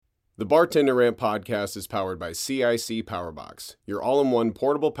The Bartender Rant podcast is powered by CIC Powerbox, your all-in-one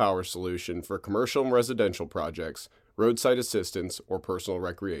portable power solution for commercial and residential projects, roadside assistance, or personal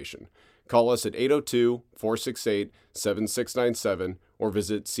recreation. Call us at 802-468-7697 or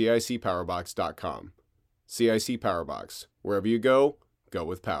visit cicpowerbox.com. CIC Powerbox. Wherever you go, go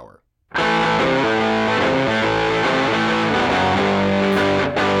with power.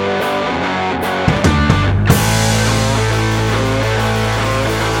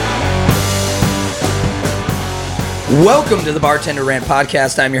 Welcome to the Bartender Rant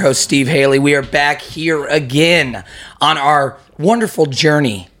podcast. I'm your host, Steve Haley. We are back here again on our wonderful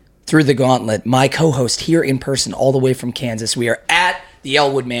journey through the gauntlet. My co-host here in person all the way from Kansas. We are at the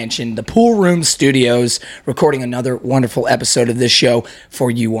Elwood Mansion, the Pool Room Studios, recording another wonderful episode of this show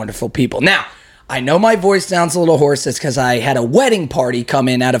for you wonderful people. Now, I know my voice sounds a little hoarse. It's because I had a wedding party come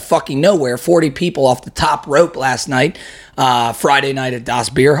in out of fucking nowhere. 40 people off the top rope last night, Friday night at Das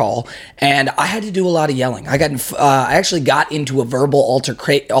Beer Hall, and I had to do a lot of yelling. I actually got into a verbal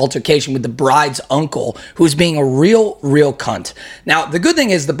altercation with the bride's uncle, who's being a real cunt. Now, the good thing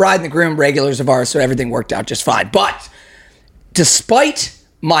is the bride and the groom regulars of ours, so everything worked out just fine. But despite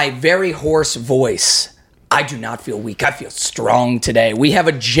my very hoarse voice, I do not feel weak. I feel strong today. We have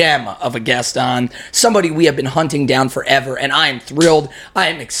a gem of a guest on, somebody we have been hunting down forever, and I am thrilled. I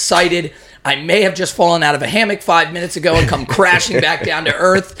am excited. I may have just fallen out of a hammock 5 minutes ago and come crashing back down to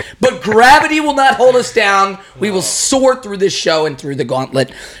earth, but gravity will not hold us down. We will soar through this show and through the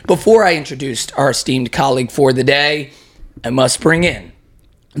gauntlet. Before I introduced our esteemed colleague for the day, I must bring in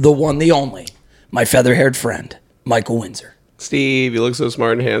the one, the only, my feather-haired friend, Michael Windsor. Steve, you look so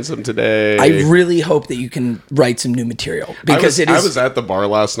smart and handsome today. I really hope that you can write some new material because I was at the bar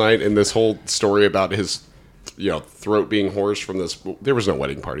last night, and this whole story about his, throat being hoarse from this. There was no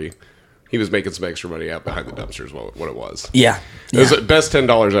wedding party. He was making some extra money out behind the dumpsters. What it was? Yeah, it was the best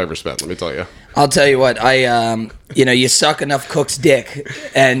 $10 I ever spent. Let me tell you. I'll tell you what. You suck enough cook's dick,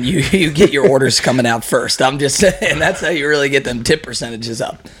 and you get your orders coming out first. I'm just saying that's how you really get them tip percentages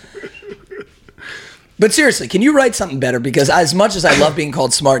up. But seriously, can you write something better? Because as much as I love being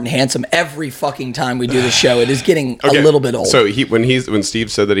called smart and handsome, every fucking time we do the show, it is getting a little bit old. So when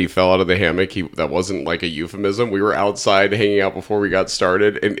Steve said that he fell out of the hammock, that wasn't like a euphemism. We were outside hanging out before we got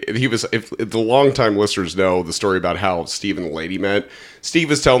started, and he was. If the longtime listeners know the story about how Steve and the lady met, Steve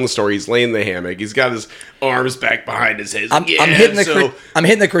was telling the story. He's laying in the hammock. He's got his arms back behind his head. I'm hitting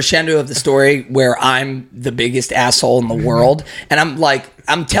the crescendo of the story where I'm the biggest asshole in the world, and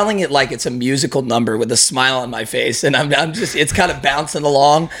I'm telling it like it's a musical number with a smile on my face, and I'm just, it's kind of bouncing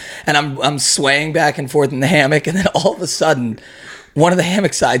along, and I'm swaying back and forth in the hammock, and then all of a sudden, one of the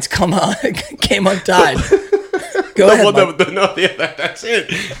hammock sides came untied. Go ahead. That's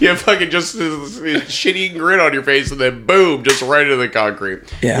it. You fucking just this shitty grin on your face, and then boom, just right into the concrete.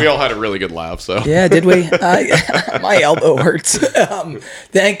 Yeah. We all had a really good laugh. So yeah, did we? My elbow hurts.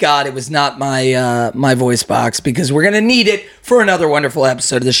 Thank God it was not my voice box, because we're gonna need it for another wonderful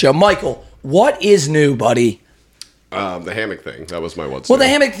episode of the show. Michael, what is new, buddy? The hammock thing. That was my one. Well, the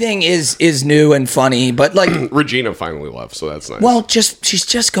hammock thing is new and funny, but like Regina finally left, so that's nice. Well, she's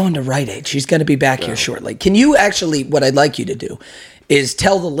just going to Rite Aid. She's going to be back here shortly. Can you actually? What I'd like you to do is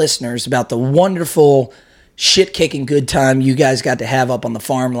tell the listeners about the wonderful shit-kicking good time you guys got to have up on the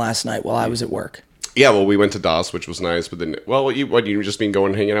farm last night while I was at work. Yeah, well, we went to Das, which was nice, but then, you just been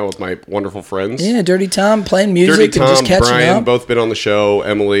going hanging out with my wonderful friends? Yeah, Dirty Tom, playing music and just catching Brian, up. Both been on the show,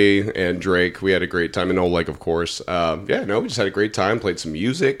 Emily and Drake. We had a great time, and Oleg, of course. We just had a great time, played some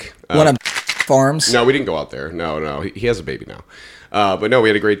music. One of farms? No, we didn't go out there. No, he has a baby now. But no, we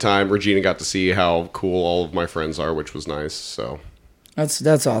had a great time. Regina got to see how cool all of my friends are, which was nice, so.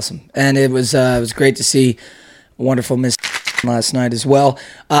 That's awesome. And it was great to see a wonderful Miss last night as well.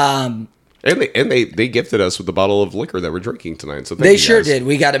 And they gifted us with the bottle of liquor that we're drinking tonight. So they sure did.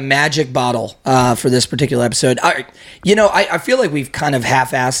 We got a magic bottle for this particular episode. I feel like we've kind of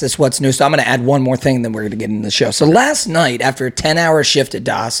half-assed this What's New, so I'm going to add one more thing, and then we're going to get into the show. So last night, after a 10-hour shift at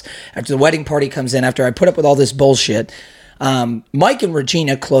Das, after the wedding party comes in, after I put up with all this bullshit, Mike and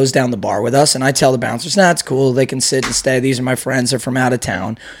Regina close down the bar with us, and I tell the bouncers, it's cool. They can sit and stay. These are my friends. They're from out of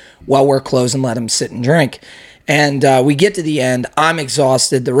town. While we're closed, and let them sit and drink. And we get to the end. I'm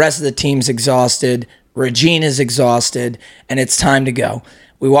exhausted. The rest of the team's exhausted. Regina's exhausted. And it's time to go.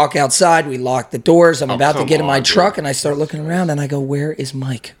 We walk outside. We lock the doors. I'm about to get in my truck. And I start looking around. And I go, where is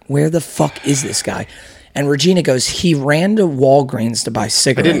Mike? Where the fuck is this guy? And Regina goes, he ran to Walgreens to buy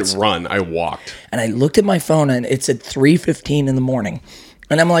cigarettes. I didn't run. I walked. And I looked at my phone. And it's at 3:15 in the morning.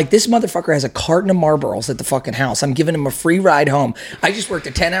 And I'm like, this motherfucker has a carton of Marlboros at the fucking house. I'm giving him a free ride home. I just worked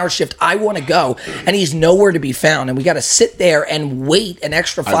a 10-hour shift. I want to go. And he's nowhere to be found. And we got to sit there and wait an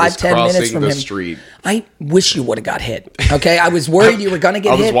extra 5-10 minutes from him. Street. I wish you would have got hit. Okay? I was worried you were going to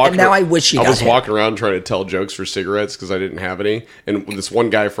get hit, and now I wish you got hit. I was walking around trying to tell jokes for cigarettes because I didn't have any. And this one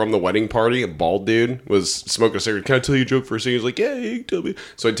guy from the wedding party, a bald dude, was smoking a cigarette. Can I tell you a joke first? And he was like, yeah, you can tell me.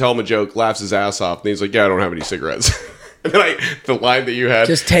 So I tell him a joke, laughs his ass off, and he's like, yeah, I don't have any cigarettes. And then the line that you had,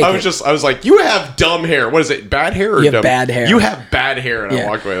 I was like, you have dumb hair. What is it? Bad hair or you have dumb? Bad hair. You have bad hair. And I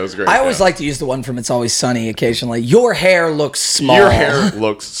walked away. That was great. I always like to use the one from It's Always Sunny occasionally. Your hair looks small. Your hair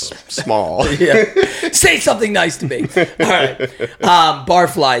looks small. Say something nice to me. All right.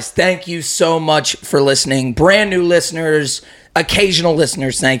 Barflies, thank you so much for listening. Brand new listeners, occasional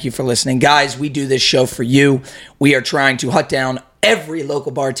listeners, thank you for listening. Guys, we do this show for you. We are trying to hunt down every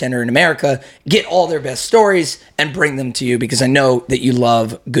local bartender in America, get all their best stories, and bring them to you because I know that you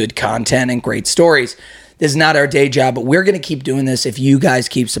love good content and great stories. This is not our day job, but we're going to keep doing this if you guys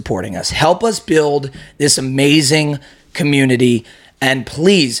keep supporting us. Help us build this amazing community, and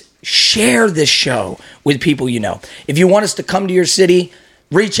please share this show with people you know. If you want us to come to your city,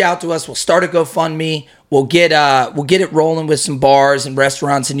 reach out to us. We'll start a GoFundMe. We'll get it rolling with some bars and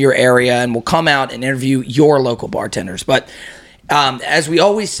restaurants in your area, and we'll come out and interview your local bartenders. But as we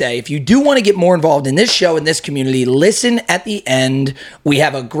always say, if you do want to get more involved in this show and this community, listen at the end. We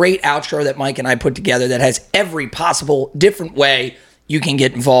have a great outro that Mike and I put together that has every possible different way you can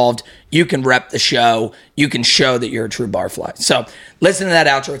get involved. You can rep the show. You can show that you're a true barfly. So listen to that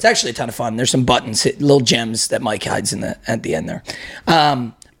outro. It's actually a ton of fun. There's some buttons, little gems that Mike hides at the end there.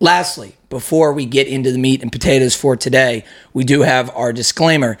 Lastly, before we get into the meat and potatoes for today, we do have our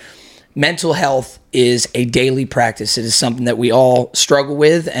disclaimer. Mental health is a daily practice. It is something that we all struggle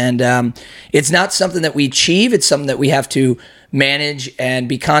with, and it's not something that we achieve. It's something that we have to manage and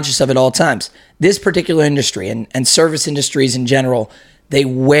be conscious of at all times. This particular industry and service industries in general, they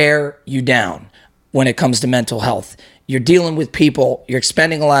wear you down when it comes to mental health. You're dealing with people, you're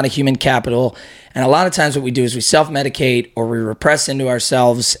expending a lot of human capital, and a lot of times what we do is we self-medicate or we repress into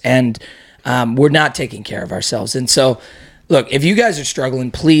ourselves, and we're not taking care of ourselves. And so, look, if you guys are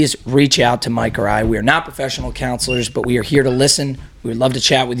struggling, please reach out to Mike or I. We are not professional counselors, but we are here to listen. We would love to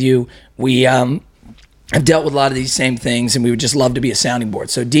chat with you. We have dealt with a lot of these same things, and we would just love to be a sounding board.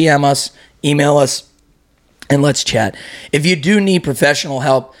 So DM us, email us, and let's chat. If you do need professional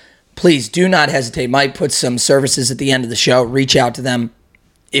help, please do not hesitate. Mike puts some services at the end of the show. Reach out to them.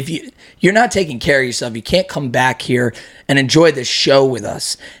 If you're not taking care of yourself, you can't come back here and enjoy this show with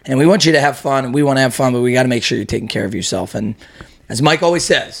us. And we want you to have fun, and we want to have fun, but we got to make sure you're taking care of yourself. And as Mike always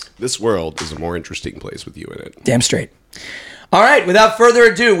says, this world is a more interesting place with you in it. Damn straight. All right, without further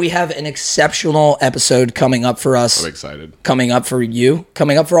ado, we have an exceptional episode coming up for us. I'm excited. Coming up for you,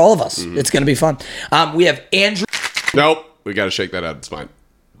 coming up for all of us. Mm-hmm. It's going to be fun. We have Andrew. Nope, we got to shake that out. It's fine.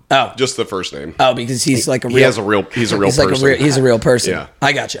 Oh, just the first name. Oh, because he's like a real. He's a real person. He's a real person. Yeah,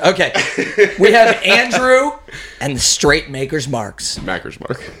 I got you. Okay, we have Andrew and the Straight Maker's Marks. Maker's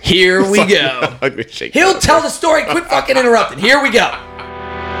Mark. Here we go. He'll tell the story. Quit fucking interrupting. Here we go.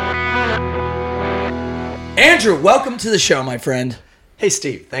 Andrew, welcome to the show, my friend. Hey,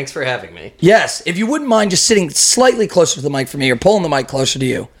 Steve. Thanks for having me. Yes, if you wouldn't mind just sitting slightly closer to the mic for me, or pulling the mic closer to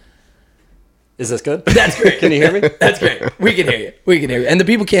you. Is this good? That's great. Can you hear me? That's great. We can hear you. And the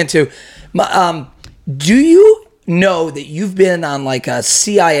people can too. Do you know that you've been on like a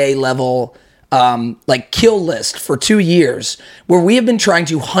CIA level like kill list for 2 years, where we have been trying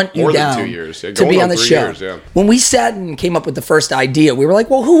to hunt you down than 2 years. Yeah, to be on the 3 show? Years, yeah. When we sat and came up with the first idea, we were like,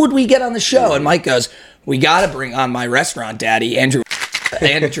 well, who would we get on the show? Mm-hmm. And Mike goes, we got to bring on my restaurant daddy, Andrew,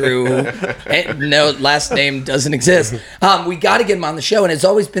 no, last name doesn't exist. We got to get him on the show, and it's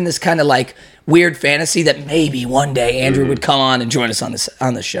always been this kind of like weird fantasy that maybe one day Andrew would come on and join us on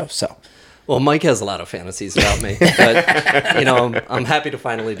this show. So, well, Mike has a lot of fantasies about me, but I'm happy to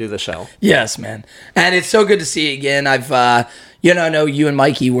finally do the show. Yes, man, and it's so good to see you again. I've I know you and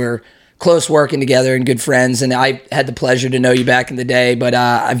Mikey were close working together and good friends, and I had the pleasure to know you back in the day, but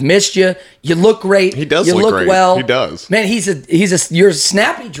I've missed you. You look great. He does you look great. Well. He does. Man, you're a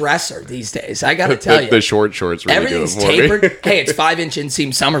snappy dresser these days. I got to tell you. The short shorts really everything's good for tapered. me. Hey, it's 5-inch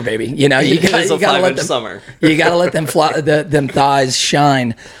inseam summer, baby. You know, you got to let them summer. You got to let them them thighs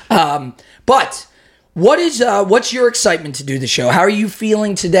shine. But what's your excitement to do the show? How are you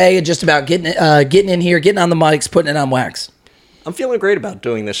feeling today? Just about getting in here, getting on the mics, putting it on wax. I'm feeling great about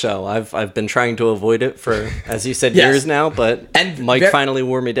doing the show. I've been trying to avoid it for, as you said, yes. years now, but Mike finally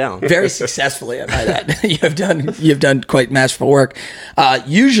wore me down. Very successfully, I might add. You've done quite masterful work.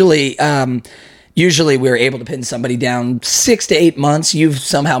 Usually, Usually we're able to pin somebody down 6 to 8 months. You've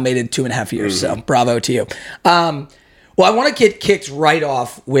somehow made it 2.5 years. So bravo to you. Well, I want to get kicked right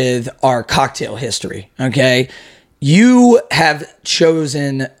off with our cocktail history. Okay. You have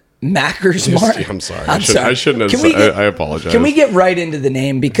chosen Maker's Mark. I'm sorry. I shouldn't have. I apologize. Can we get right into the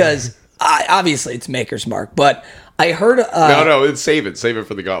name? Because obviously it's Maker's Mark, but I heard. No, save it. Save it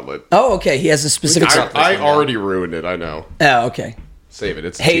for the gauntlet. Oh, okay. He has a specific. I already ruined it. I know. Oh, okay. Save it.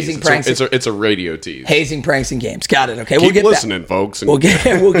 It's a hazing tease. pranks. It's a radio tease. Hazing pranks and games. Got it. Okay. Keep listening, folks. We'll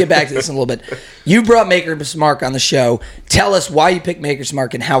get back to this in a little bit. You brought Maker's Mark on the show. Tell us why you picked Maker's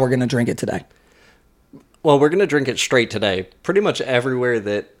Mark and how we're going to drink it today. Well, we're going to drink it straight today. Pretty much everywhere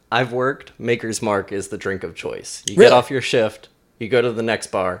that I've worked, Maker's Mark is the drink of choice. You get off your shift, you go to the next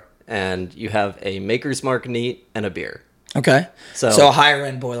bar, and you have a Maker's Mark neat and a beer. Okay. So a higher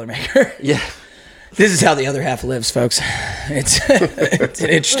end Boilermaker. Yeah. This is how the other half lives, folks. It's an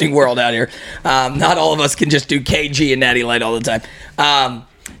interesting world out here. Not all of us can just do KG and Natty Light all the time.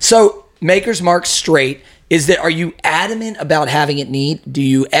 So Maker's Mark straight. Are you adamant about having it neat? Do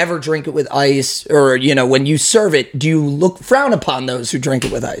you ever drink it with ice? Or, when you serve it, do you frown upon those who drink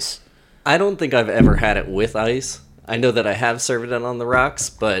it with ice? I don't think I've ever had it with ice. I know that I have served it on the rocks,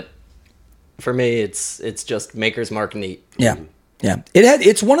 but for me, it's just Maker's Mark neat. Yeah. Yeah,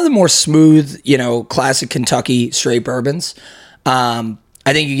 it's one of the more smooth, classic Kentucky straight bourbons. I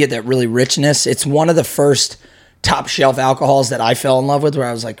think you get that really richness. It's one of the first top shelf alcohols that I fell in love with, where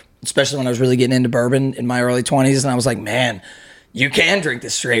I was like, especially when I was really getting into bourbon in my early 20s, and I was like, man, you can drink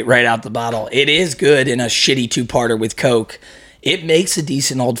this straight right out the bottle. It is good in a shitty two-parter with Coke. It makes a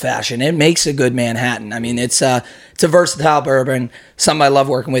decent old fashioned. It makes a good Manhattan. I mean, it's a versatile bourbon, something I love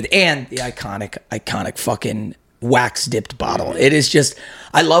working with, and the iconic fucking wax dipped bottle. It is just,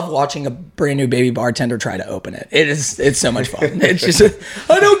 I love watching a brand new baby bartender try to open it. It's so much fun. It's just,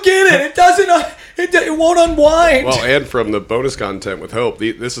 I don't get it. It doesn't, it won't unwind. Well, and from the bonus content with Hope,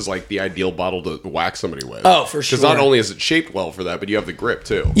 this is like the ideal bottle to wax somebody with. Oh, for sure. Because not only is it shaped well for that, but you have the grip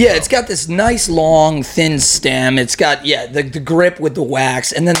too. Yeah, so. It's got this nice long thin stem. It's got the grip with the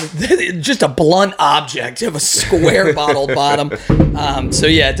wax, and then just a blunt object of a square bottle bottom. So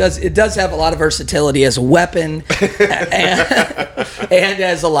yeah, it does have a lot of versatility as a weapon and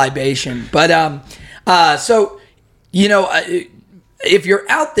as a libation. But if you're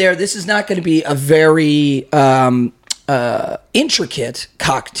out there, this is not going to be a very intricate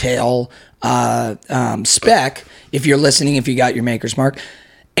cocktail spec. If you're listening, if you got your Maker's Mark,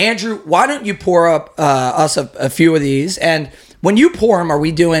 Andrew, why don't you pour up us a few of these? And when you pour them, are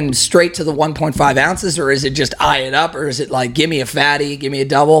we doing straight to the 1.5 ounces, or is it just eye it up, or is it like give me a fatty, give me a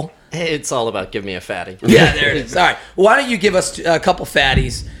double? It's all about give me a fatty. Yeah, there it is. All right. Why don't you give us a couple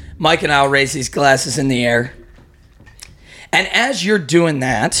fatties? Mike and I will raise these glasses in the air. And as you're doing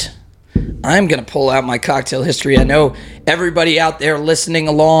that, I'm going to pull out my cocktail history. I know everybody out there listening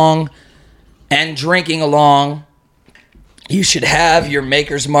along and drinking along, you should have your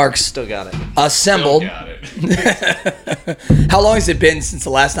Maker's Marks Still got it. Assembled. Still got it. How long has it been since the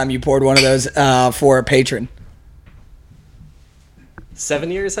last time you poured one of those for a patron?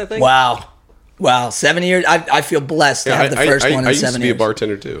 7 years, I think. Wow, 7 years. I feel blessed to have the first one in 7 years. I used to be a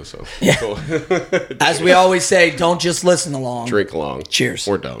bartender too, so yeah. Cool. As we always say, don't just listen along. Drink along. Cheers.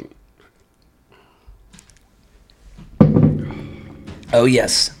 Or don't. Oh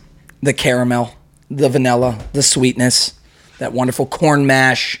yes, the caramel, the vanilla, the sweetness, that wonderful corn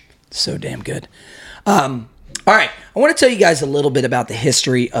mash. So damn good. All right, I want to tell you guys a little bit about the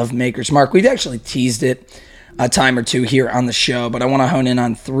history of Maker's Mark. We've actually teased it a time or two here on the show, but I want to hone in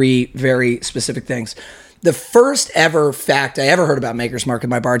on three very specific things. The first ever fact I ever heard about Maker's Mark in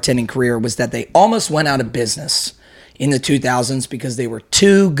my bartending career was that they almost went out of business in the 2000s because they were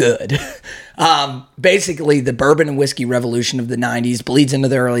too good. Basically, the bourbon and whiskey revolution of the 90s bleeds into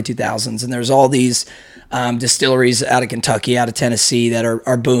the early 2000s, and there's all these distilleries out of Kentucky, out of Tennessee that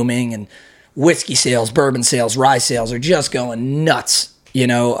are booming, and whiskey sales, bourbon sales, rye sales are just going nuts.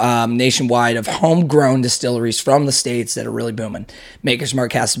 Nationwide of homegrown distilleries from the States that are really booming. Maker's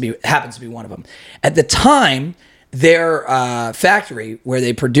Mark happens to be one of them. At the time, their factory where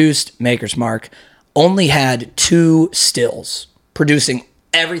they produced Maker's Mark only had 2 stills producing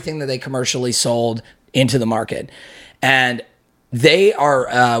everything that they commercially sold into the market. And they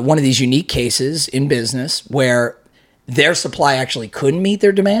are one of these unique cases in business where their supply actually couldn't meet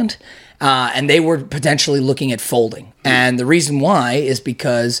their demand. And they were potentially looking at folding. And the reason why is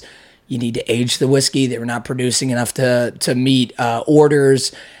because you need to age the whiskey. They were not producing enough to meet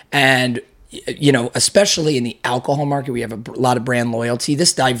orders. And especially in the alcohol market, we have a lot of brand loyalty.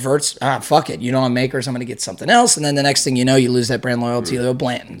 This diverts. Fuck it. You know, I'm Makers. I'm going to get something else, and then the next thing you know, you lose that brand loyalty to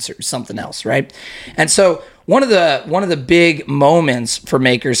Blanton's or something else, right? And so one of the big moments for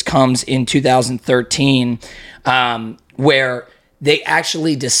Makers comes in 2013, where they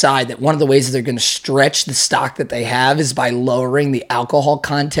actually decide that one of the ways that they're going to stretch the stock that they have is by lowering the alcohol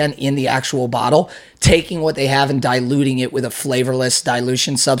content in the actual bottle, taking what they have and diluting it with a flavorless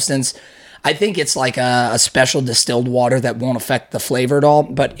dilution substance. I think it's like a special distilled water that won't affect the flavor at all,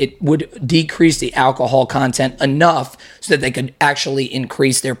 but it would decrease the alcohol content enough so that they could actually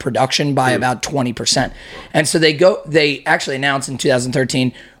increase their production by about 20%. And so they actually announced in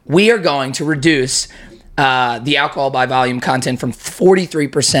 2013, we are going to reduce the alcohol by volume content from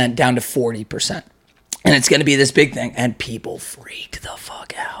 43% down to 40%. And it's going to be this big thing. And people freaked the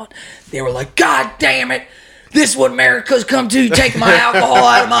fuck out. They were like, God damn it. This is what America's come to. Take my alcohol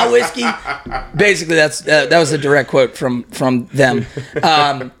out of my whiskey. Basically, that was a direct quote from them,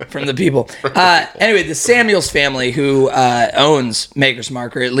 from the people. Anyway, the Samuels family, who owns Maker's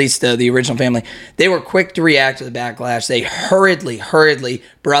Mark, or at least the original family, they were quick to react to the backlash. They hurriedly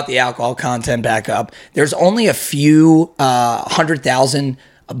brought the alcohol content back up. There's only a few 100,000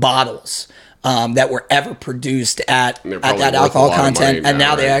 bottles that were ever produced at that alcohol content, and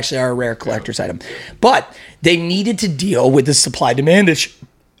now they actually are a rare collector's item. But they needed to deal with the supply-demand issue.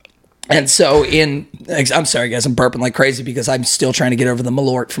 And so I'm sorry, guys, I'm burping like crazy because I'm still trying to get over the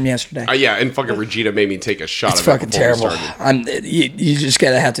Malort from yesterday. Yeah, and fucking Regina made me take a shot it's of it. It's fucking terrible. You just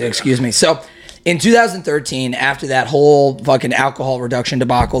gotta have to excuse me. So in 2013, after that whole fucking alcohol reduction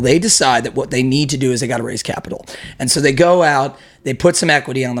debacle, they decide that what they need to do is they got to raise capital. And so they go out, they put some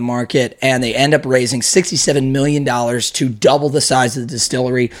equity on the market, and they end up raising $67 million to double the size of the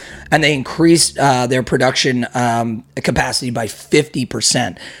distillery. And they increased their production capacity by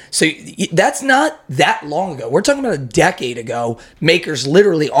 50%. So that's not that long ago. We're talking about a decade ago. Makers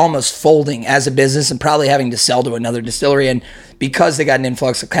literally almost folding as a business and probably having to sell to another distillery. And because they got an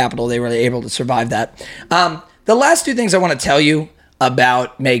influx of capital, they were able to survive that. The last two things I want to tell you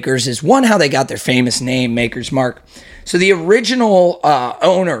about Makers is, one, how they got their famous name, Maker's Mark. So the original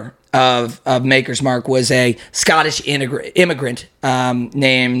owner of Maker's Mark was a Scottish immigrant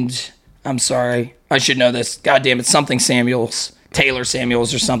named, I'm sorry, I should know this. God damn it, something Samuels. Taylor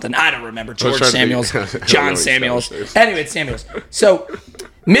Samuels or something. I don't remember. George Samuels. John Samuels. Anyway, it's Samuels. So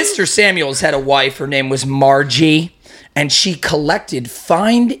Mr. Samuels had a wife. Her name was Margie. And she collected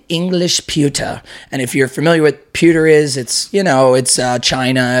fine English pewter. And if you're familiar with what pewter is, it's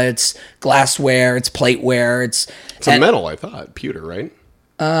china, it's glassware, it's plateware, it's a metal, I thought. Pewter, right?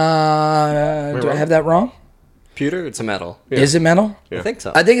 Do I have that wrong? Pewter, it's a metal. Yeah. Is it metal? Yeah. I think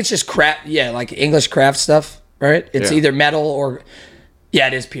so. I think it's just craft, like English craft stuff, right? It's either metal or,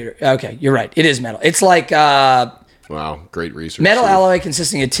 it is pewter. Okay, you're right. It is metal. It's like... wow, great research. Metal alloy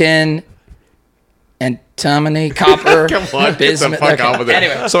consisting of tin, antimony, copper. Come on, get the fuck off of it.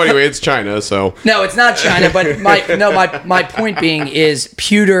 Anyway. So anyway, it's China, so... No, it's not China, but my point being is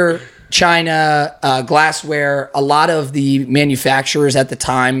pewter, China, glassware, a lot of the manufacturers at the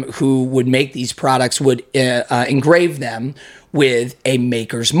time who would make these products would engrave them with a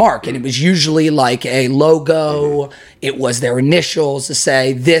Maker's Mark. And it was usually like a logo. It was their initials to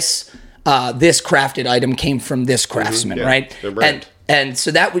say this crafted item came from this craftsman, right? And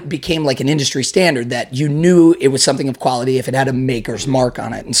so that became like an industry standard that you knew it was something of quality if it had a Maker's Mark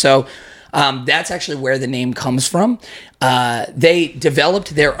on it. And so that's actually where the name comes from. They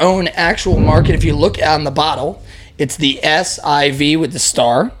developed their own actual market. If you look on the bottle, it's the SIV with the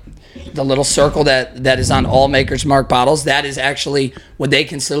star, the little circle that is on all Maker's Mark bottles. That is actually what they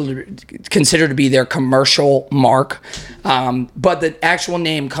consider to be their commercial mark. But the actual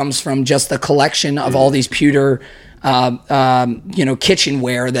name comes from just the collection of all these pewter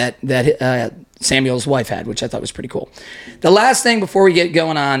kitchenware that Samuel's wife had, which I thought was pretty cool. The last thing before we get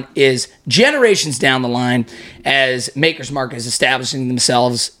going on is generations down the line, as Maker's Mark is establishing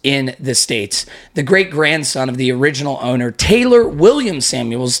themselves in the States, the great-grandson of the original owner, Taylor William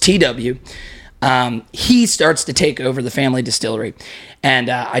Samuels, TW, he starts to take over the family distillery. And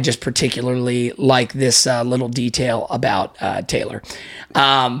I just particularly like this little detail about Taylor.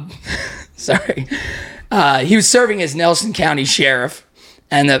 Sorry. He was serving as Nelson County Sheriff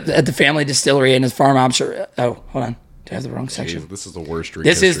and at the family distillery and his farm officer. Oh, hold on. Do I have the wrong section? Jeez, this is the worst drink.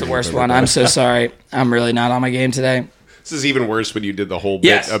 This is the worst one. I'm so sorry. I'm really not on my game today. This is even worse when you did the whole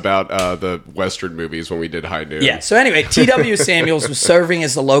bit about the Western movies when we did High Noon. Yeah. So anyway, T.W. Samuels was serving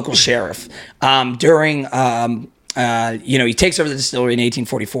as the local sheriff during... he takes over the distillery in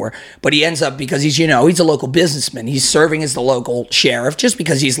 1844, but he ends up, because he's a local businessman, he's serving as the local sheriff just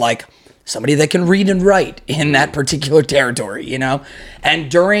because he's like somebody that can read and write in that particular territory, you know?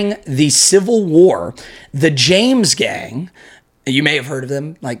 And during the Civil War, the James Gang, you may have heard of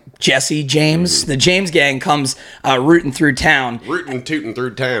them, like Jesse James. The James Gang comes rooting through town. Rootin' tootin'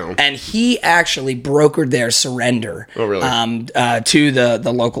 through town. And he actually brokered their surrender to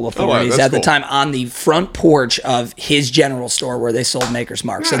the local authorities that's at the cool. time on the front porch of his general store where they sold Maker's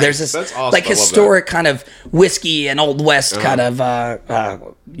Mark. So there's this That's awesome. like I love historic kind of whiskey and Old West kind of,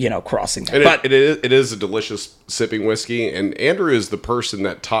 crossing there. And But it is a delicious sipping whiskey, and Andrew is the person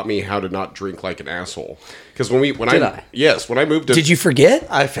that taught me how to not drink like an asshole. Because when I moved to did you forget?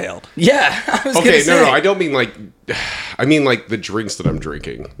 I failed. Yeah. I was okay, gonna say. no, I don't mean like, I mean like the drinks that I'm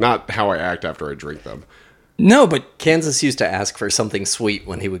drinking, not how I act after I drink them. No, but Kansas used to ask for something sweet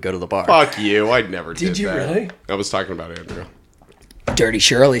when he would go to the bar. Fuck you, I never did you that. really? I was talking about Andrew. Dirty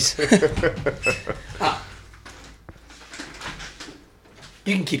Shirley's.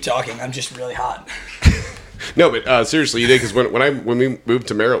 You can keep talking. I'm just really hot. No, but seriously, you did, because when we moved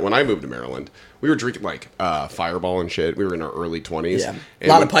to Maryland, when I moved to Maryland, we were drinking like Fireball and shit. We were in our early 20s. Yeah. A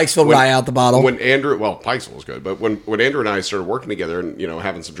lot of Pikesville Rye out the bottle. When Andrew, Pikesville was good, but when Andrew and I started working together and, you know,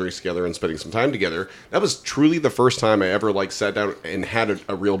 having some drinks together and spending some time together, that was truly the first time I ever like sat down and had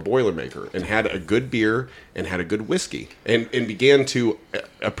a real Boilermaker and had a good beer and had a good whiskey and began to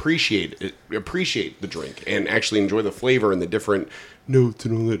appreciate the drink and actually enjoy the flavor and the different notes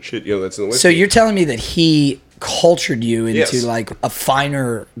and all that shit, you know, that's in the whiskey. So you're telling me that he cultured you into Yes. like a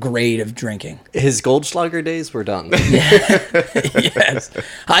finer grade of drinking? His Goldschlager days were done. Yes.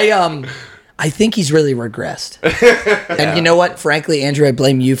 I think he's really regressed. And you know what? Frankly, Andrew, I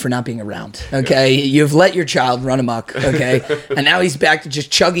blame you for not being around. Okay. You've let your child run amok. Okay. And now he's back to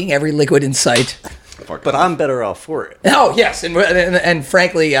just chugging every liquid in sight. But I'm better off for it. Oh, yes. And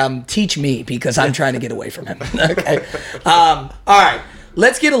frankly, teach me because I'm trying to get away from him. Okay. All right.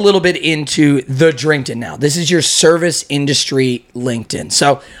 Let's get a little bit into the Drinkton now. This is your service industry LinkedIn.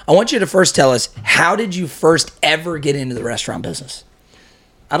 So I want you to first tell us, how did you first ever get into the restaurant business?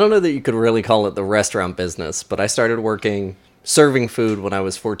 I don't know that you could really call it the restaurant business, but I started working serving food when I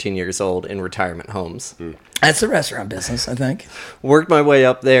was 14 years old in retirement homes. That's the restaurant business, I think. Worked my way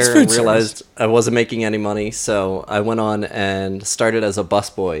up there food and realized I wasn't making any money, so I went on and started as a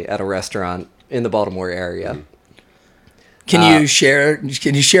busboy at a restaurant in the Baltimore area. Can you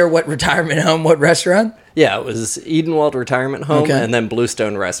share what retirement home, what restaurant? Yeah, it was Edenwald Retirement Home Okay. and then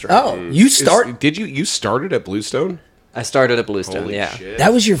Bluestone Restaurant. Oh, you started at Bluestone? I started at Bluestone, Holy yeah. shit.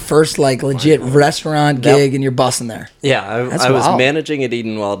 that was your first like legit restaurant gig and you're busting there. Yeah, That's I was wild. managing at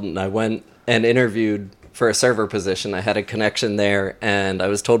Edenwald and I went and interviewed for a server position. I had a connection there and I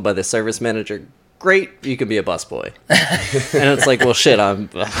was told by the service manager, great, you can be a busboy. And it's like, well, shit, I'm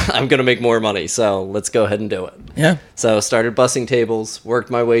going to make more money, so let's go ahead and do it. Yeah. So started bussing tables, worked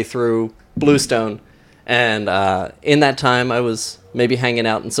my way through Bluestone, and in that time I was maybe hanging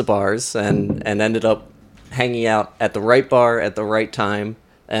out in some bars and ended up hanging out at the right bar at the right time.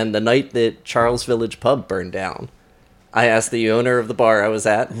 And the night that Charles Village Pub burned down, I asked the owner of the bar I was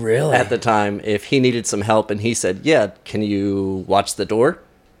at Really? at the time if he needed some help, and he said, yeah, can you watch the door?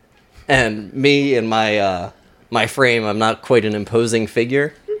 And me and my frame, I'm not quite an imposing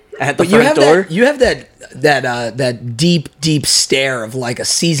figure at the But you front have door. that. You have that deep stare of like a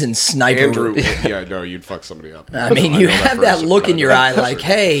seasoned sniper. Andrew, yeah, no, you'd fuck somebody up. I mean, you have for that a look in your eye, certain- like,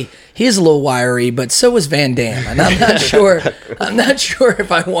 "Hey, he's a little wiry, but so is Van Damme." And I'm not sure. I'm not sure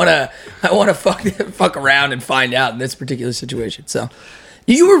if I want to fuck around and find out in this particular situation. So,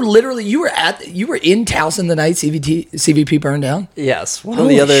 you were in Towson the night CVP burned down. Yes, one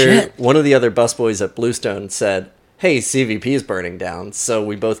Holy of shit. the other busboys at Bluestone said, "Hey, CVP is burning down." So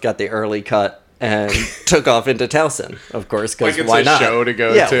we both got the early cut and took off into Towson, of course, because Like it's why a not? show to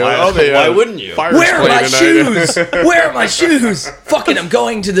go Yeah, to. why wouldn't you? Fire's Where are playing my tonight. shoes? Where are my shoes? Fucking, I'm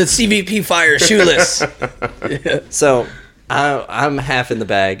going to the CVP fire shoeless. So I'm half in the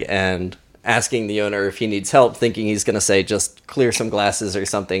bag and asking the owner if he needs help, thinking he's going to say just clear some glasses or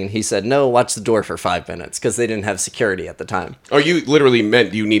something. And he said, no, watch the door for 5 minutes, because they didn't have security at the time. Oh, you literally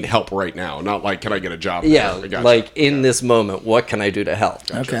meant you need help right now, not like, can I get a job? Yeah, there? I gotcha. like in this moment, what can I do to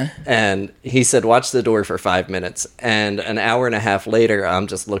help? Okay. And he said, watch the door for 5 minutes. And an hour and a half later, I'm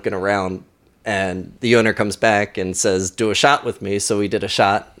just looking around, and the owner comes back and says, do a shot with me. So we did a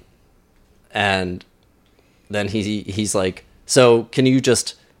shot. And then he's like, so can you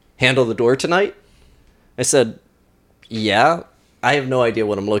just handle the door tonight? I said, yeah. I have no idea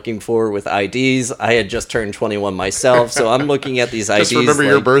what I'm looking for with IDs. I had just turned 21 myself, so I'm looking at these IDs. Just remember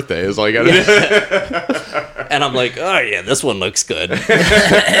your birthday is all I got to do. And I'm like, oh yeah, this one looks good.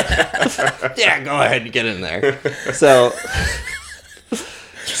 Yeah, go ahead and get in there. So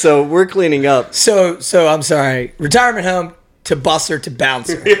So we're cleaning up. So I'm sorry. Retirement home to busser to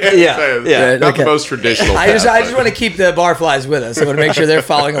bouncer. Yeah. Not Okay. the most traditional. I just path, want to keep the barflies with us. I want to make sure they're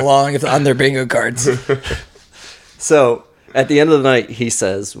following along on their bingo cards. So at the end of the night, he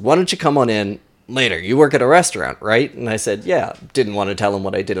says, "Why don't you come on in later? You work at a restaurant, right?" And I said, "Yeah." Didn't want to tell him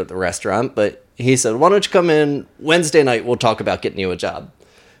what I did at the restaurant, but he said, "Why don't you come in Wednesday night? We'll talk about getting you a job."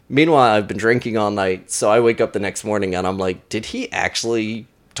 Meanwhile, I've been drinking all night, so I wake up the next morning and I'm like, did he actually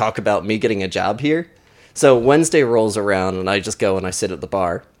talk about me getting a job here? So Wednesday rolls around and I just go and I sit at the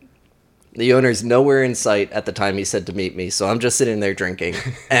bar. The owner's nowhere in sight at the time he said to meet me, so I'm just sitting there drinking.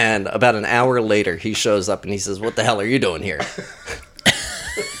 And about an hour later, he shows up and he says, "What the hell are you doing here?"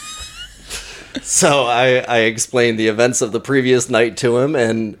 So I explained the events of the previous night to him,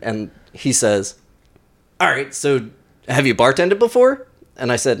 and he says, "All right, so have you bartended before?"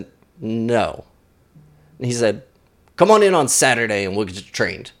 And I said, "No." And he said, "Come on in on Saturday and we'll get you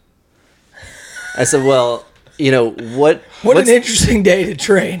trained." I said, "Well, What an interesting day to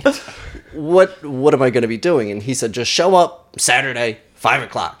train. what am I going to be doing?" And he said, "Just show up Saturday,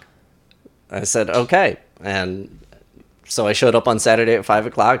 5:00. I said, "Okay." And so I showed up on Saturday at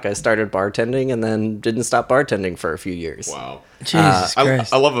 5:00. I started bartending and then didn't stop bartending for a few years. Wow. Jesus I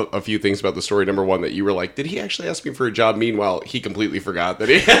Christ. love a few things about the story. Number one, that you were like, did he actually ask me for a job? Meanwhile, he completely forgot that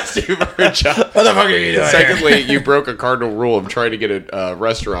he asked you for a job. What the fuck are you doing Secondly, you broke a cardinal rule of trying to get a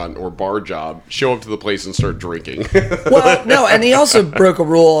restaurant or bar job, show up to the place and start drinking. Well, no, and he also broke a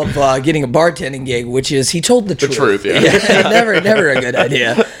rule of getting a bartending gig, which is he told the truth. truth, yeah. never a good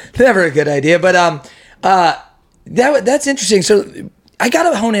idea. Never a good idea. But that's interesting. So I got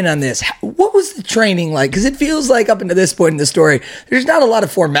to hone in on this. What was the training like? Because it feels like up until this point in the story, there's not a lot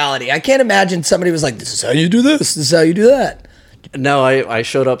of formality. I can't imagine somebody was like, "This is how you do this. This is how you do that." No, I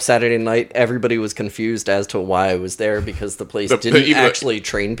showed up Saturday night. Everybody was confused as to why I was there because the place didn't even- actually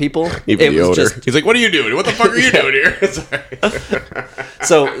train people. Even It the was owner. just He's like, what are you doing? What the fuck are you doing here? Sorry.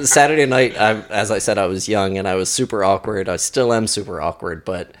 so Saturday night. As I said, I was young and I was super awkward. I still am super awkward,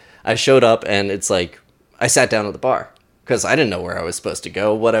 but I showed up and it's like I sat down at the bar because I didn't know where I was supposed to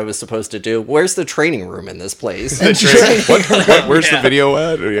go, what I was supposed to do. Where's the training room in this place? Where's the video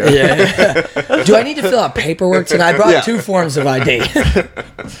at? Yeah. Do I need to fill out paperwork tonight? I brought 2 forms of ID.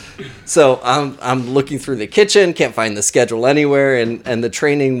 So I'm looking through the kitchen, can't find the schedule anywhere, and the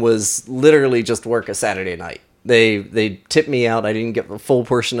training was literally just work a Saturday night. They tipped me out. I didn't get the full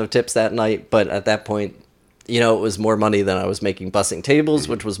portion of tips that night, but at that point, it was more money than I was making bussing tables,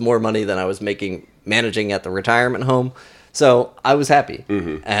 which was more money than I was making managing at the retirement home. So I was happy,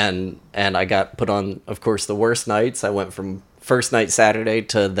 and I got put on, of course, the worst nights. I went from first night Saturday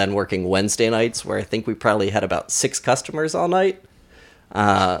to then working Wednesday nights, where I think we probably had about 6 customers all night.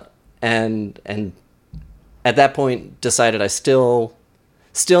 And at that point decided I still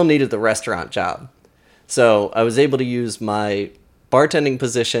needed the restaurant job. So I was able to use my bartending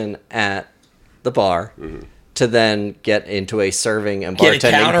position at the bar to then get into a serving and Get a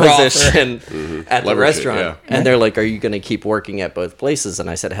bartending counteroffer. position at the Leverage it, restaurant. yeah. And they're like, "Are you going to keep working at both places?" And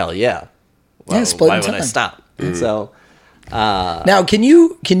I said, "Hell yeah." Well, splitting why would I time. stop? So Now, can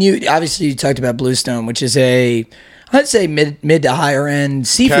you obviously you talked about Bluestone, which is I'd say mid to higher end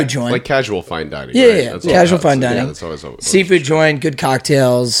seafood joint. Like casual fine dining. Yeah, right? yeah, That's all casual it fine has. dining. Yeah, that's always Seafood joint, good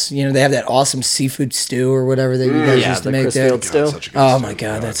cocktails. They have that awesome seafood stew or whatever that you guys yeah, used to the make there. Crisfield stew. Such a good Oh stew. my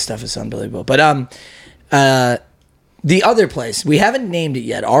god, that stuff is unbelievable. But the other place we haven't named it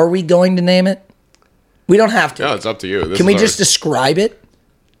yet. Are we going to name it? We don't have to. No, it's up to you. This Can we is just ours. describe it?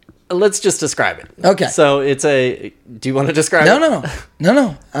 Let's just describe it. Okay. So it's do you want to describe No, it?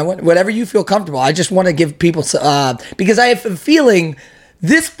 no. I want whatever you feel comfortable. I just want to give people because I have a feeling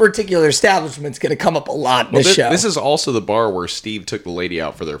this particular establishment's going to come up a lot in this show. This is also the bar where Steve took the lady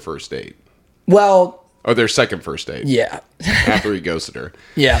out for their first date. Well, Or their second first date. yeah, After he ghosted her.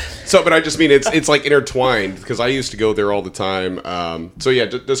 yeah. So, but I just mean it's like intertwined because I used to go there all the time. So yeah,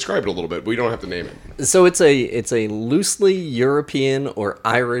 describe it a little bit. We don't have to name it. So it's a loosely European or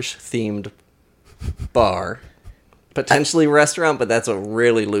Irish themed bar, potentially restaurant, but that's a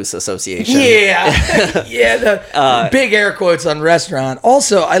really loose association. Yeah, yeah. The big air quotes on restaurant.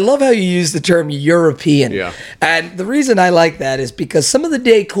 Also, I love how you use the term European. Yeah. And the reason I like that is because some of the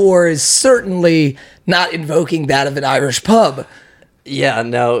decor is certainly not invoking that of an Irish pub. Yeah,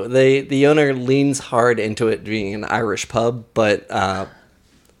 no, the owner leans hard into it being an Irish pub, but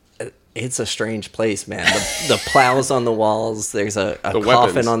it's a strange place, man. The plows on the walls. There's a coffin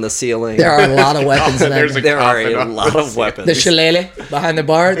weapons. on the ceiling. There are a lot of weapons in There's that. a There are coffin a on lot the of weapons. The shillelagh behind the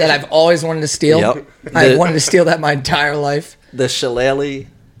bar that I've always wanted to steal. Yep. I've wanted to steal that my entire life. The shillelagh,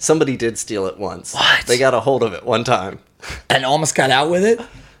 somebody did steal it once. What? They got a hold of it one time. and almost got out with it.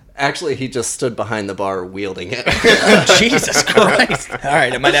 Actually, he just stood behind the bar wielding it. Oh, Jesus Christ. All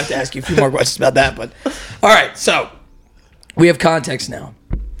right, I might have to ask you a few more questions about that. But all right, so we have context now.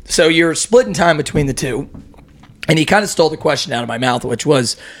 So you're splitting time between the two. And he kind of stole the question out of my mouth, which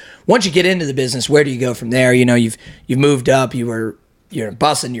was, once you get into the business, where do you go from there? You know, you've moved up, you're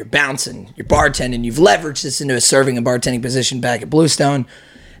bussing, you're bouncing, you're bartending, you've leveraged this into a serving and bartending position back at Bluestone.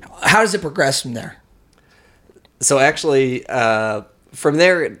 How does it progress from there? So actually, from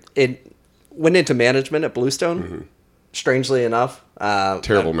there, it went into management at Bluestone. Strangely enough.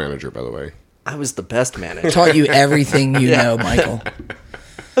 Terrible manager, by the way. I was the best manager. Taught you everything you know, Michael.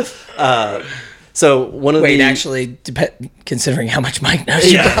 So one of actually, considering how much Mike knows,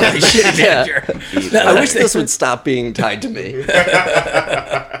 you probably should be manager. I wish this would stop being tied to me.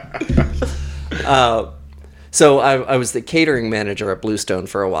 So I was the catering manager at Bluestone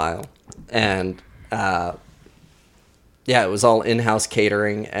for a while, and it was all in-house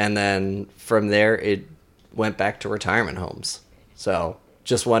catering, and then from there it went back to retirement homes. So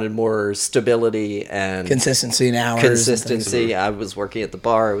just wanted more stability and consistency in hours. Consistency. I was working at the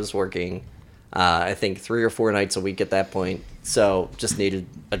bar. I was working, I think, 3 or 4 nights a week at that point. So just needed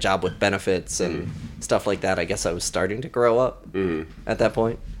a job with benefits and stuff like that. I guess I was starting to grow up at that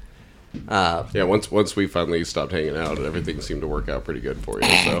point. Once we finally stopped hanging out, everything seemed to work out pretty good for you.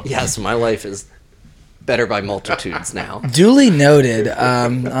 So Yes, my life is better by multitudes now. Duly noted.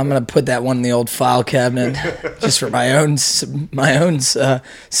 I'm gonna put that one in the old file cabinet just for my own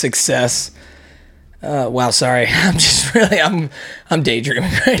success. Wow, sorry. I'm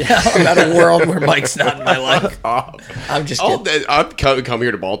daydreaming right now about a world where Mike's not in my life. I'm just kidding. I've come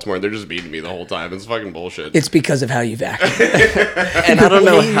here to Baltimore and they're just beating me the whole time. It's fucking bullshit. It's because of how you've acted. And I don't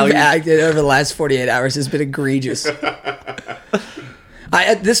know how you've acted over the last 48 hours has been egregious.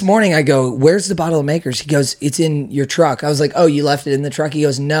 This morning I go, where's the bottle of Makers? He goes, it's in your truck. I was like, oh, you left it in the truck? He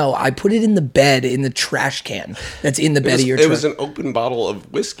goes, no, I put it in the bed in the trash can that's in the bed of your truck. It was an open bottle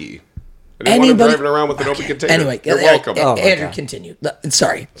of whiskey. I didn't want him driving around with an open container. Anyway, you're welcome. Andrew, continue.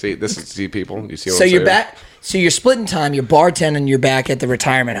 Sorry. See people. You see what so I'm you're saying? back. So you're splitting time. You're bartending. You're back at the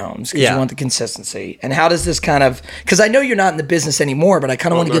retirement homes because you want the consistency. And how does this kind of? Because I know you're not in the business anymore, but I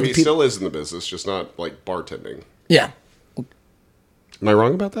kind of want to give the he people. still is in the business, just not like bartending. Yeah. Am I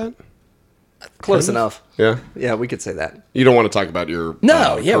wrong about that? Close enough. Yeah. Yeah, we could say that. You don't want to talk about your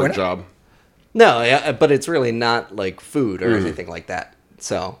current job. No, yeah, but it's really not like food or anything like that.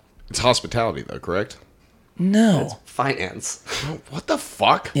 So it's hospitality, though, correct? No. Finance. What the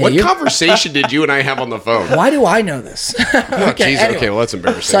fuck? Yeah, what conversation did you and I have on the phone? Why do I know this? Okay, okay, well, that's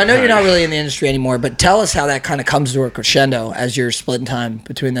embarrassing. So I know you're not really in the industry anymore, but tell us how that kind of comes to a crescendo as you're splitting time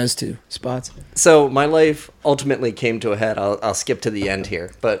between those two spots. So my life ultimately came to a head. I'll skip to the end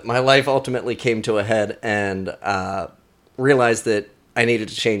here, but my life ultimately came to a head and realized that I needed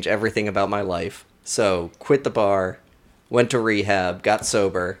to change everything about my life. So quit the bar, went to rehab, got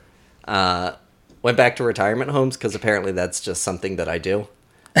sober, went back to retirement homes because apparently that's just something that I do.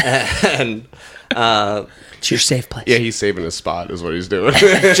 And it's your safe place. Yeah, he's saving his spot is what he's doing.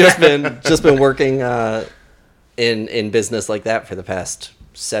 just been working in business like that for the past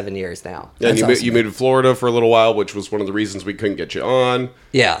 7 years now. Yeah, and you moved to Florida for a little while, which was one of the reasons we couldn't get you on.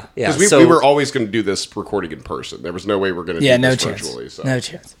 Yeah. Because we were always going to do this recording in person. There was no way we were going to do this virtually. So. No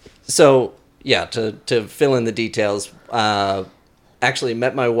chance. So, yeah, to fill in the details, actually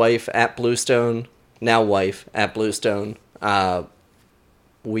met my wife at Bluestone, now wife at Bluestone.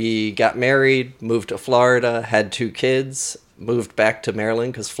 We got married, moved to Florida, had 2 kids, moved back to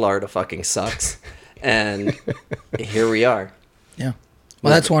Maryland because Florida fucking sucks. And here we are. Yeah.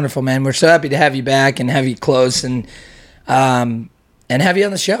 Well, that's wonderful, man. We're so happy to have you back and have you close and have you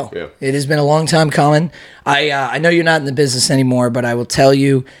on the show. Yeah. It has been a long time coming. I know you're not in the business anymore, but I will tell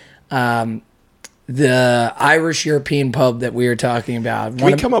you, the Irish European pub that we were talking about. Can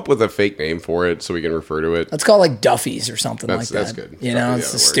we come up with a fake name for it so we can refer to it? Let's call it like Duffy's or something like that. That's good. You know,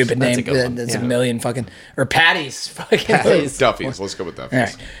 it's a stupid name. That's a million fucking... Or Patty's. Duffy's. Let's go with Duffy's. All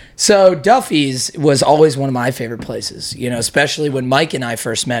right. So Duffy's was always one of my favorite places, you know, especially when Mike and I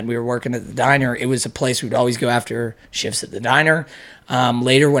first met. We were working at the diner. It was a place we'd always go after shifts at the diner.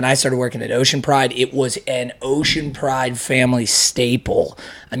 Later, when I started working at Ocean Pride, it was an Ocean Pride family staple.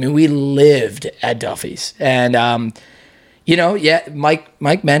 I mean, we lived at Duffy's. And, you know, yeah,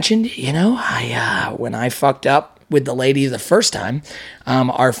 Mike mentioned, you know, when I fucked up with the lady the first time,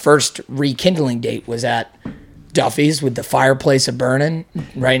 our first rekindling date was at Duffy's with the fireplace burning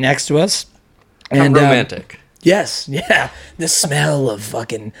right next to us. And romantic. Yes, yeah. The smell of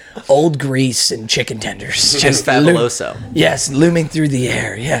fucking old grease and chicken tenders. Just fabuloso. Yes, looming through the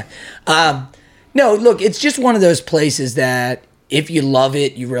air, yeah. No, look, it's just one of those places that if you love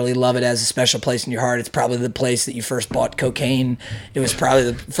it, you really love it as a special place in your heart. It's probably the place that you first bought cocaine. It was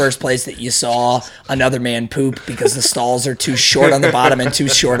probably the first place that you saw another man poop because the stalls are too short on the bottom and too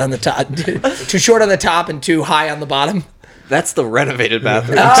short on the top. Too short on the top and too high on the bottom. That's the renovated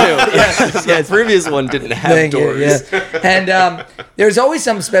bathroom, too. Yes. The previous one didn't have doors. And there's always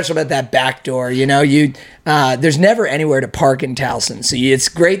something special about that back door. You know, there's never anywhere to park in Towson. So it's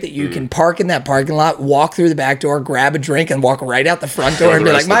great that you can park in that parking lot, walk through the back door, grab a drink, and walk right out the front door and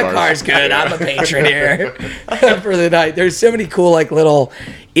be like, my car's good. I'm a patron here for the night. There's so many cool, like, little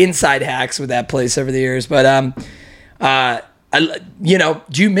inside hacks with that place over the years. But,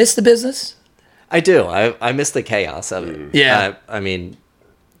 do you miss the business? I do. I miss the chaos of it. Yeah. I mean,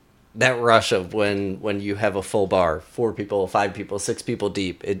 that rush of when you have a full bar, 4 people, 5 people, 6 people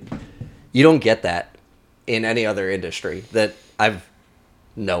deep, you don't get that in any other industry that I've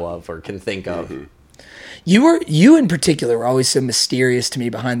know of or can think of. Mm-hmm. You in particular were always so mysterious to me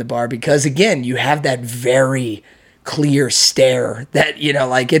behind the bar because, again, you have that very clear stare that,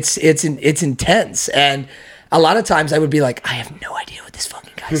 like it's intense. And a lot of times I would be like, I have no idea what this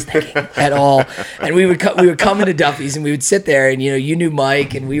fucking guy's thinking at all. And we would come into Duffy's and we would sit there and, you knew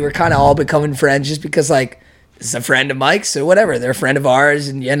Mike and we were kind of all becoming friends just because, like, this is a friend of Mike's, so whatever. They're a friend of ours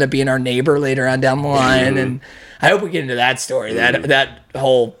and you end up being our neighbor later on down the line. And I hope we get into that story, that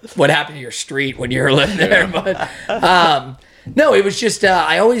whole what happened to your street when you were living there. But no, it was just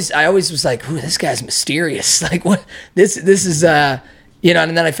I always was like, ooh, this guy's mysterious. Like, what this is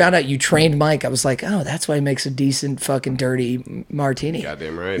and then I found out you trained Mike. I was like, oh, that's why he makes a decent fucking dirty martini.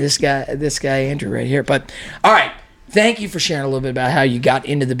 Goddamn right. This guy Andrew right here. But all right, thank you for sharing a little bit about how you got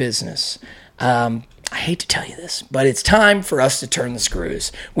into the business. I hate to tell you this, but it's time for us to turn the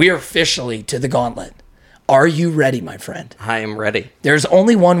screws. We are officially to the gauntlet. Are you ready, my friend? I am ready. There's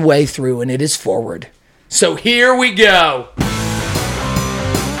only one way through, and it is forward. So here we go.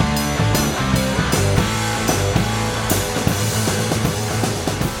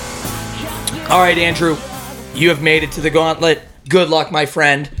 All right, Andrew, you have made it to the gauntlet. Good luck, my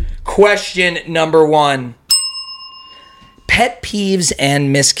friend. Question number 1. Pet peeves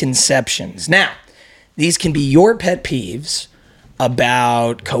and misconceptions. Now, these can be your pet peeves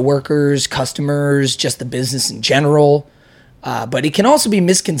about coworkers, customers, just the business in general. But it can also be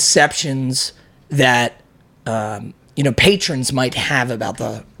misconceptions that, patrons might have about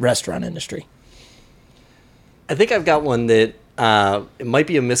the restaurant industry. I think I've got one that it might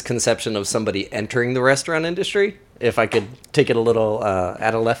be a misconception of somebody entering the restaurant industry, if I could take it a little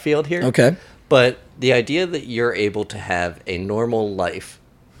out of left field here. Okay. But the idea that you're able to have a normal life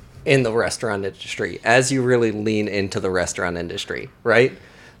in the restaurant industry as you really lean into the restaurant industry, right?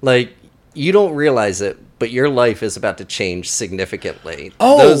 Like, you don't realize it, but your life is about to change significantly.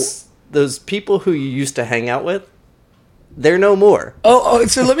 Oh. Those people who you used to hang out with, they're no more.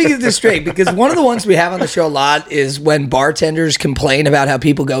 So let me get this straight, because one of the ones we have on the show a lot is when bartenders complain about how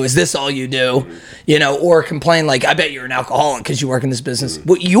people go, is this all you do? Or complain like, I bet you're an alcoholic because you work in this business.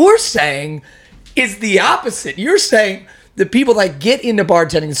 What you're saying is the opposite. You're saying the people that get into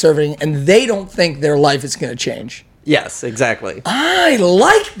bartending and serving and they don't think their life is going to change. Yes, exactly. I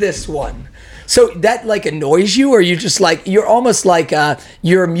like this one. So that like annoys you, or you just like, you're almost like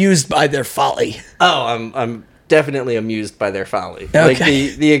you're amused by their folly? Oh, I'm definitely amused by their folly. Okay. Like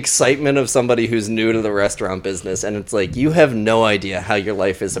the excitement of somebody who's new to the restaurant business, and it's like, you have no idea how your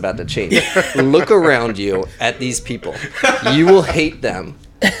life is about to change. Look around you at these people. You will hate them,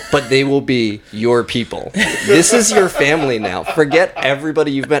 but they will be your people. This is your family now. Forget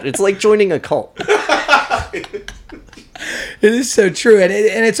everybody you've met. It's like joining a cult. It is so true, and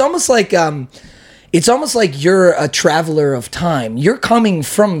it's almost like you're a traveler of time. You're coming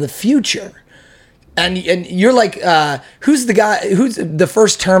from the future. And you're like, who's the guy? Who's the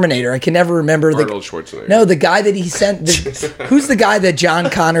first Terminator? I can never remember. Arnold Schwarzenegger. No, the guy that he sent. Who's the guy that John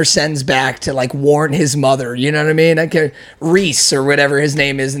Connor sends back to like warn his mother? You know what I mean? I can't, Reese or whatever his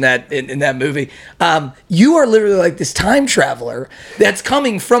name is in that movie. You are literally like this time traveler that's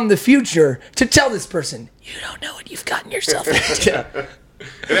coming from the future to tell this person, you don't know what you've gotten yourself into.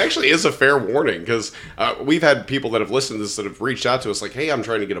 It actually is a fair warning, because we've had people that have listened to this that have reached out to us like, hey, I'm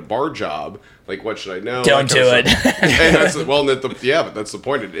trying to get a bar job. Like, what should I know? Don't do it. And that's, but that's the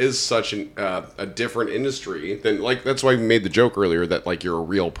point. It is such a different industry than, like, that's why we made the joke earlier that, like, you're a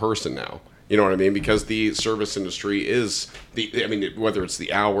real person now. You know what I mean? Because the service industry is whether it's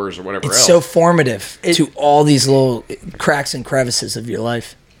the hours or whatever It's else. so formative to all these little cracks and crevices of your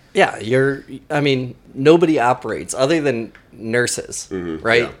life. Yeah, nobody operates other than nurses,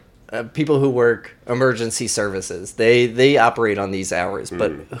 right? people who work emergency services, they operate on these hours.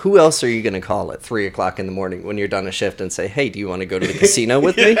 But who else are you going to call at 3 o'clock in the morning when you're done a shift and say, hey, do you want to go to the casino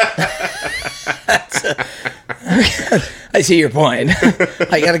with me? I see your point.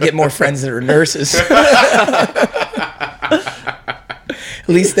 I got to get more friends that are nurses. At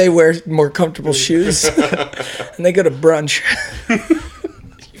least they wear more comfortable shoes and they go to brunch.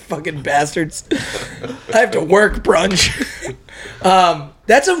 You fucking bastards. I have to work brunch.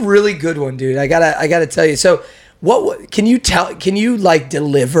 That's a really good one, dude. I gotta tell you. So what can you like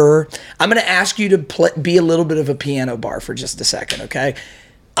deliver? I'm going to ask you to be a little bit of a piano bar for just a second. Okay.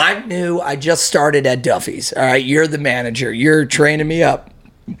 I'm new. I just started at Duffy's. All right. You're the manager. You're training me up.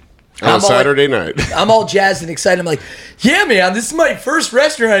 On Saturday night. I'm all jazzed and excited. I'm like, yeah, man, this is my first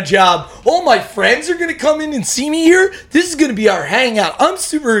restaurant job. All my friends are going to come in and see me here. This is going to be our hangout. I'm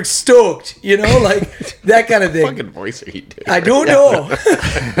super stoked, like that kind of thing. What fucking voice are you doing? I don't know.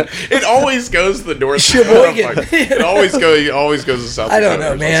 It always goes to the north. Sheboygan. It always goes to South. I don't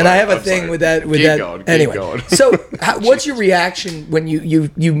know, man. I have a thing with that. Anyway, so what's your reaction when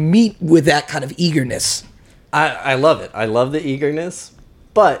you meet with that kind of eagerness? I love it. I love the eagerness,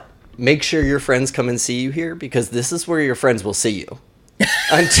 but make sure your friends come and see you here because this is where your friends will see you.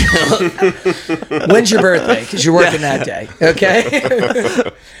 Until when's your birthday? Because you're working that day.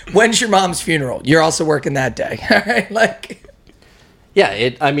 Okay. When's your mom's funeral? You're also working that day. All right.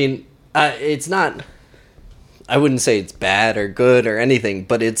 It's not. I wouldn't say it's bad or good or anything,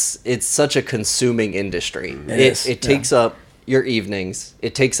 but it's such a consuming industry. It takes up your evenings.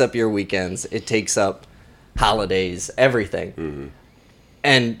 It takes up your weekends. It takes up holidays. Everything. Mm-hmm.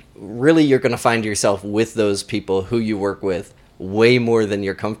 And really, you're going to find yourself with those people who you work with way more than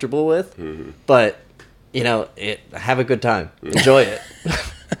you're comfortable with. Mm-hmm. But, have a good time. Enjoy it.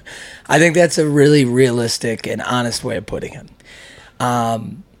 I think that's a really realistic and honest way of putting it.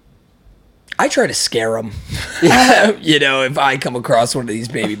 I try to scare them. If I come across one of these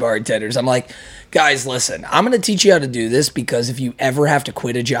baby bartenders, I'm like, guys, listen, I'm going to teach you how to do this because if you ever have to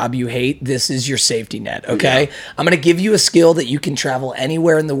quit a job you hate, this is your safety net, okay? Yeah. I'm going to give you a skill that you can travel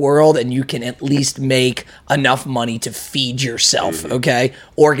anywhere in the world and you can at least make enough money to feed yourself, okay?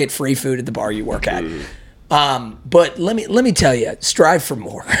 Or get free food at the bar you work at. But let me tell you, strive for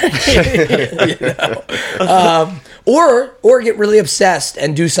more. Or get really obsessed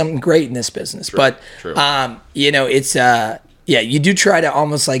and do something great in this business. True. It's you do try to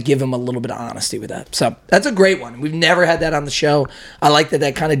almost like give them a little bit of honesty with that. So that's a great one. We've never had that on the show. I like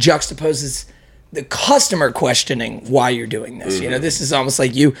that kind of juxtaposes the customer questioning why you're doing this. Mm-hmm. This is almost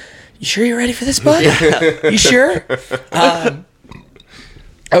like you sure you're ready for this, bud? You sure?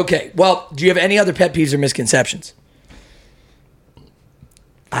 Okay, well, do you have any other pet peeves or misconceptions?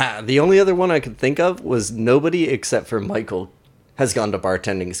 The only other one I could think of was nobody except for Michael has gone to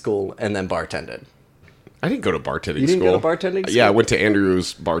bartending school and then bartended. I didn't go to bartending school. You didn't go to bartending school? Yeah, I went to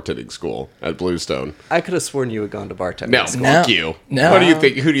Andrew's bartending school at Bluestone. I could have sworn you had gone to bartending school. Fuck you. No. What do you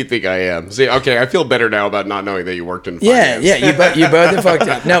think? Who do you think I am? See, okay, I feel better now about not knowing that you worked in finance. Yeah, you both are fucked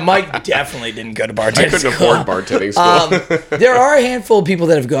up. No, Mike definitely didn't go to bartending school. I couldn't afford bartending school. There are a handful of people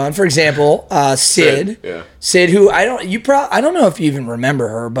that have gone. For example, Sid. Yeah. Sid, who I don't know if you even remember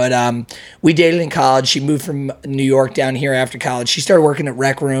her, but we dated in college. She moved from New York down here after college. She started working at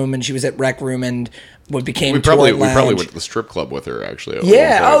Rec Room, and she was at Rec Room and what became we probably went to the strip club with her actually.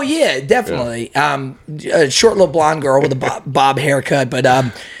 Yeah. Oh yeah, definitely. Yeah. A short little blonde girl with a bob haircut,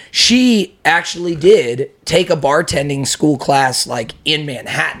 but she actually did take a bartending school class like in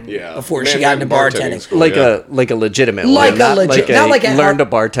Manhattan before she got into bartending. School, like a legitimate one. Not like learn to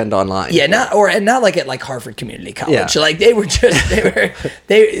bartend online. Yeah, not like at like Harvard Community College. Yeah. Like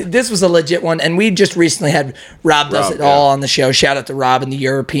this was a legit one, and we just recently had Rob does it all on the show. Shout out to Rob and the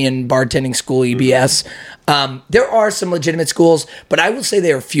European Bartending School EBS. Mm-hmm. There are some legitimate schools, but I will say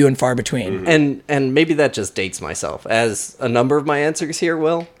they are few and far between. Mm-hmm. And maybe that just dates myself, as a number of my answers here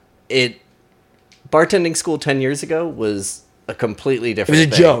will. Bartending school 10 years ago was a completely different thing.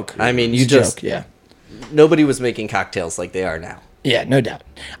 It was a joke. I mean, nobody was making cocktails like they are now. Yeah, no doubt.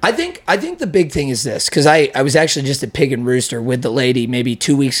 I think the big thing is this, because I was actually just at Pig and Rooster with the lady maybe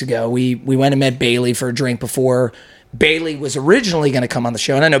 2 weeks ago. We went and met Bailey for a drink before Bailey was originally going to come on the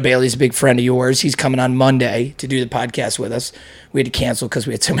show. And I know Bailey's a big friend of yours. He's coming on Monday to do the podcast with us. We had to cancel because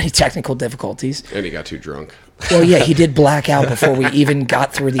we had so many technical difficulties. And he got too drunk. Well, yeah, he did black out before we even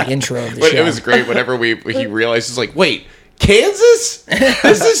got through the intro of the show. It was great whenever he realized, he's like, wait, Kansas?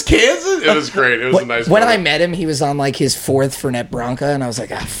 Is this Kansas? It was great. It was a nice When moment. I met him, he was on like his 4th Fernet Branca, and I was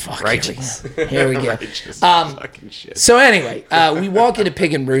like, fuck. Righteous. Here we go. Righteous fucking shit. So anyway, we walk into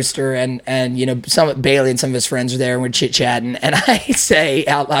Pig and Rooster, and Bailey and some of his friends are there, and we're chit chatting, and I say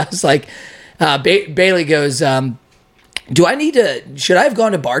out loud, I was like, Bailey goes, should I have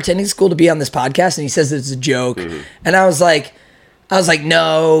gone to bartending school to be on this podcast? And he says it's a joke, and I was like,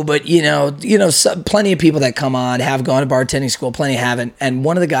 no, but plenty of people that come on have gone to bartending school, plenty haven't. And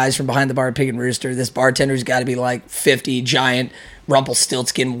one of the guys from behind the bar at Pig and Rooster, this bartender's got to be like 50, giant,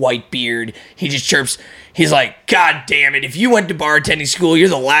 Rumpelstiltskin, white beard. He just chirps. He's like, God damn it! If you went to bartending school, you're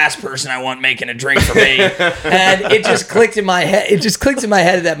the last person I want making a drink for me. And it just clicked in my head. It just clicked in my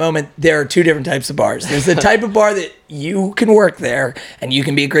head at that moment. There are two different types of bars. There's the type of bar that you can work there and you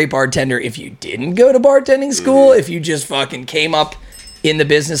can be a great bartender if you didn't go to bartending school. If you just fucking came up in the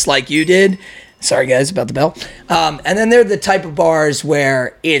business like you did. Sorry, guys, about the bell. And then they're the type of bars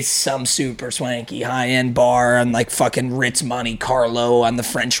where it's some super swanky high-end bar on like fucking Ritz Monte Carlo on the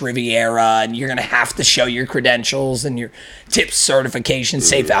French Riviera, and you're going to have to show your credentials and your TIPS certification,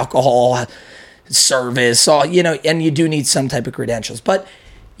 safe alcohol service, and you do need some type of credentials. But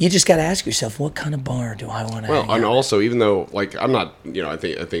you just got to ask yourself, what kind of bar do I want to hang And out also, even though, like, I'm not, I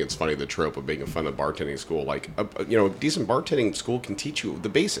think it's funny, the trope of making fun of bartending school. Like, a decent bartending school can teach you the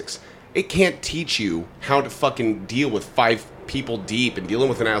basics. It can't teach you how to fucking deal with 5 people deep and dealing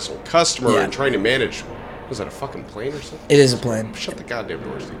with an asshole customer and trying to manage. Was that a fucking plane or something? It is a plane. Shut the goddamn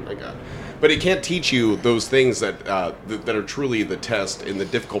door, Steve. My God. But it can't teach you those things that that are truly the test in the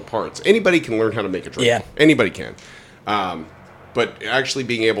difficult parts. Anybody can learn how to make a drink. Yeah. Anybody can. But actually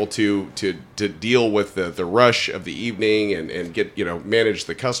being able to deal with the rush of the evening and get manage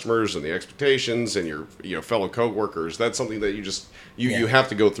the customers and the expectations and your fellow coworkers, that's something that you have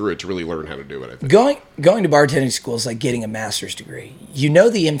to go through it to really learn how to do it. I think going to bartending school is like getting a master's degree. You know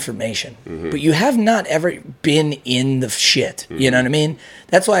the information, but you have not ever been in the shit. You know what I mean?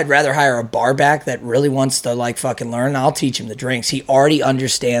 That's why I'd rather hire a bar back that really wants to like fucking learn. I'll teach him the drinks. He already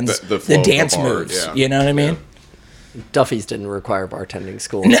understands the flow of dance the bar, moves. yeah. You know what I mean? Duffy's didn't require bartending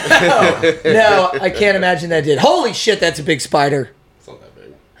school. No, I can't imagine that did. Holy shit, that's a big spider. It's not that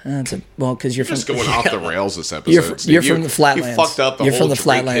big. Because you're Just from going off the rails this episode. You're from the Flatlands. You fucked up the You're whole from the drink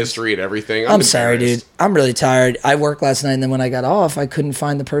Flatlands. history and everything. I'm sorry, dude. I'm really tired. I worked last night, and then when I got off, I couldn't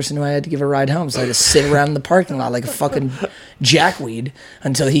find the person who I had to give a ride home, so I had to sit around in the parking lot like a fucking jackweed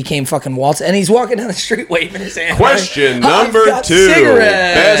until he came fucking waltz. And he's walking down the street waving his hand. Question number I've got 2.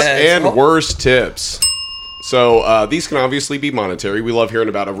 cigarettes. Best and worst tips. So these can obviously be monetary. We love hearing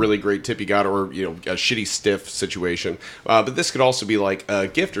about a really great tip you got, or a shitty stiff situation. But this could also be like a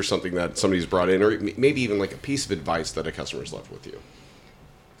gift or something that somebody's brought in, or maybe even like a piece of advice that a customer's left with you.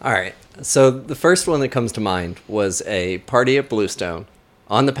 All right. So the first one that comes to mind was a party at Bluestone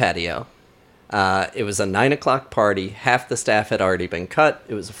on the patio. It was a 9 o'clock party. Half the staff had already been cut.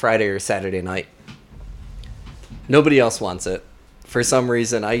 It was a Friday or Saturday night. Nobody else wants it. For some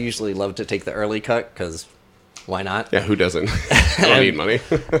reason, I usually love to take the early cut because why not? Yeah, who doesn't? I don't need money.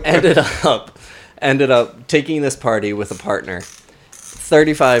 ended up taking this party with a partner.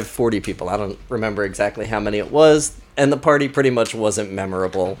 35, 40 people. I don't remember exactly how many it was. And the party pretty much wasn't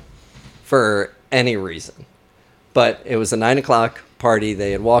memorable for any reason. But it was a 9 o'clock party.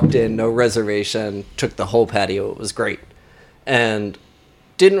 They had walked in, no reservation, took the whole patio. It was great. And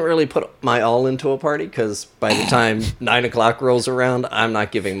didn't really put my all into a party because by the time 9 o'clock rolls around, I'm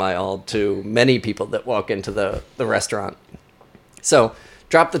not giving my all to many people that walk into the restaurant. So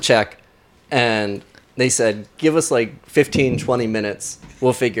dropped the check and they said, give us like 15, 20 minutes.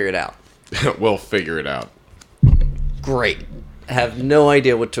 We'll figure it out. We'll figure it out. Great. I have no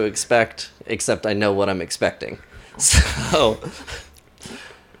idea what to expect, except I know what I'm expecting. So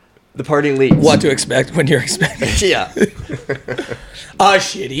the party leaves. What to expect when you're expecting. Yeah. A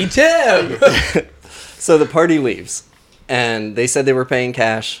shitty tip. So the leaves, and they said they were paying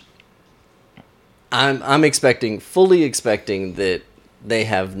cash. I'm fully expecting that they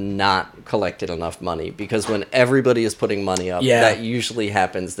have not collected enough money, because when everybody is putting money up, that usually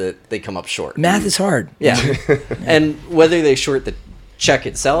happens that they come up short. Math is hard. Yeah. And whether they short the check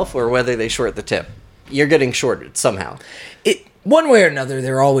itself or whether they short the tip, you're getting shorted somehow. One way or another,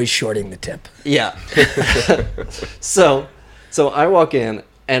 they're always shorting the tip. Yeah. So I walk in,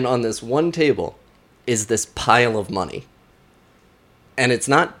 and on this one table is this pile of money. And it's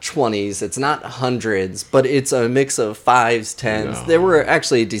not 20s, it's not hundreds, but it's a mix of 5s, 10s. No. There were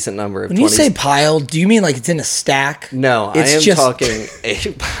actually a decent number of 20s. When you say pile, do you mean like it's in a stack? No, I am talking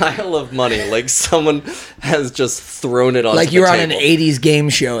a pile of money, like someone has just thrown it on like you're on an 80s game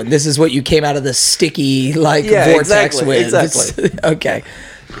show, and this is what you came out of the sticky, vortex with. Exactly. Okay.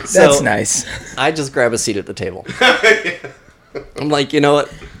 That's nice. I just grab a seat at the table. I'm like, you know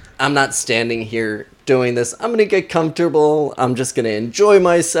what? I'm not standing here doing this. I'm going to get comfortable. I'm just going to enjoy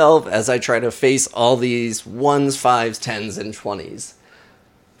myself as I try to face all these 1s, 5s, 10s, and 20s.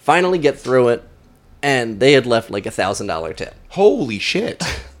 Finally get through it, and they had left like $1,000 tip. Holy shit.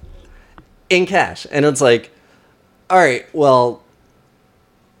 In cash. And it's like, all right, well,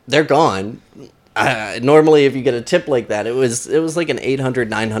 they're gone. Normally, if you get a tip like that, it was like an $800,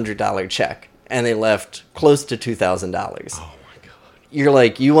 $900 check, and they left close to $2,000. You're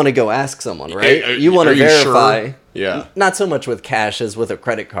like, you want to go ask someone, right? You want to verify. Sure? Yeah. Not so much with cash as with a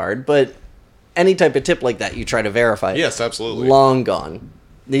credit card, but any type of tip like that, you try to verify. Yes, absolutely. Long gone.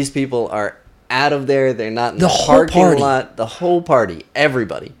 These people are out of there. They're not in the parking lot. The whole party.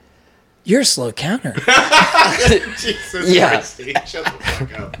 Everybody. You're a slow counter. Jesus Christ. Shut the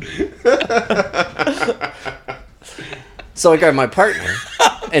fuck up. So I grabbed my partner,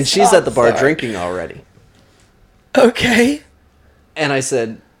 and she's at the bar drinking already. Okay. And I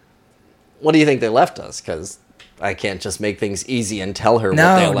said, what do you think they left us? Because I can't just make things easy and tell her what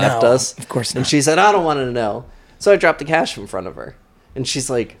they left us. Of course not. And she said, I don't want to know. So I dropped the cash in front of her. And she's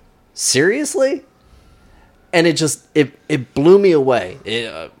like, seriously? And it blew me away.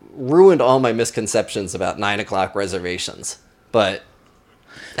 It ruined all my misconceptions about 9 o'clock reservations. But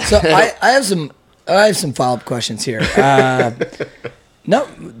so I have some follow-up questions here. No,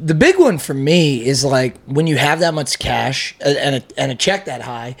 the big one for me is like when you have that much cash and a check that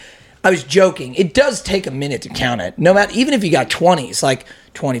high. I was joking. It does take a minute to count it. No matter, even if you got 20s, like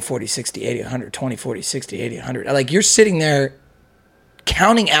 20, 40, 60, 80, 100, 20, 40, 60, 80, 100. Like you're sitting there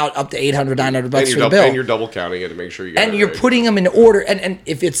counting out up to $800, $900 for the bill. And you're double counting it to make sure you got and you're putting them in order. And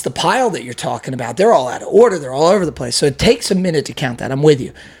if it's the pile that you're talking about, they're all out of order. They're all over the place. So it takes a minute to count that. I'm with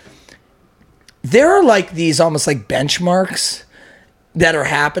you. There are like these almost like benchmarks that are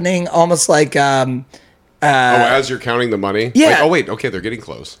happening, almost like as you're counting the money? Yeah. Like, oh wait, okay, they're getting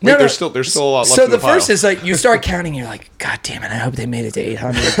close. Wait, there's still a lot left so in the the pile. first is like you start counting, you're like, God damn it, I hope they made it to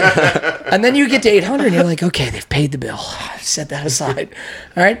 800. And then you get to 800 and you're like, okay, they've paid the bill. Set that aside.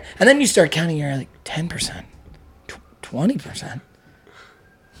 All right? And then you start counting, you're like 10%, 20%.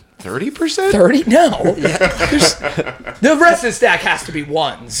 30%? 30? No. The rest of the stack has to be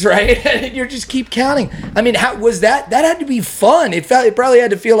ones, right? And you just keep counting. I mean, how was that? That had to be fun. It probably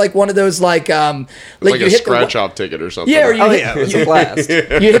had to feel like one of those like you a scratch-off ticket or something. Yeah, or it was a blast.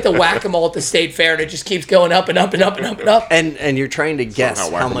 You hit the whack-a-mole at the state fair, and it just keeps going up and up and up and up and up. And you're trying to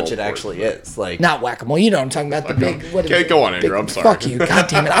guess how much it actually is. Like not whack-a-mole. You know what I'm talking about? The big. Okay, go on, Andrew. I'm sorry. Fuck you. God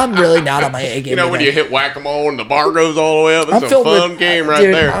damn it. I'm really not on my A game. You know when you hit whack-a-mole and the bar goes all the way up? It's a fun game right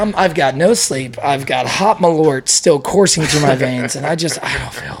there. I've got no sleep. I've got hot malort still coursing through my veins, and I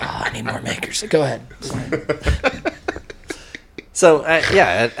don't feel. I need more makers. Go ahead. So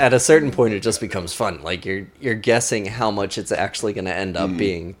at a certain point, it just becomes fun. Like you're guessing how much it's actually going to end up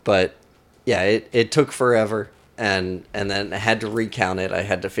being. But yeah, it took forever, and then I had to recount it. I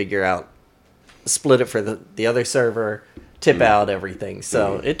had to figure out, split it for the other server, tip out everything.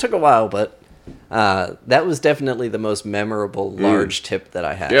 So it took a while, but. That was definitely the most memorable large tip that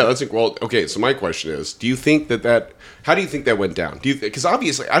I had. Yeah, okay. So my question is, do you think how do you think that went down? Because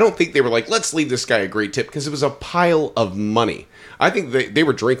obviously, I don't think they were like, let's leave this guy a great tip because it was a pile of money. I think they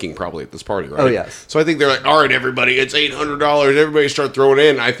were drinking probably at this party, right? Oh yes. So I think they're like, all right, everybody, it's $800. Everybody start throwing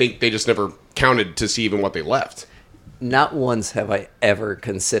in. I think they just never counted to see even what they left. Not once have I ever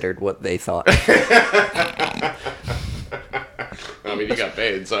considered what they thought. I mean, you got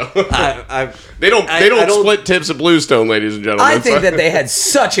paid, so they don't split tips at Bluestone, ladies and gentlemen. I think that they had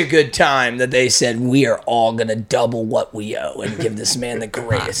such a good time that they said we are all going to double what we owe and give this man the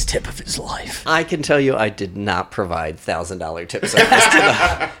greatest tip of his life. I can tell you, I did not provide $1,000 tip service.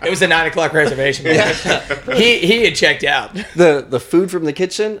 It was a 9 o'clock reservation. He had checked out. The food from the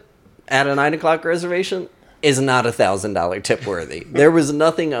kitchen at a 9 o'clock reservation is not $1,000 tip worthy. There was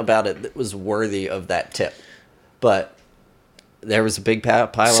nothing about it that was worthy of that tip, but. There was a big pile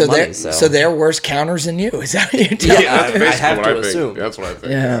of money. So they're worse counters than you. Is that what you're telling me? I have to assume. That's what I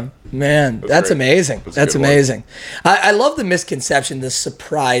think. Yeah, man, that's amazing. That's amazing. I love the misconception, the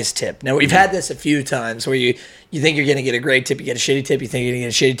surprise tip. Now, we've had this a few times where you think you're going to get a great tip, you get a shitty tip, you think you're going to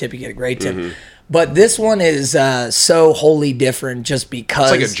get a shitty tip, you get a great tip. But this one is so wholly different just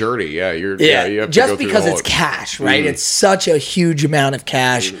because It's like a journey. Yeah, you have to just go through because the whole- it's cash, right? It's such a huge amount of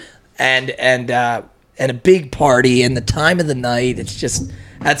cash, and a big party and the time of the night. It's just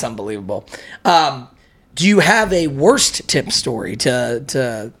that's unbelievable. Do you have a worst tip story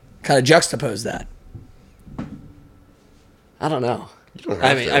to kind of juxtapose that? I don't know. don't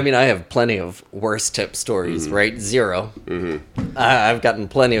have to. I mean, I have plenty of worst tip stories, right? 0. I've gotten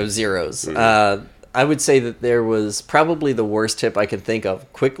plenty of zeros. I would say that there was probably the worst tip I can think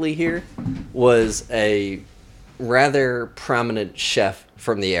of quickly here was a rather prominent chef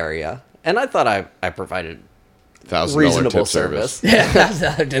from the area, and I thought I provided $1,000 reasonable tip service. Yeah, that's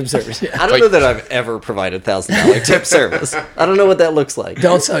not a tip service. Yeah. I don't know that I've ever provided $1,000 tip service. I don't know what that looks like.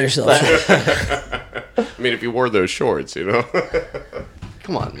 Don't sell yourself short. I mean, if you wore those shorts, you know.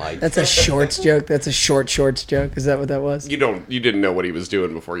 Come on, Mike. That's a shorts joke. That's a shorts joke. Is that what that was? You didn't know what he was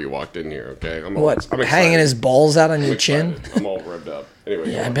doing before you walked in here, okay? I'm What? excited. Hanging his balls out on your chin? Excited. I'm all revved up.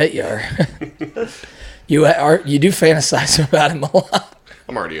 Anyway, Yeah, I bet you are. You do fantasize about him a lot.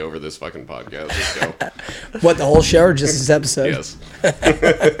 I'm already over this fucking podcast. Let's go. What, the whole show or just this episode? Yes.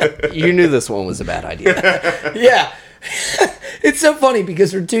 You knew this one was a bad idea. Yeah. It's so funny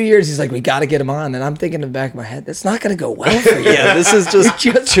because for 2 years he's like, we got to get him on. And I'm thinking in the back of my head, that's not going to go well for you. Yeah, this is just,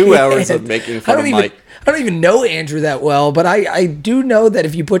 Just 2 hours can't. of making fun of Mike. I don't even know Andrew that well, but I do know that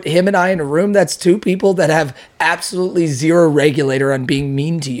if you put him and I in a room, that's two people that have absolutely zero regulator on being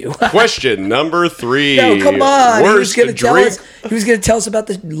mean to you. Question number 3. No, come on. Worst He was drink. going to tell us about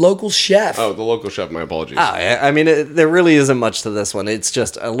the local chef. Oh, the local chef. My apologies. I mean, there really isn't much to this one. It's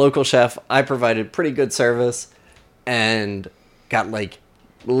just a local chef. I provided pretty good service and got like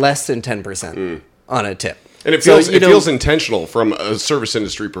less than 10% on a tip. And it So, feels you know- feels intentional from a service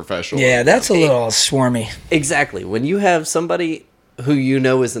industry professional. Yeah, that's a little swarmy. Exactly. When you have somebody who you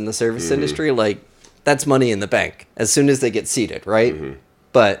know is in the service industry, like that's money in the bank as soon as they get seated, right?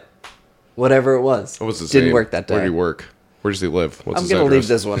 But whatever it was, What was his didn't name? work that day. Where did he work? Where does he live? What's I'm his going to leave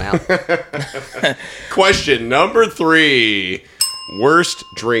address? this one out. Question number 3. Worst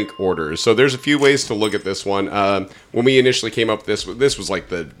drink orders. So there's a few ways to look at this one. When we initially came up with this was like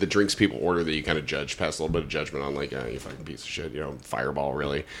the drinks people order that you kind of judge, pass a little bit of judgment on, like, you fucking piece of shit, Fireball,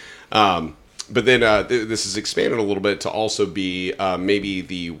 really. But then this is expanded a little bit to also be maybe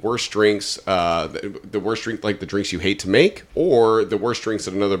the worst drinks, the worst drink, like the drinks you hate to make, or the worst drinks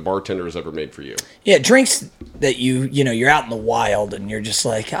that another bartender has ever made for you. Yeah, drinks that you're out in the wild and you're just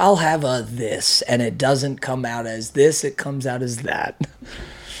like, I'll have a this, and it doesn't come out as this, it comes out as that.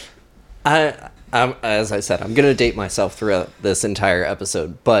 I'm, as I said, I'm going to date myself throughout this entire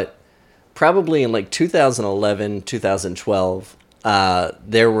episode, but probably in like 2011, 2012,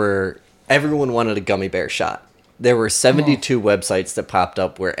 everyone wanted a gummy bear shot. There were 72 websites that popped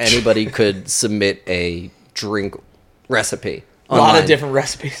up where anybody could submit a drink recipe. A lot online. of different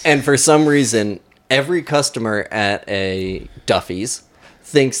recipes. And for some reason, every customer at a Duffy's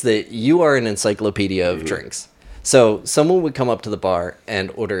thinks that you are an encyclopedia of drinks. So someone would come up to the bar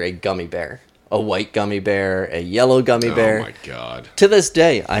and order a gummy bear, a white gummy bear, a yellow gummy bear. Oh my god. To this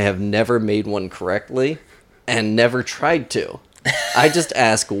day, I have never made one correctly and never tried to. I just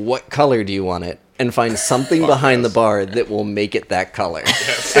ask, what color do you want it? And find something behind the bar that will make it that color.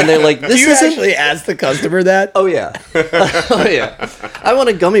 And they're like, this Do you isn't... actually ask the customer that? Oh, yeah. Oh, yeah. I want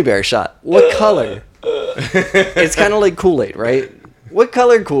a gummy bear shot. What color? It's kind of like Kool-Aid, right? What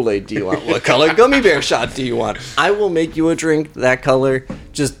color Kool-Aid do you want? What color gummy bear shot do you want? I will make you a drink that color.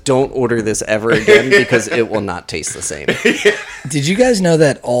 Just don't order this ever again because it will not taste the same. Did you guys know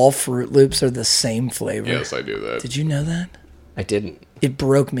that all Fruit Loops are the same flavor? Yes, I do that. Did you know that? I didn't. It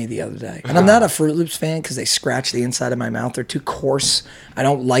broke me the other day. And I'm not a Fruit Loops fan because they scratch the inside of my mouth. They're too coarse. I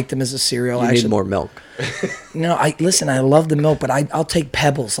don't like them as a cereal. You need more milk. No, I love the milk, but I'll take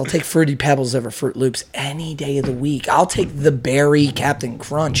Pebbles. I'll take Fruity Pebbles over Fruit Loops any day of the week. I'll take the Berry Captain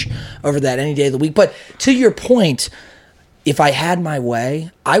Crunch over that any day of the week. But to your point, if I had my way,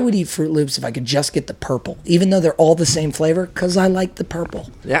 I would eat Fruit Loops if I could just get the purple, even though they're all the same flavor, because I like the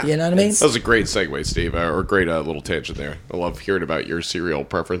purple. Yeah. You know what I mean? That was a great segue, Steve, or great little tangent there. I love hearing about your cereal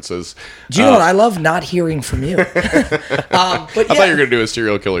preferences. Do you know what? I love not hearing from you. But I thought you were going to do a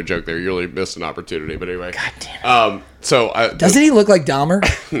serial killer joke there. You really missed an opportunity, but anyway. God damn it. Doesn't he look like Dahmer?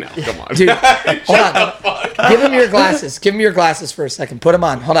 No, come on. Dude, hold on. Give him your glasses. Give him your glasses for a second. Put them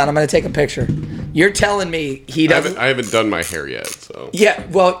on. Hold on. I'm going to take a picture. You're telling me he doesn't. I haven't done my hair yet, so. Yeah,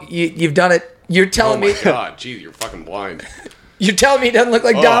 well, you've done it. You're Oh telling my me. god, geez, you're fucking blind. You're telling me he doesn't look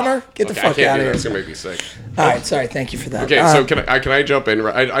like Dahmer? Get the Okay, fuck I can't out do of that. here. It's gonna make me sick. All right, sorry. Thank you for that. Okay, so can I jump in?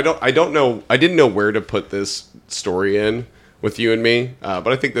 I don't know. I didn't know where to put this story in with you and me, but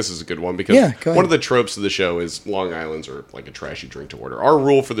I think this is a good one because Yeah, go ahead. one of the tropes of the show is Long Island's are like a trashy drink to order. Our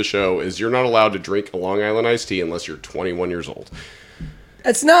rule for the show is you're not allowed to drink a Long Island iced tea unless you're 21 years old.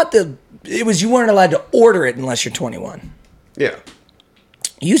 That's not the. It was you weren't allowed to order it unless you're 21. Yeah.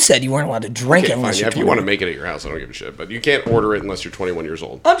 You said you weren't allowed to drink Okay, it unless fine. you're If you 21. want to make it at your house, I don't give a shit. But you can't order it unless you're 21 years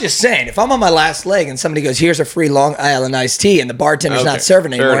old. I'm just saying, if I'm on my last leg and somebody goes, "Here's a free Long Island iced tea," and the bartender's Okay, not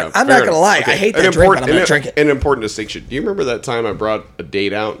serving fair anymore, enough, I'm fair not gonna enough. lie. Okay, I hate an that drink, but I'm gonna an- drink it. An important distinction. Do you remember that time I brought a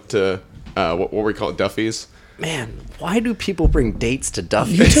date out to what we call it, Duffy's? Man, why do people bring dates to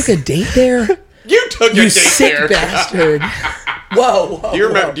Duffy's? You took a date there? You took a You date sick there. bastard! Whoa! Do you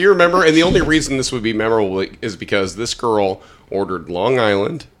remember? Do you remember? And the only reason this would be memorable is because this girl ordered Long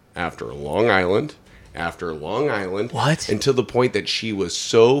Island after Long Island after Long Island. What? And to the point that she was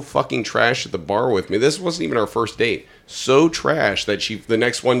so fucking trash at the bar with me. This wasn't even our first date. So trash that the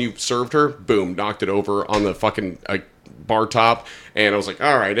next one you served her, boom, knocked it over on the fucking bar top. And I was like,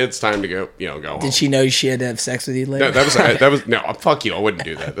 all right, it's time to go. Go home. Did she know she had to have sex with you later? No, that was no. Fuck you. I wouldn't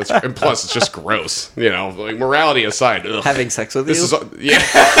do that. And plus, it's just gross. Like morality aside, ugh. Having sex with This you? is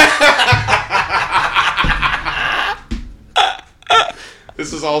yeah.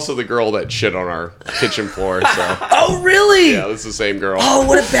 This is also the girl that shit on our kitchen floor. So Oh, really? yeah, this is the same girl. Oh,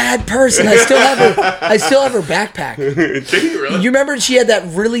 what a bad person! I still have her backpack. Did you really? You remember she had that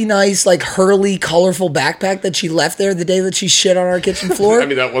really nice, like Hurley, colorful backpack that she left there the day that she shit on our kitchen floor? I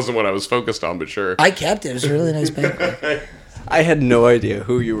mean, that wasn't what I was focused on, but sure. I kept it. It was a really nice backpack. I had no idea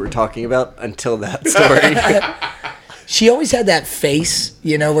who you were talking about until that story. She always had that face,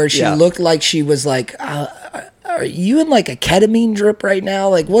 where she Yeah. looked like she was like, are you in like a ketamine drip right now?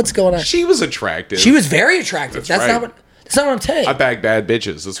 Like, what's going on? She was attractive. She was very attractive. That's right. not what I'm saying. I bag bad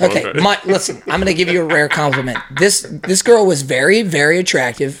bitches. That's what I'm Okay, trying to listen, I'm going to give you a rare compliment. This girl was very, very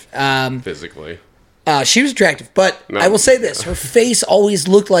attractive. physically. She was attractive, but No. I will say this: her face always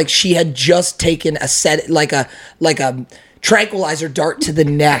looked like she had just taken like a tranquilizer dart to the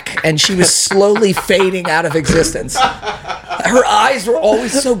neck, and she was slowly fading out of existence. Her eyes were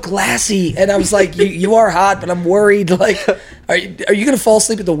always so glassy, and I was like, "You are hot, but I'm worried. Like, are you gonna fall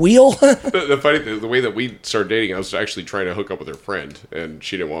asleep at the wheel?" The funny thing, the way that we started dating, I was actually trying to hook up with her friend, and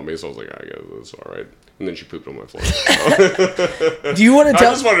she didn't want me, so I was like, I guess it's all right. And then she pooped on my floor. Do you want to I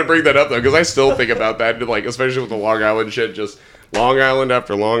tell? just wanted to bring that up though, because I still think about that, like especially with the Long Island shit, just Long Island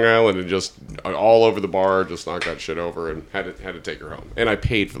after Long Island, and just all over the bar, just knocked that shit over, and had to take her home, and I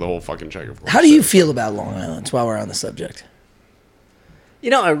paid for the whole fucking check. Of course. How do you feel about Long Island's while we're on the subject?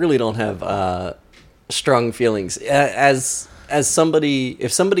 I really don't have strong feelings. As somebody,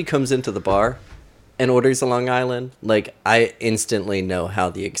 if somebody comes into the bar and orders a Long Island, like I instantly know how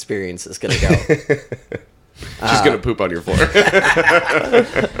the experience is going to go. She's gonna poop on your floor.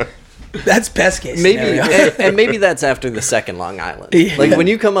 That's best case Maybe, scenario. and maybe that's after the second Long Island. Yeah. Like when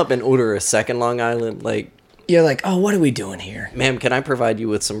you come up and order a second Long Island, like, You're like, oh, what are we doing here? ma'am, can I provide you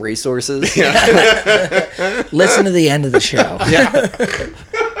with some resources? Listen to the end of the show.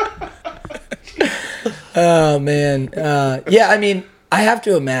 Oh man, yeah. I mean, I have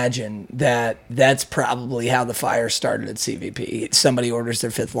to imagine that that's probably how the fire started at CVP. Somebody orders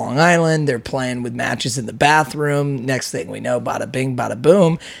their fifth Long Island. They're playing with matches in the bathroom. Next thing we know, bada bing, bada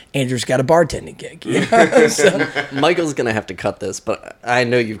boom. Andrew's got a bartending gig. So, Michael's gonna have to cut this, but I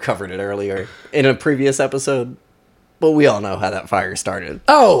know you've covered it earlier in a previous episode. But we all know how that fire started.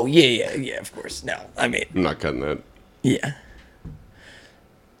 oh yeah. Of course. No, I mean, I'm not cutting that. yeah.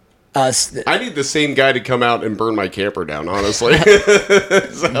 I need the same guy to come out and burn my camper down, honestly.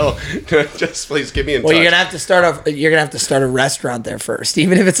 So just please get me in Well, touch. you're gonna have to start off. You're gonna have to start a restaurant there first,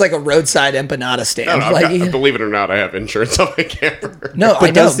 even if it's like a roadside empanada stand. No, I've like, got- believe it or not, I have insurance on my camper. no, But I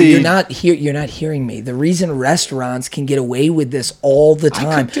know. does But the- you're not hearing me. The reason restaurants can get away with this all the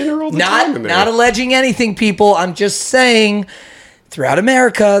time. cook dinner all the not time in there. not alleging anything, people. I'm just saying, throughout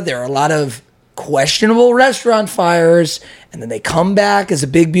America, there are a lot of questionable restaurant fires, and then they come back as a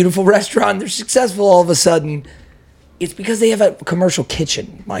big, beautiful restaurant. They're successful all of a sudden. It's because they have a commercial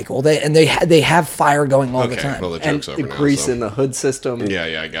kitchen, Michael. They have fire going all the Okay, time. well, the And joke's over the now. grease So. in the hood system.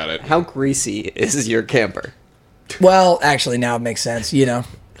 Yeah, I got it. How greasy is your camper? Well, actually, now it makes sense. I And-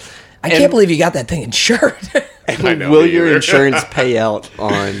 can't believe you got that thing insured. I know, Will me your either. insurance pay out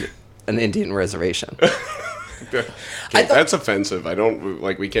on an Indian reservation? Okay, that's offensive. I don't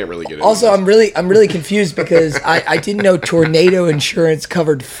like. We can't really get into Also, this. I'm really confused because I didn't know tornado insurance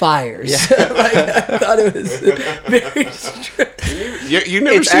covered fires. Like, I thought it was very strict. You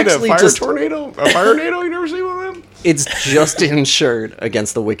never It's seen a actually fire just- tornado? A fire tornado? You never seen one of them? It's just insured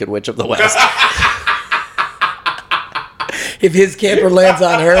against the Wicked Witch of the West. if his camper lands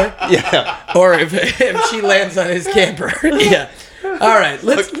on her, Yeah. or if she lands on his camper. Yeah. All right,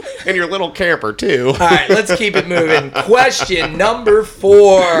 let's And your little camper, too. all right, let's keep it moving. Question number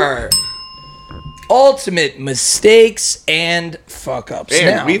 4. Ultimate mistakes and fuck ups.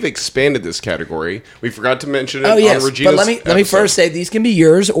 And Now, we've expanded this category. We forgot to mention it oh yes, on Regina's but let me first say these can be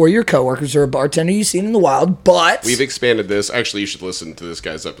yours or your coworkers or a bartender you've seen in the wild. But We've expanded this. Actually, you should listen to this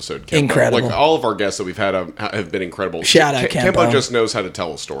guy's episode. Kempo. Incredible. Like, all of our guests that we've had have been incredible. Shout out, Kempo Kempo. just knows how to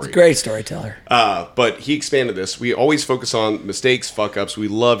tell a story. great storyteller. But he expanded this. We always focus on mistakes, fuck ups. We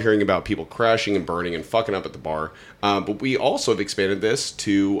love hearing about people crashing and burning and fucking up at the bar. But we also have expanded this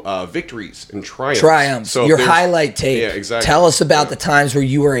to victories and triumphs. Triumphs. So Your there's- highlight tape. Yeah, exactly. Tell us about the times where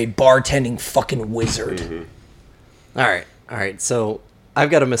you were a bartending fucking wizard. Mm-hmm. All right. So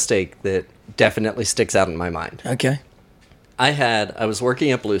I've got a mistake that definitely sticks out in my mind. Okay. I was working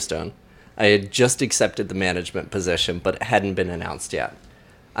at Bluestone. I had just accepted the management position, but it hadn't been announced yet.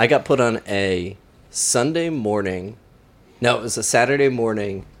 I got put on a Sunday morning, no, it was a Saturday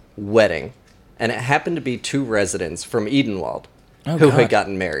morning wedding, and it happened to be 2 residents from Edenwald Oh, who God. had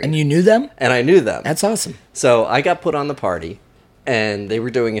gotten married. And you knew them? And I knew them. That's awesome. So I got put on the party, and they were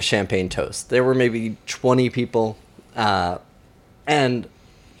doing a champagne toast. There were maybe 20 people, and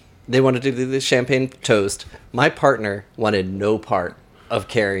they wanted to do the champagne toast. My partner wanted no part of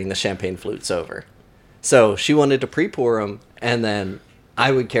carrying the champagne flutes over. So she wanted to pre-pour them, and then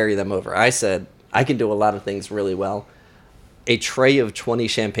I would carry them over. I said, I can do a lot of things really well. A tray of 20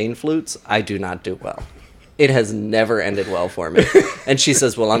 champagne flutes, I do not do well. It has never ended well for me. And she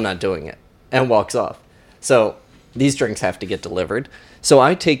says, well, I'm not doing it, and walks off. So these drinks have to get delivered. So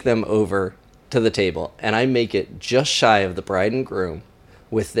I take them over to the table, and I make it just shy of the bride and groom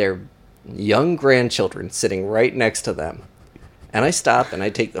with their young grandchildren sitting right next to them. And I stop, and I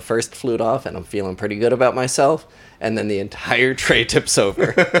take the first flute off, and I'm feeling pretty good about myself. And then the entire tray tips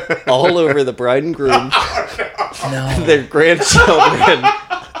over, all over the bride and groom, No. their grandchildren.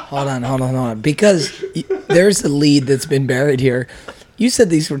 Hold on. Because there's a lead that's been buried here. You said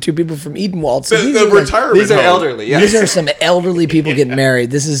these were 2 people from Edenwald. So The retirement These are home. elderly, yeah. These are some elderly people getting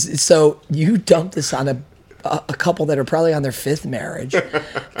married. This is so you dumped this on a couple that are probably on their 5th marriage,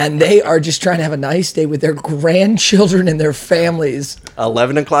 and they are just trying to have a nice day with their grandchildren and their families.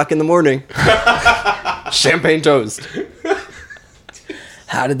 11 o'clock in the morning. Champagne toast.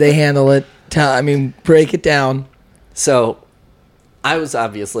 How did they handle it? Break it down. So I was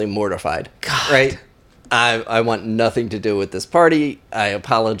obviously mortified. God. Right? I want nothing to do with this party. I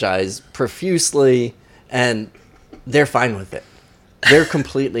apologize profusely, and they're fine with it. They're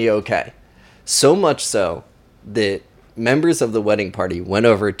completely okay. So much so that members of the wedding party went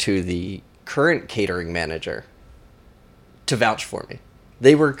over to the current catering manager to vouch for me.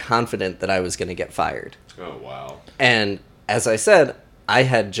 They were confident that I was going to get fired. Oh, wow. And as I said, I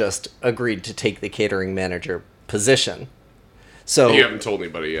had just agreed to take the catering manager position. So You haven't told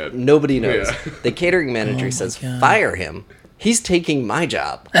anybody yet. nobody knows. Yeah. The catering manager says, fire him. He's taking my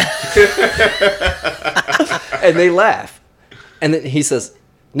job. And they laugh. And then he says,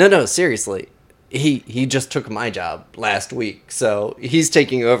 no, seriously. He just took my job last week, so he's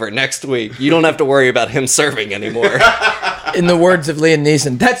taking over next week. You don't have to worry about him serving anymore. In the words of Liam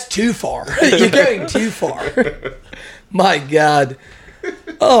Neeson, that's too far. You're going too far. My God.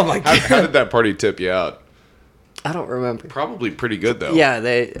 Oh my God. How did that party tip you out? I don't remember. Probably pretty good, though. Yeah,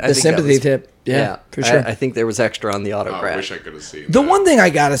 The sympathy tip. Yeah, for sure. I think there was extra on the Oh, autograph. I wish I could have seen The that. one thing I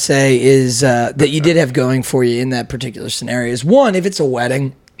gotta say is that you did have going for you in that particular scenario is, one, if it's a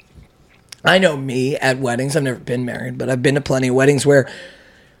wedding, I know me at weddings, I've never been married, but I've been to plenty of weddings where,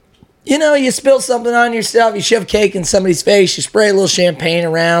 you spill something on yourself, you shove cake in somebody's face, you spray a little champagne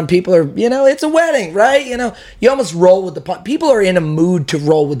around, people are, it's a wedding, right? You almost roll with the punch. People are in a mood to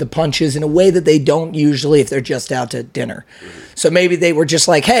roll with the punches in a way that they don't usually if they're just out to dinner. So maybe they were just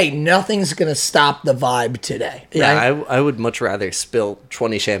like, hey, nothing's going to stop the vibe today. Yeah, right? I would much rather spill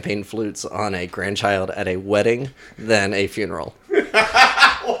 20 champagne flutes on a grandchild at a wedding than a funeral.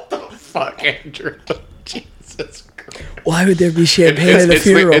 Fuck, Andrew. Jesus Christ. Why would there be champagne at a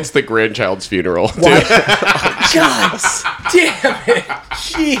funeral? It's the grandchild's funeral. Why? God damn it.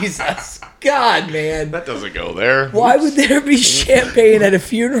 Jesus. God, man. That doesn't go there. Why would there be champagne at a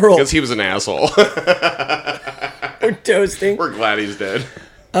funeral? Because he was an asshole. We're toasting. We're glad he's dead.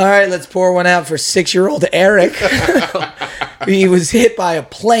 All right, let's pour one out for 6-year-old Eric. He was hit by a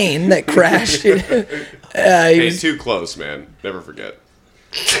plane that crashed. Hey, too close, man. Never forget.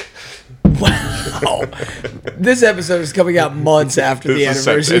 Wow. This episode is coming out months after the It's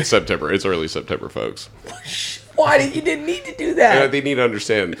anniversary. it's September. It's early September, folks. Why did you didn't need to do Yeah, that? they need to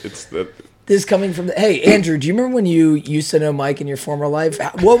understand. It's the This coming from hey, Andrew, do you remember when you used to know Mike in your former life?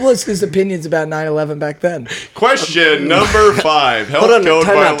 What was his opinions about 9/11 back then? Question number 5. Health Hold on, code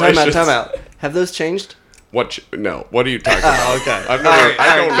violations. time out. Have those changed? No. What are you talking about? Okay.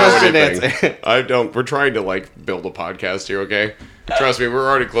 I don't know Question anything. I don't. We're trying to like build a podcast here, okay? Trust me, we're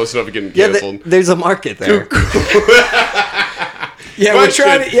already close enough to getting canceled. There's a market there. Yeah, we're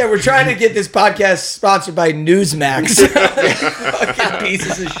trying to get this podcast sponsored by Newsmax. Fucking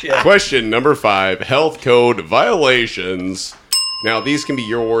pieces of shit. Question number 5. Health code violations. Now, these can be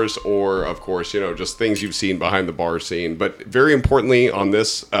yours or, of course, just things you've seen behind the bar scene. But very importantly on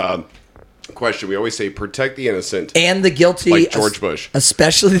this question, we always say protect the innocent. And the guilty. Like George Bush.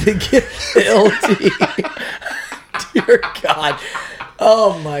 Especially the guilty. Dear God.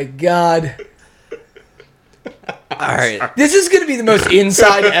 Oh, my God. All right. This is going to be the most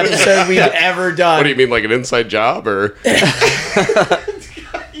inside episode we've ever done. What do you mean, like an inside job, or?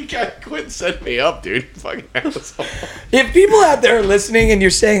 You gotta quit setting me up, dude. Fucking asshole. If people out there are listening and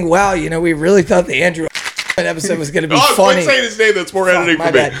you're saying, wow, we really thought the Andrew episode was going to be funny. Quit saying his name. That's more editing for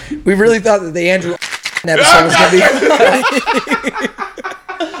me. Bad. We really thought that the Andrew episode was going to be funny.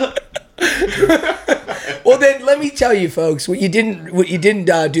 Well, then let me tell you, folks, what you didn't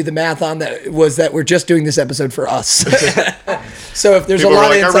do the math on that was that we're just doing this episode for us. So if there's People a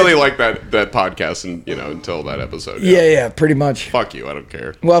lot are of I really like that podcast, and until that episode. Yeah, pretty much. Fuck you, I don't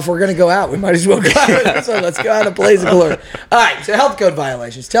care. Well, if we're gonna go out, we might as well go out. So let's go out and blaze a glory. All right, so health code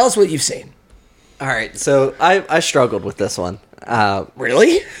violations. Tell us what you've seen. All right, so I struggled with this one.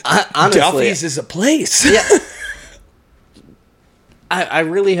 Really? Honestly, Duffy's is a place. Yeah. I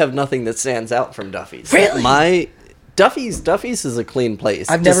really have nothing that stands out from Duffy's. Really? Duffy's is a clean place.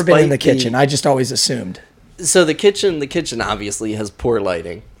 I've never been in the kitchen. I just always assumed. So the kitchen obviously has poor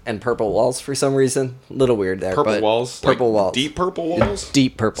lighting and purple walls for some reason. A little weird there. Purple but walls? Purple Like walls. deep purple walls?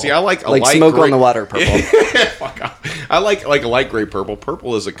 Deep purple. See, I like a like light smoke gray. on the water purple. Fuck off. I like a light gray purple.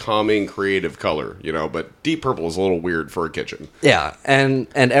 Purple is a calming, creative color, but deep purple is a little weird for a kitchen. Yeah, and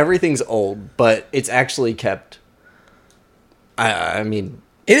everything's old, but it's actually kept. I mean,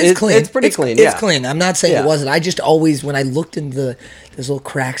 it is clean. It's pretty clean. It's clean. I'm not saying Yeah. it wasn't. I just always, when I looked into those little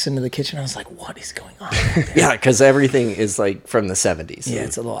cracks into the kitchen, I was like, what is going on? Yeah, because everything is like from the 70s. Yeah,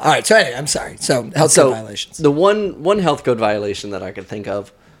 it's a little. All right, so anyway, I'm sorry. So health code violations. The one health code violation that I could think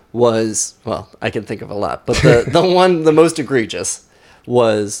of was, well, I can think of a lot, but the most egregious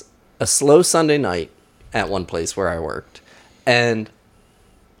was a slow Sunday night at one place where I worked, and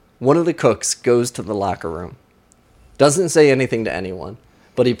one of the cooks goes to the locker room, doesn't say anything to anyone,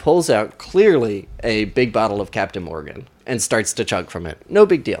 but he pulls out clearly a big bottle of Captain Morgan and starts to chug from it. No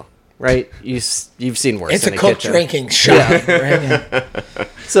big deal, right? You've seen worse. It's in a cook kitchen. drinking shot. Right? Yeah.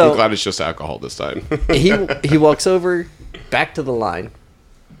 So I'm glad it's just alcohol this time. he walks over back to the line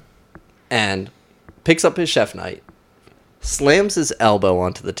and picks up his chef knife, slams his elbow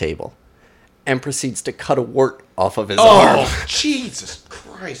onto the table, and proceeds to cut a wart off of his arm. Oh, Jesus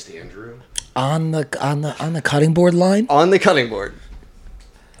Christ, Andrew. On the cutting board line. On the cutting board.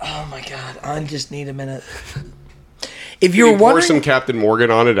 Oh my God! I just need a minute. If Did you're he pour wondering, some Captain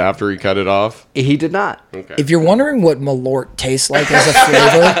Morgan on it after he cut it off? He did not. Okay. if you're wondering what Malort tastes like as a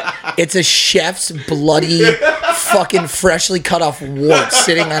flavor, it's a chef's bloody, fucking freshly cut off wart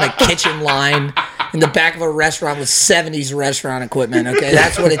sitting on a kitchen line in the back of a restaurant with 70s restaurant equipment. Okay,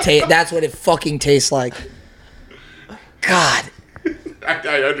 that's what it That's what it fucking tastes like. God,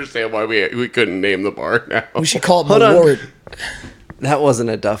 I understand why we couldn't name the bar now. we should call it Hold on. Malort. That wasn't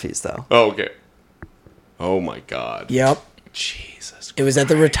at Duffy's, though. Oh, okay. Oh my God. Yep, Jesus. it was at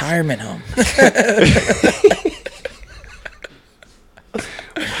the retirement home.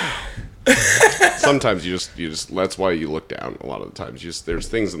 Sometimes you just that's why you look down a lot of the times. There's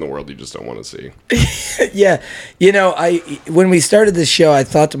things in the world you just don't want to see. Yeah, when we started this show, I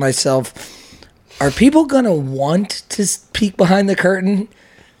thought to myself, are people gonna want to peek behind the curtain?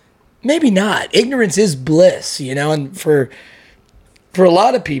 Maybe not. Ignorance is bliss, and for a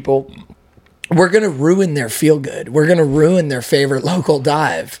lot of people, we're gonna ruin their feel good. We're gonna ruin their favorite local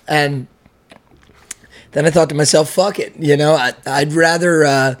dive. And then I thought to myself, fuck it. I'd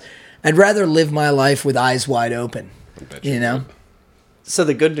rather live my life with eyes wide open. So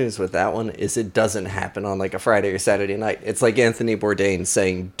the good news with that one is it doesn't happen on like a Friday or Saturday night. It's like Anthony Bourdain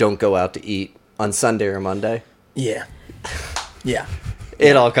saying, don't go out to eat on Sunday or Monday. Yeah. Yeah.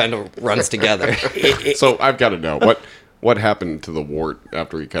 It all kind of runs together. So I've got to know what happened to the wart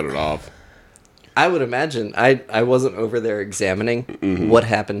after he cut it off. I would imagine. I wasn't over there examining what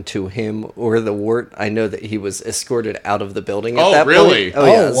happened to him or the wart. I know that he was escorted out of the building at that really? point. Oh,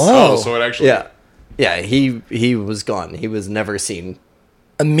 yes. wow. Oh, so it actually. Yeah. Yeah, he was gone. He was never seen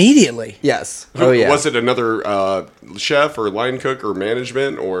Immediately. Yes. Oh yeah. Was it another chef or line cook or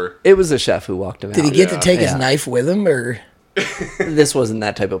management or? It was a chef who walked him out. Did he get to take his Yeah. knife with him, or? This wasn't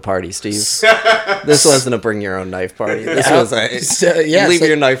that type of party, Steve. This wasn't a bring your own knife party. This was a leave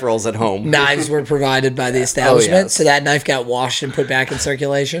your knife rolls at home. Knives were provided by the establishment, yes. so that knife got washed and put back in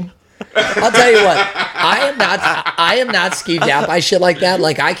circulation. I'll tell you what, I am not skeeved out by shit like that.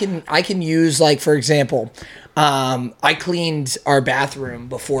 Like I can use, like, for example, I cleaned our bathroom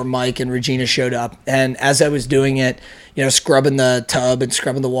before Mike and Regina showed up, and as I was doing it, scrubbing the tub and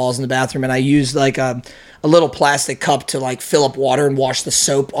scrubbing the walls in the bathroom, and I used like a little plastic cup to like fill up water and wash the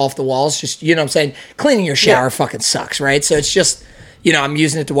soap off the walls. Just, what I'm saying? Cleaning your shower fucking sucks, right? So it's just, I'm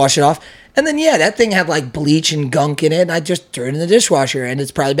using it to wash it off. And then, that thing had like bleach and gunk in it, and I just threw it in the dishwasher, and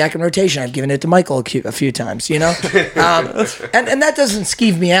it's probably back in rotation. I've given it to Michael a few times, and that doesn't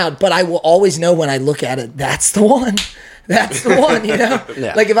skeeve me out, but I will always know when I look at it, that's the one. That's the one,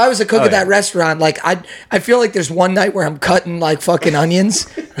 Yeah. Like if I was a cook at that restaurant, like I feel like there's one night where I'm cutting like fucking onions.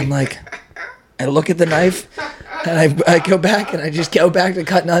 I'm like, I look at the knife, and I go back, and I just go back to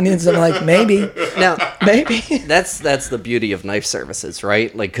cutting onions. I'm like, maybe. That's the beauty of knife services,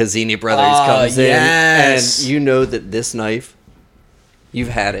 right? Like Cazzini Brothers comes in, and you know that this knife, you've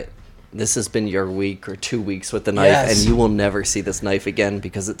had it. This has been your week or 2 weeks with the knife, and you will never see this knife again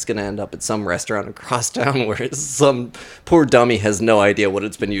because it's going to end up at some restaurant across town where some poor dummy has no idea what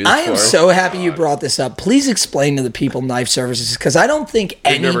it's been used for. I am so happy you brought this up. Please explain to the people knife services, because I don't think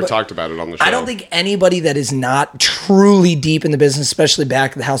We've never talked about it on the show. I don't think anybody that is not truly deep in the business, especially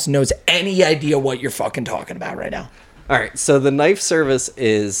back at the house, knows any idea what you're fucking talking about right now. All right, so the knife service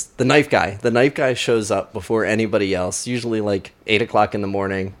is the knife guy. The knife guy shows up before anybody else, usually like 8 o'clock in the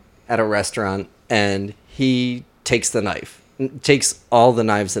morning at a restaurant, and he takes all the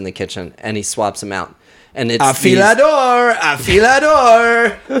knives in the kitchen, and he swaps them out. And it's afilador.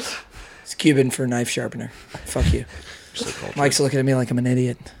 It's Cuban for knife sharpener. Fuck you. Mike's looking at me like I'm an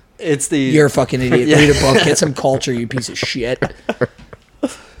idiot. You're a fucking idiot. Read a book. Get some culture, you piece of shit.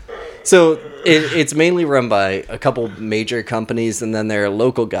 So it's mainly run by a couple major companies, and then there are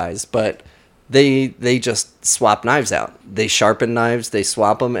local guys, but they just swap knives out. They sharpen knives, they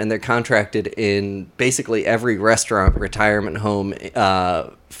swap them, and they're contracted in basically every restaurant, retirement home,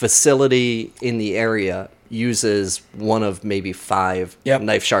 facility in the area uses one of maybe 5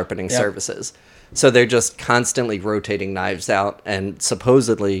 knife sharpening services. So they're just constantly rotating knives out and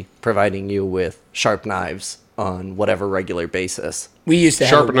supposedly providing you with sharp knives on whatever regular basis. We used to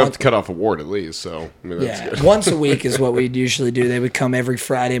sharp enough to cut off a wart at least. So that's good. Once a week is what we'd usually do. They would come every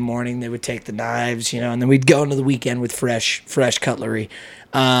Friday morning. They would take the knives, and then we'd go into the weekend with fresh cutlery.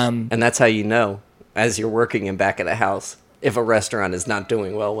 And that's how you know, as you're working in back of the house, if a restaurant is not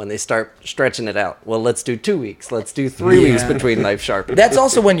doing well when they start stretching it out. Well, let's do 2 weeks. Let's do 3 weeks between knife sharpening. That's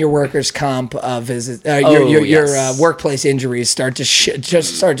also when your workers' comp visits, your workplace injuries start to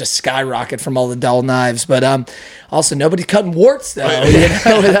skyrocket from all the dull knives. But also nobody's cutting warts though,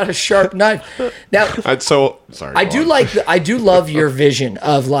 without a sharp knife. Now, I do love your vision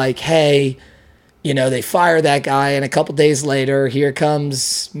of like, hey, they fire that guy, and a couple days later, here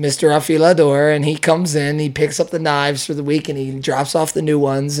comes Mr. Afilador, and he comes in, he picks up the knives for the week, and he drops off the new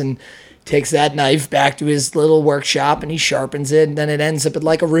ones, and takes that knife back to his little workshop, and he sharpens it, and then it ends up at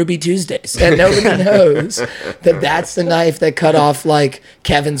like a Ruby Tuesdays, and nobody knows that that's the knife that cut off like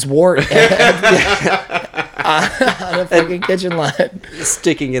Kevin's wart on a fucking kitchen line.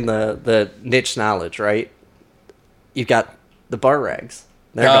 Sticking in the niche knowledge, right? You've got the bar rags.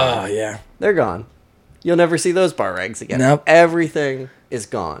 They're gone. Oh, yeah. They're gone. You'll never see those bar rags again. Nope. Everything is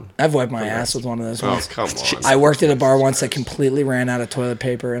gone. I've wiped my ass with one of those ones. Oh, come on. I worked at a bar once that completely ran out of toilet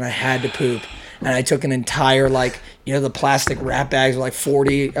paper, and I had to poop. And I took an entire, the plastic wrap bags with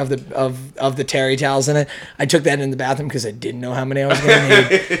 40 of the terry towels in it. I took that in the bathroom because I didn't know how many I was going to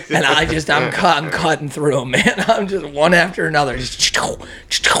need. And I'm cutting through them, man. I'm just one after another.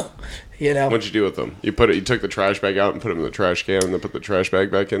 What'd you do with them? You took the trash bag out and put them in the trash can, and then put the trash bag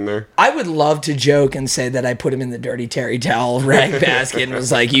back in there? I would love to joke and say that I put them in the dirty terry towel rag basket and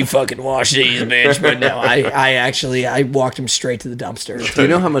was like, you fucking wash these, bitch. But no, I walked them straight to the dumpster. Do you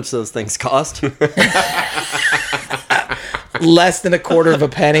know how much those things cost? Less than a quarter of a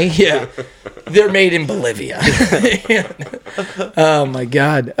penny. Yeah. They're made in Bolivia. Oh, my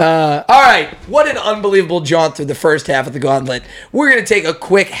God. All right. What an unbelievable jaunt through the first half of the Gauntlet. We're going to take a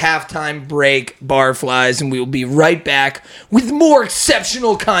quick halftime break, Barflies, and we will be right back with more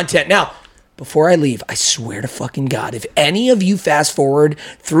exceptional content. Now, before I leave, I swear to fucking God, if any of you fast forward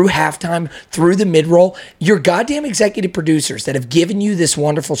through halftime, through the mid-roll, your goddamn executive producers that have given you this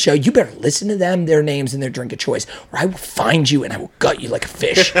wonderful show, you better listen to them, their names, and their drink of choice, or I will find you and I will gut you like a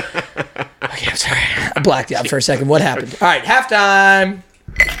fish. Okay, I'm sorry. I blacked out for a second. What happened? All right, halftime.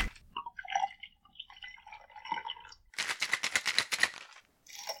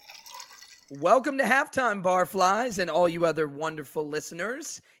 Welcome to Halftime, Barflies, and all you other wonderful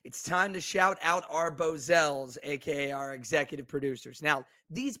listeners. It's time to shout out our Bozels, a.k.a. our executive producers. Now,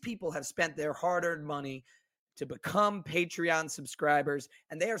 these people have spent their hard-earned money to become Patreon subscribers,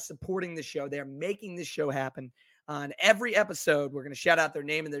 and they are supporting the show. They are making this show happen. On every episode, we're going to shout out their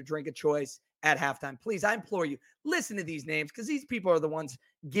name and their drink of choice at halftime. Please, I implore you, listen to these names because these people are the ones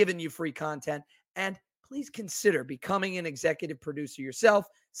giving you free content. And please consider becoming an executive producer yourself,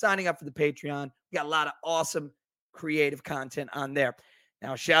 signing up for the Patreon. We got a lot of awesome creative content on there.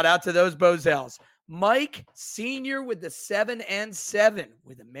 Now, shout out to those Bozels. Mike Sr. with the 7 and 7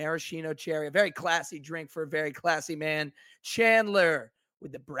 with a maraschino cherry, a very classy drink for a very classy man. Chandler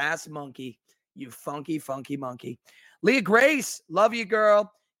with the brass monkey, you funky, funky monkey. Leah Grace, love you,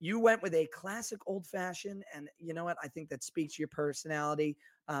 girl. You went with a classic old fashioned, and you know what? I think that speaks to your personality.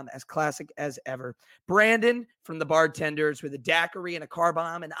 As classic as ever. Brandon from the Bartenders with a daiquiri and a car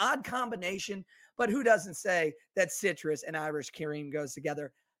bomb, an odd combination, but who doesn't say that citrus and Irish Kareem goes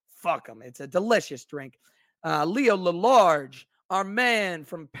together? Fuck them. It's a delicious drink. Leo LaLarge, our man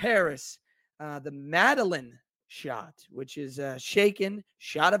from Paris, the Madeleine shot, which is a shaken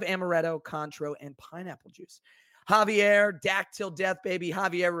shot of amaretto, Cointreau, and pineapple juice. Javier, Dak till death, baby.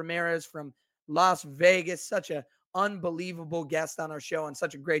 Javier Ramirez from Las Vegas, such a unbelievable guest on our show and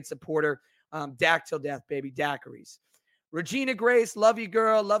such a great supporter. Dak till death, baby. Daiquiris. Regina Grace, love you,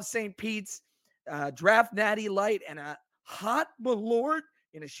 girl. Love St. Pete's. Draft Natty Light and a hot Malort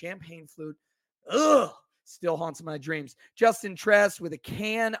in a champagne flute. Ugh. Still haunts my dreams. Justin Tress with a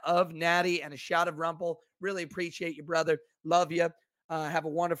can of Natty and a shot of Rumple. Really appreciate you, brother. Love you. Have a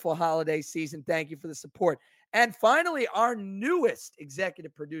wonderful holiday season. Thank you for the support. And finally, our newest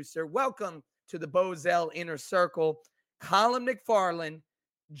executive producer. Welcome to the Bozel Inner Circle, Colin McFarland,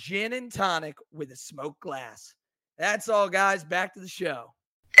 gin and tonic with a smoked glass. That's all, guys. Back to the show.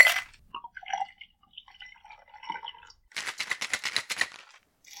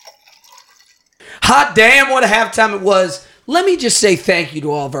 Hot damn, what a halftime it was. Let me just say thank you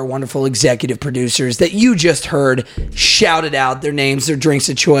to all of our wonderful executive producers that you just heard shouted out their names, their drinks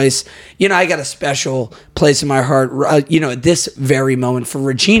of choice. You know, I got a special place in my heart, at this very moment for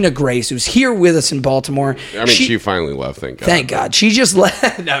Regina Grace, who's here with us in Baltimore. I mean, she finally left, thank God. Thank God. She just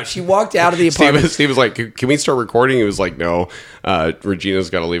left. No, she walked out of the apartment. Steve was like, can we start recording? He was like, no, Regina's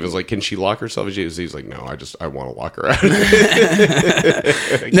got to leave. I was like, can she lock herself? He's like, no, I want to lock her out.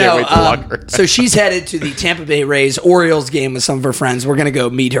 I can't wait to lock her out. So she's headed to the Tampa Bay Rays Orioles game with some of her friends. We're going to go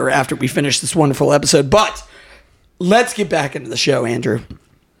meet her after we finish this wonderful episode. But let's get back into the show, Andrew.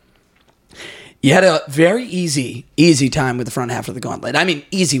 You had a very easy time with the front half of the gauntlet. I mean,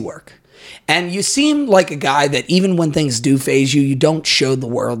 easy work. And you seem like a guy that even when things do faze you, you don't show the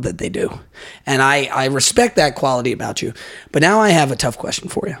world that they do. And I respect that quality about you. But now I have a tough question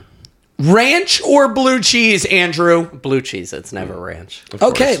for you. Ranch or blue cheese, Andrew? Blue cheese. It's never ranch.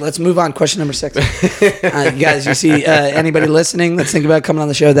 Okay, let's move on. Question number 6. Guys, you see anybody listening that's thinking about coming on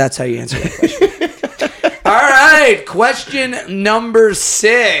the show, that's how you answer that question. All right, question number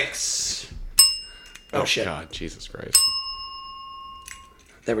 6. Oh, shit. God, Jesus Christ.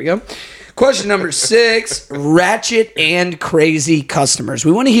 There we go. Question number 6, ratchet and crazy customers.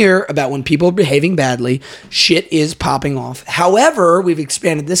 We want to hear about when people are behaving badly, shit is popping off. However, we've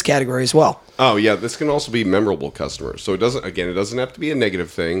expanded this category as well. Oh, yeah, this can also be memorable customers. So it doesn't have to be a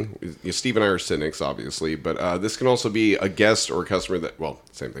negative thing. Steve and I are cynics, obviously, but this can also be a guest or a customer that, well,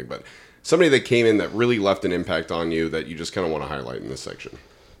 same thing, but somebody that came in that really left an impact on you that you just kind of want to highlight in this section.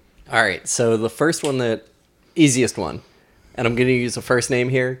 All right, so the first one, easiest one. And I'm going to use a first name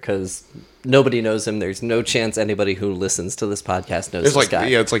here because nobody knows him. There's no chance anybody who listens to this podcast knows this guy.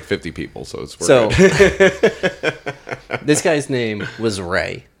 Yeah, it's like 50 people, so it's good. This guy's name was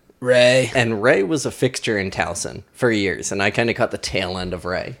Ray. And Ray was a fixture in Towson for years, and I kind of caught the tail end of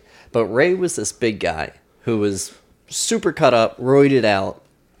Ray. But Ray was this big guy who was super cut up, roided out,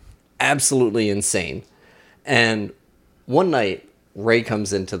 absolutely insane. And one night, Ray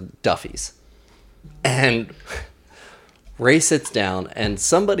comes into Duffy's, and Ray sits down, and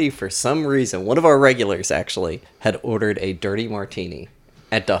somebody, for some reason, one of our regulars actually, had ordered a dirty martini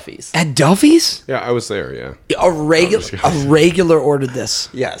at Duffy's. At Duffy's? Yeah, I was there, yeah. A regular ordered this?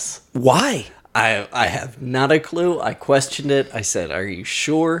 Yes. Why? I have not a clue. I questioned it. I said, are you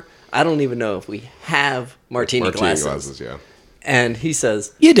sure? I don't even know if we have martini glasses. Yeah. And he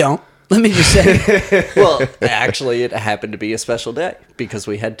says, You don't. Let me just say. well, actually, it happened to be a special day because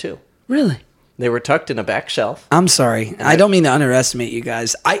we had 2. Really? They were tucked in a back shelf. I'm sorry. I don't mean to underestimate you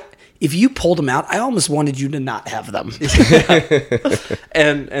guys. If you pulled them out, I almost wanted you to not have them.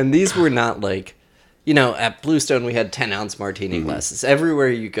 And these were not like, at Bluestone we had 10-ounce martini glasses. Everywhere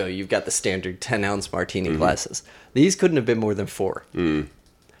you go, you've got the standard 10-ounce martini glasses. These couldn't have been more than 4.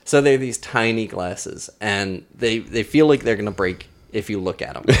 So they're these tiny glasses, and they feel like they're going to break if you look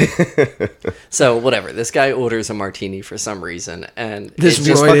at them. So whatever, this guy orders a martini for some reason, and This it's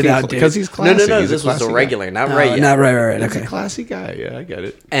just roided out dude. Because he's classy. no, He's this was a classy regular, guy. not right yet. Not right. He's Okay. a classy guy. Yeah, I get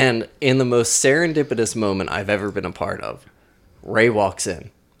it. And in the most serendipitous moment I've ever been a part of, Ray walks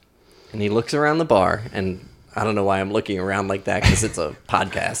in, and he looks around the bar, and I don't know why I'm looking around like that because it's a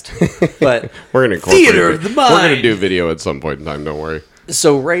podcast, but We're gonna incorporate Theater it. of the We're mind. gonna do video at some point in time. Don't worry.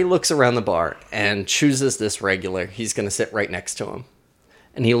 so Ray looks around the bar and chooses this regular. He's going to sit right next to him.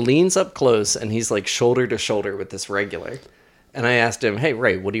 And he leans up close, and he's like shoulder to shoulder with this regular. And I asked him, hey,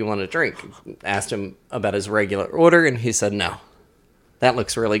 Ray, what do you want to drink? Asked him about his regular order, and he said, no, that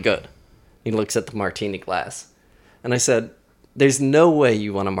looks really good. He looks at the martini glass. And I said, there's no way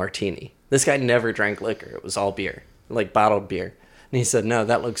you want a martini. This guy never drank liquor. It was all beer, like bottled beer. And he said, no,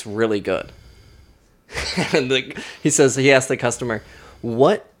 that looks really good. And he asked the customer,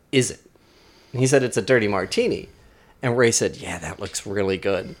 what is it? And he said, it's a dirty martini. And Ray said, yeah, that looks really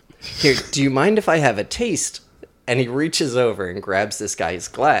good. Here, do you mind if I have a taste? And he reaches over and grabs this guy's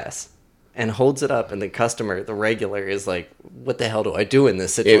glass and holds it up. And the regular, is like, what the hell do I do in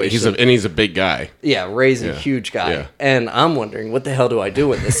this situation? And he's a big guy. Yeah, Ray's a huge guy. Yeah. And I'm wondering, what the hell do I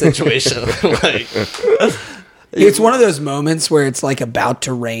do in this situation? Like, It's one of those moments where it's like about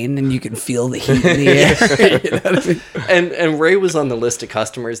to rain and you can feel the heat in the air. You know what I mean? and Ray was on the list of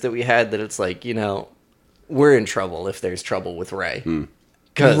customers that we had that it's like, we're in trouble if there's trouble with Ray.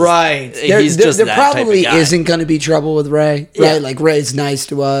 'Cause Right. He's There just that type of probably guy. isn't going to be trouble with Ray. Yeah. Right? Like, Ray's nice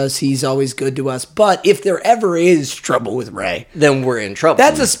to us. He's always good to us. But if there ever is trouble with Ray, Then we're in trouble.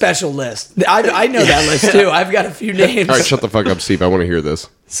 that's a special list. I know that list too. I've got a few names. All right, shut the fuck up, Steve. I want to hear this.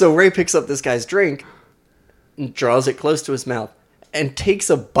 So Ray picks up this guy's drink, and draws it close to his mouth, and takes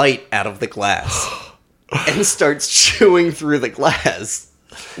a bite out of the glass and starts chewing through the glass.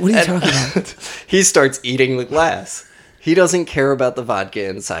 What are you talking about? He starts eating the glass. He doesn't care about the vodka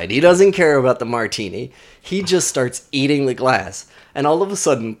inside. He doesn't care about the martini. He just starts eating the glass. And all of a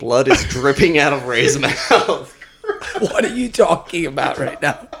sudden, blood is dripping out of Ray's mouth. What are you talking about right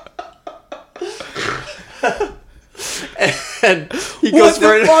now? And he What goes the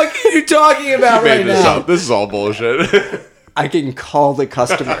for it. fuck are you talking about right Made this now? up. This is all bullshit. I can call the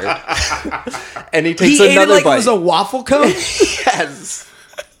customer. And he He takes ate it another like bite. it was a waffle cone? Yes.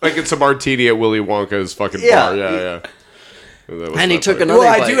 Like it's a martini at Willy Wonka's fucking Yeah. bar. Yeah. That was And he my took part. another Well,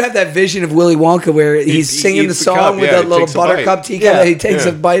 I bite. do have that vision of Willy Wonka where he's he singing the eats the song cup, with yeah, a he little takes a bite. buttercup teacup Yeah. and he takes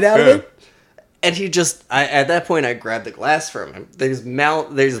a bite out of Yeah. it. And he just, at that point, I grabbed the glass from him. There's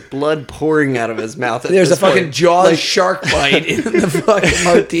blood pouring out of his mouth. At There's a this fucking point. Jaws Like, shark bite in the fucking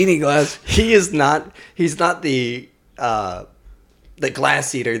martini glass. he's not the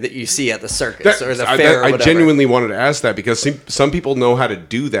glass eater that you see at the circus or the fair or I whatever. genuinely wanted to ask that because some people know how to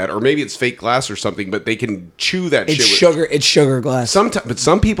do that, or maybe it's fake glass or something, but they can chew that It's shit. sugar. It's sugar glass. But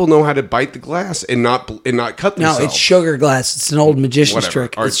some people know how to bite the glass and not cut No, themselves. it's sugar glass. It's an old magician's Whatever.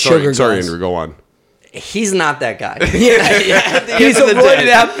 trick. All right, It's sugar sorry, glass. Andrew. Go on. He's not that guy. Yeah, he's a end of the roided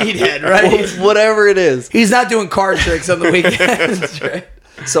day. out meathead, right? Whatever it is. He's not doing card tricks on the weekends, right?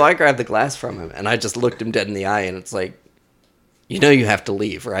 So I grabbed the glass from him and I just looked him dead in the eye and it's like, you know you have to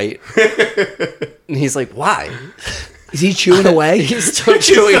leave, right? And he's like, why? Is he chewing away? He's still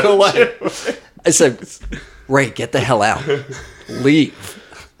chewing away. I said, Ray, get the hell out. Leave.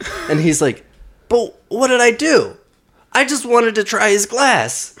 And he's like, but what did I do? I just wanted to try his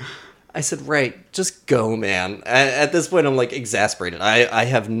glass. I said, Ray, just go, man. At this point, I'm like exasperated. I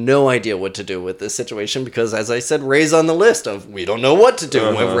have no idea what to do with this situation because, as I said, Ray's on the list of we don't know what to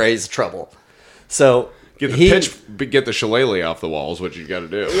do when Ray's trouble. So Get the shillelagh off the wall is what you got to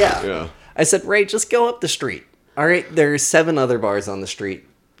do. Yeah. I said, Ray, just go up the street. All right, there are 7 other bars on the street.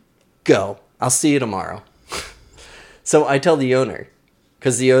 Go. I'll see you tomorrow. So I tell the owner,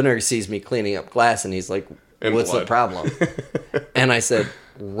 because the owner sees me cleaning up glass, and he's like, And what's the blood. problem? And I said,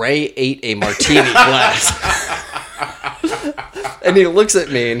 Ray ate a martini glass. And he looks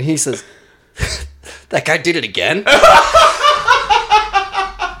at me, and he says, that guy did it again?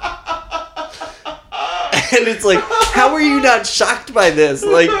 And it's like, how are you not shocked by this?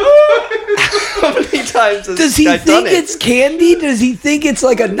 Like, how many times has Does he I done think it? it's candy? Does he think it's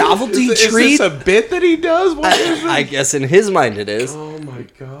like a novelty treat? Is this a bit that he does? What is I guess in his mind it is. Oh my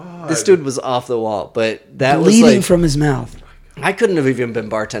god! This dude was off the wall, but that was Bleeding like from his mouth. I couldn't have even been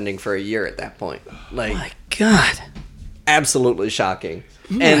bartending for a year at that point. Like, My God. absolutely shocking.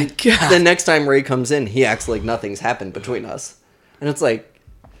 My And God. the next time Ray comes in, he acts like nothing's happened between us. And it's like,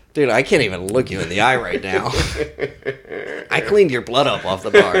 dude, I can't even look you in the eye right now. I cleaned your blood up off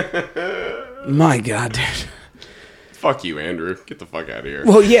the bar. My God, dude. Fuck you, Andrew. Get the fuck out of here.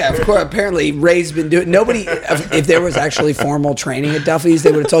 Well, yeah, of course. Apparently, Ray's been doing. Nobody, if there was actually formal training at Duffy's,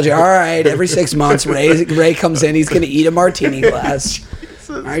 they would have told you, all right, every 6 months, Ray comes in, he's going to eat a martini glass.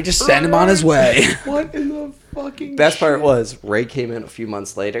 All right, just send him on his way. What in the fucking Best part was, Ray came in a few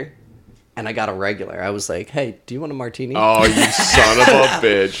months later, and I got a regular. I was like, hey, do you want a martini? Oh, you son of a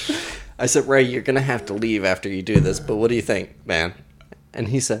bitch. I said, Ray, you're going to have to leave after you do this, but what do you think, man? And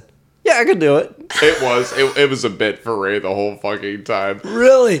he said, yeah, I can do it. It was a bit for Ray the whole fucking time.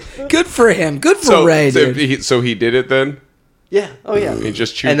 Really? Good for him. Good for Ray, dude. So he did it then? Yeah. Oh, yeah. He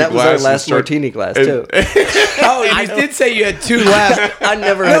just chewed and the that was glass our and last started- martini glass, and- too. Oh, you did say you had 2 left. I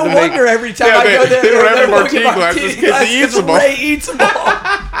never had No to wonder make... every time Yeah, I go there, they don't have they're the martini fucking glasses 'cause he eats them all. Ray eats them all.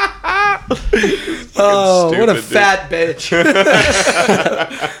 Oh, what a Stupid, dude. fat bitch.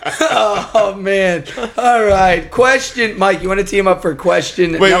 Oh, man. All right. Question. Mike, you want to team up for a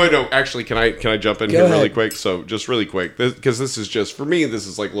question? Wait, no. Actually, can I jump in Go here ahead. really quick? So, just really quick, because this is just for me. This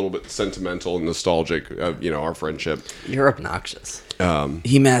is like a little bit sentimental and nostalgic. Our friendship. You're obnoxious.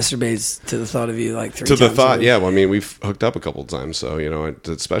 He masturbates to the thought of you like 3 To times. the a thought, week. yeah. Well, I mean, we've hooked up a couple of times, so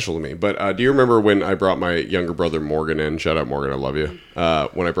it's special to me. But do you remember when I brought my younger brother Morgan in? Shout out Morgan, I love you.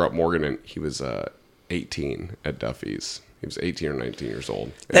 When I brought Morgan in, he was 18 at Duffy's. He was 18 or 19 years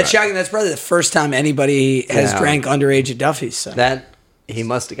old. That's shocking. That's probably the first time anybody has Yeah. drank underage at Duffy's. So. That... He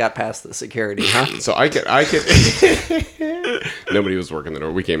must have got past the security, huh? So I could. Nobody was working the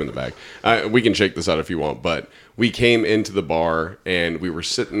door. We came in the back. We can shake this out if you want, but we came into the bar and we were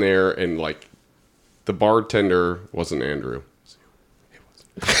sitting there, and like the bartender wasn't Andrew.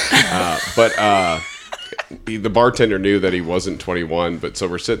 But the bartender knew that he wasn't 21. But so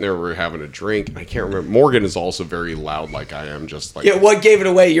we're sitting there, we're having a drink. And I can't remember. Morgan is also very loud, like I am. Just like Yeah, what gave it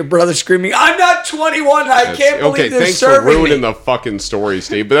away? Your brother screaming, "I'm not 21. I can't believe okay, they're thanks for serving ruining me." the fucking story,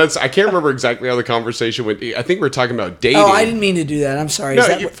 Steve. But I can't remember exactly how the conversation went. I think we were talking about dating. Oh, I didn't mean to do that. I'm sorry. No, Is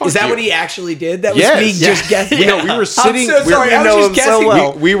that you. what he actually did? That was Yes. me just guessing. No, we were sitting. I'm so sorry. I know was him just so guessing.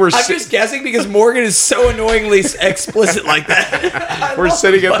 well. We were. I'm just guessing because Morgan is so annoyingly explicit like that. We're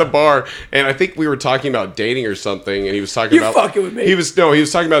sitting at the bar, and I think we were talking about dating or something, and he was talking You're about fucking with me. He was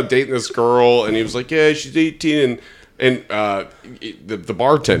talking about dating this girl, and he was like, "Yeah, she's 18," and the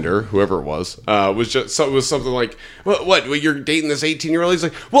bartender, whoever it was just so it was something like, "What? You're dating this 18-year-old?" He's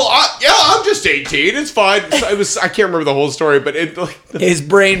like, "Well, I'm just 18. It's fine." So I can't remember the whole story, but it like. His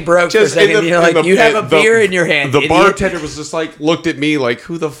brain broke for a Just second. You're like, you have a beer in your hand. The idiot. bartender was just like looked at me like,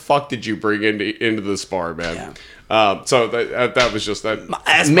 "Who the fuck did you bring into this bar, man?" Yeah. So that was just that.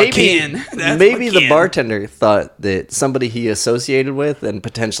 That's maybe McKean. That's maybe the McKean. bartender thought that somebody he associated with and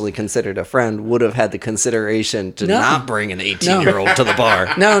potentially considered a friend would have had the consideration to No. not bring an 18-year-old to the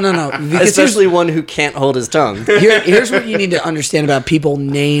bar. No. Because Especially one who can't hold his tongue. here's what you need to understand about people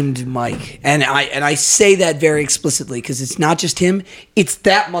named Mike, and I say that very explicitly because it's not just him; it's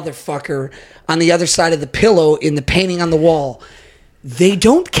that motherfucker on the other side of the pillow in the painting on the wall. They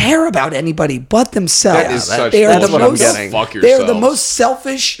don't care about anybody but themselves. That is such they are that's the what I'm most. getting. Fuck They are the yourselves. most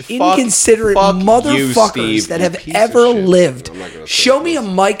selfish, Fuck inconsiderate you, motherfuckers Steve, that you have piece of ever shit. lived. I'm not gonna say Show me a this.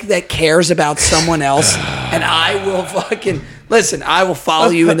 Mike that cares about someone else, and I will fucking listen. I will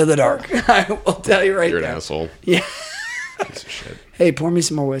follow you into the dark. I will tell you right You're an now. asshole. Yeah. Piece of shit. Hey, pour me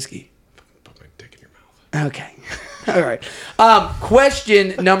some more whiskey. Put my dick in your mouth. Okay. All right.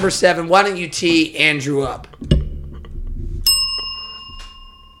 Question number 7. Why don't you tee Andrew up?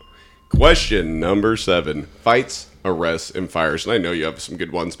 Question number 7: fights, arrests, and fires. And I know you have some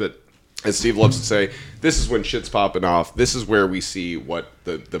good ones, but as Steve loves to say, this is when shit's popping off. This is where we see what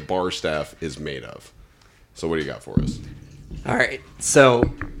the bar staff is made of. So what do you got for us? All right. So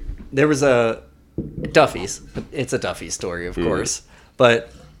there was a Duffy's. It's a Duffy's story, of course.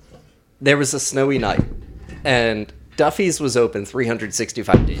 But there was a snowy night, and Duffy's was open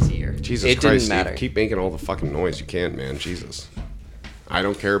 365 days a year. Jesus it Christ, didn't matter. Steve, keep making all the fucking noise you can, man. Jesus. I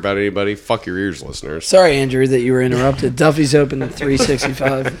don't care about anybody. Fuck your ears, listeners. Sorry, Andrew, that you were interrupted. Duffy's open at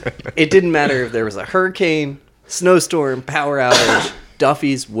 365. It didn't matter if there was a hurricane, snowstorm, power outage.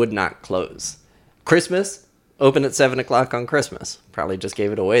 Duffy's would not close. Christmas, open at 7 o'clock on Christmas. Probably just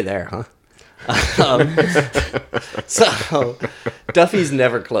gave it away there, huh? So Duffy's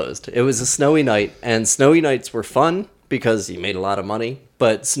never closed. It was a snowy night, and snowy nights were fun because you made a lot of money,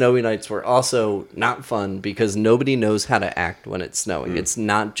 but snowy nights were also not fun because nobody knows how to act when it's snowing. It's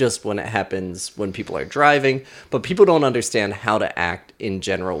not just when it happens when people are driving, but people don't understand how to act in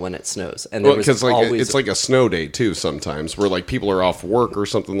general when it snows. And there was because always it's like a snow day too sometimes, where like people are off work or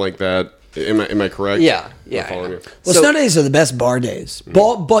something like that. Am I correct? Yeah. Am I following you? Well, snow days are the best bar days.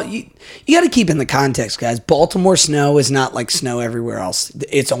 But you got to keep in the context, guys. Baltimore snow is not like snow everywhere else.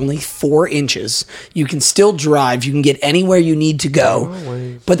 It's only 4 inches. You can still drive. You can get anywhere you need to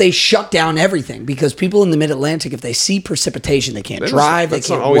go. But they shut down everything because people in the Mid-Atlantic, if they see precipitation, they can't drive. That's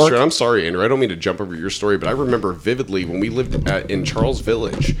they can't not always work. true. I'm sorry, Andrew. I don't mean to jump over your story, but I remember vividly when we lived in Charles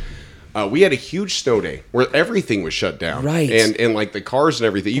Village. We had a huge snow day where everything was shut down, Right. And like the cars and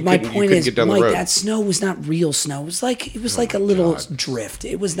everything. You My couldn't point is, get down Mike, the road. that snow was not real snow. It was like a little drift.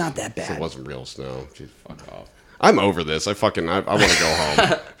 It was not that bad. It wasn't real snow. Jeez, fuck off. I'm over this. I want to go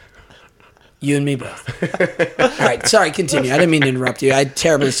home. You and me both. All right, sorry, continue. I didn't mean to interrupt you. I'm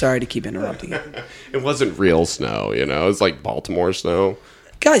terribly sorry to keep interrupting you. It wasn't real snow, It's like Baltimore snow.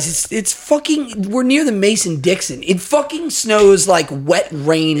 Guys, it's fucking. We're near the Mason-Dixon. It fucking snows like wet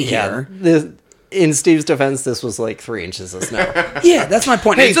rain here. In Steve's defense, this was like 3 inches of snow. Yeah, that's my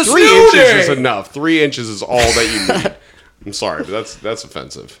point. Hey, It's a 3 snow inches day! is enough. 3 inches is all that you need. I'm sorry, but that's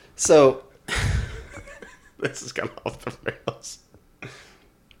offensive. So This is kind of off the rails.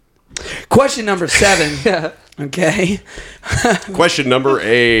 Question number 7. Okay. Question number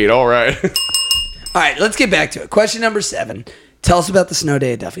 8. All right. All right, let's get back to it. Question number 7. Tell us about the snow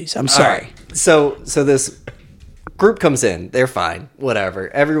day at Duffy's. I'm sorry. Right. So this group comes in. They're fine. Whatever.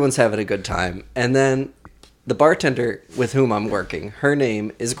 Everyone's having a good time. And then the bartender with whom I'm working, her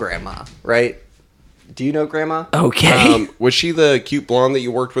name is Grandma, right? Do you know Grandma? Okay. Was she the cute blonde that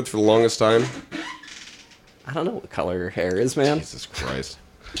you worked with for the longest time? I don't know what color her hair is, man. Jesus Christ.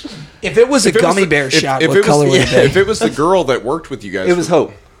 If it was a gummy bear shot, what color would it be? If it was the girl that worked with you guys. It was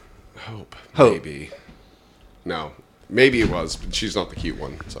Hope. Hope. Hope. Maybe. No. Maybe it was, but she's not the cute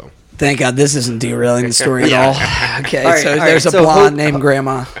one, so. Thank God this isn't derailing the story at all. Okay, All right, so all right, there's a so blonde Hope- named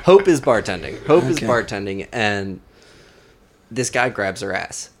Grandma. Hope is bartending. Hope is Okay. bartending, and this guy grabs her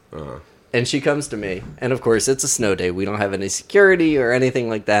ass. And she comes to me, and of course, it's a snow day. We don't have any security or anything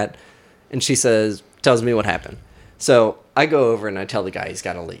like that. And she tells me what happened. So I go over and I tell the guy he's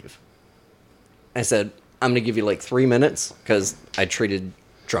got to leave. I said, I'm going to give you like 3 minutes because I treated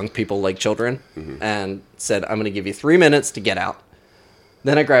drunk people like children, and said, I'm going to give you 3 minutes to get out.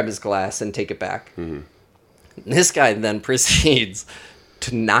 Then I grab his glass and take it back. This guy then proceeds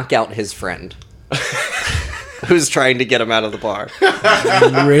to knock out his friend who's trying to get him out of the bar.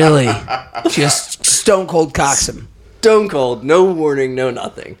 Really? Just stone cold cocks him. Stone cold, no warning, no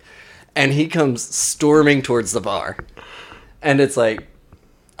nothing. And he comes storming towards the bar. And it's like,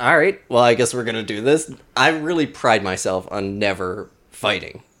 all right, well, I guess we're going to do this. I really pride myself on never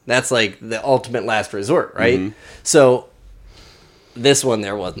fighting. That's like the ultimate last resort, right? So this one,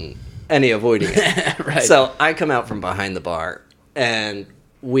 there wasn't any avoiding it. Right. So I come out from behind the bar and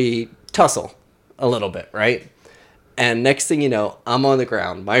we tussle a little bit, right? And next thing you know, I'm on the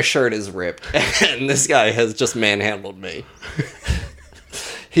ground. My shirt is ripped. And this guy has just manhandled me.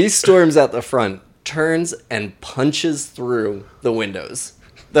 He storms out the front, turns and punches through the windows.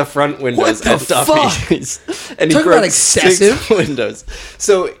 The front windows What the at Duffy's. And he Talk about broke excessive. 6 windows.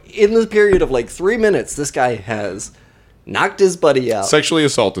 So in the period of like 3 minutes, this guy has knocked his buddy out. Sexually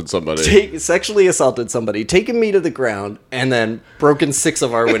assaulted somebody. Sexually assaulted somebody, taken me to the ground, and then broken 6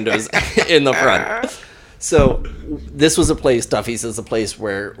 of our windows in the front. So this was a place, Duffy's is a place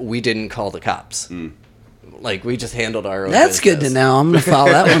where we didn't call the cops. Like, we just handled our own That's good to business. know. I'm going to file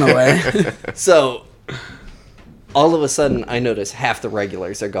that one away. So all of a sudden, I notice half the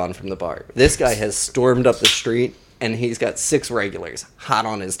regulars are gone from the bar. This guy has stormed up the street, and he's got 6 regulars hot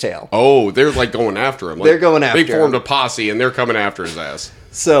on his tail. Oh, they're like going after him. Like, They're going after They formed him. a posse and they're coming after his ass.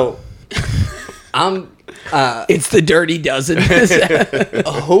 So I'm It's the Dirty Dozen.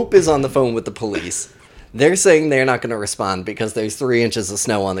 Hope is on the phone with the police. They're saying they're not going to respond because there's 3 inches of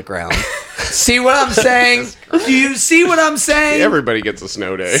snow on the ground. See what I'm saying? Do you see what I'm saying? Everybody gets a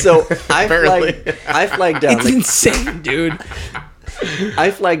snow day. So I Apparently. flagged down It's insane, dude.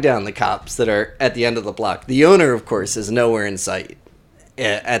 I flagged down the cops that are at the end of the block. The owner, of course, is nowhere in sight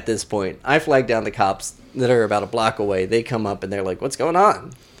at this point. I flagged down the cops that are about a block away. They come up and they're like, "What's going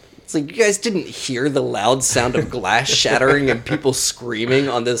on?" It's like, you guys didn't hear the loud sound of glass shattering and people screaming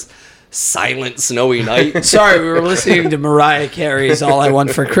on this silent, snowy night? Sorry, we were listening to Mariah Carey's "All I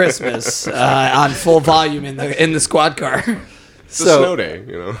Want for Christmas" on full volume in the squad car. It's a snow day,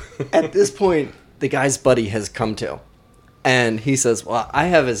 you know. At this point, the guy's buddy has come to. And he says, well, I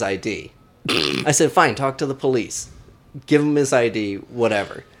have his ID. I said, fine, talk to the police. Give him his ID,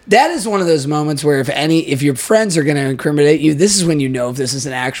 whatever. That is one of those moments where if your friends are going to incriminate you, this is when you know if this is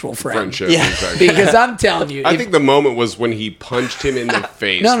an actual friend. Friendship, Yeah. exactly. Because I'm telling you. I think the moment was when he punched him in the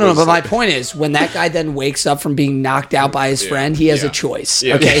face. No, but my point is, when that guy then wakes up from being knocked out by his friend, he has a choice.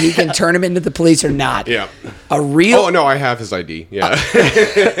 Yeah. Okay, he can turn him into the police or not. Yeah. A real, Oh, no, I have his ID. Yeah.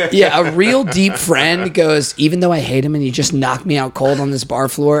 a real deep friend goes, even though I hate him and he just knocked me out cold on this bar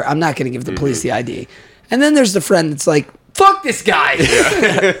floor, I'm not going to give the police the ID. And then there's the friend that's like, fuck this guy.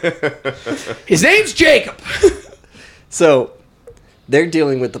 His name's Jacob. So they're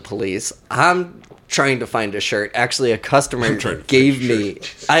dealing with the police. I'm trying to find a shirt. Actually, a customer gave me...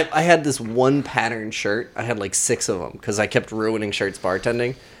 I had this one pattern shirt. I had like 6 of them because I kept ruining shirts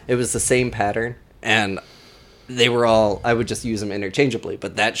bartending. It was the same pattern, and they were all... I would just use them interchangeably,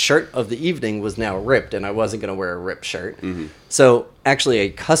 but that shirt of the evening was now ripped, and I wasn't going to wear a ripped shirt. Mm-hmm. So actually, a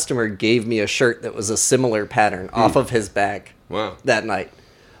customer gave me a shirt that was a similar pattern off of his bag that night.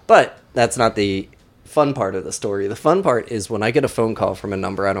 But that's not the fun part of the story. The fun part is when I get a phone call from a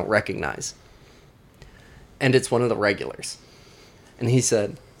number I don't recognize. And it's one of the regulars. And he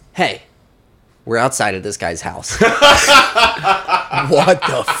said, hey, we're outside of this guy's house. What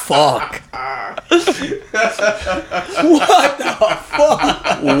the fuck? What the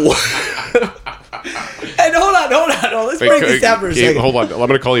fuck? And hold on. Let's break this down for a second. Hold on. I'm going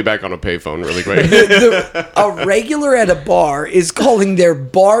to call you back on a payphone really quick. A regular at a bar is calling their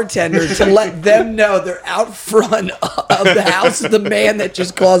bartender to let them know they're out front of the house of the man that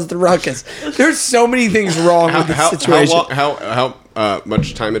just caused the ruckus. There's so many things wrong with this situation. How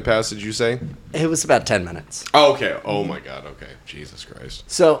much time had passed, did you say? It was about 10 minutes. Oh, okay. Oh, my God. Okay. Jesus Christ.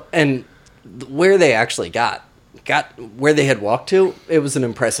 So, and where they actually got where they had walked to, it was an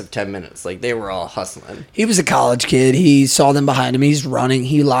impressive 10 minutes. Like, they were all hustling. He was a college kid. He saw them behind him. He's running.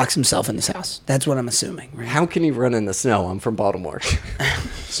 He locks himself in his house. That's what I'm assuming. Right? How can he run in the snow? I'm from Baltimore.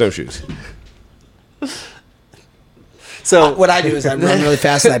 Snowshoes. So what I do is I run really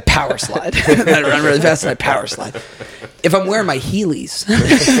fast and I power slide. I run really fast and I power slide. If I'm wearing my Heelys.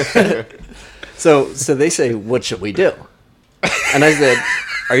 So they say, what should we do? And I said,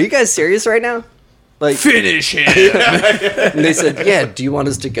 are you guys serious right now? Like, finish him. And they said, yeah, do you want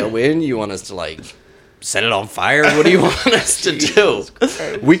us to go in? You want us to, like, set it on fire? What do you want us to do?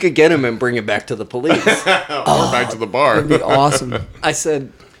 We could get him and bring him back to the police. Or back to the bar. That'd be awesome. I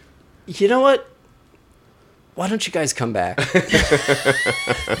said, you know what? Why don't you guys come back?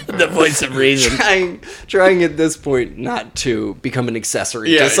 The voice of reason. Trying at this point not to become an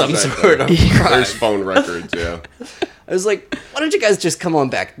accessory to some exactly. sort of crime. There's phone records, yeah. I was like, why don't you guys just come on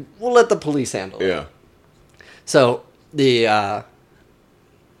back? We'll let the police handle it. Yeah. So the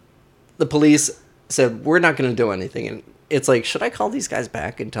police said, we're not going to do anything. And it's like, should I call these guys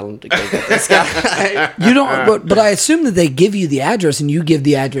back and tell them to go get this guy? You don't, but I assume that they give you the address and you give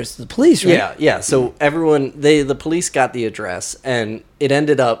the address to the police, right? Yeah. So everyone, the police got the address, and it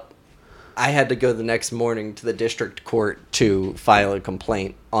ended up, I had to go the next morning to the district court to file a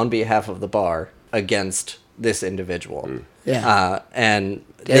complaint on behalf of the bar against this individual. Yeah. And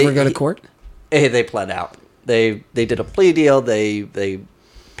Did they ever go to court? They pled out. They did a plea deal. They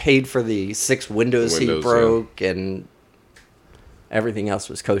paid for the 6 windows he broke, and everything else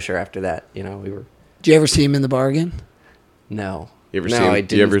was kosher after that. You know, we were. Did you ever see him in the bar again? No. You ever no, see him? I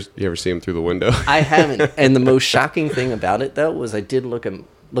didn't. You ever see him through the window? I haven't. And the most shocking thing about it, though, was I did look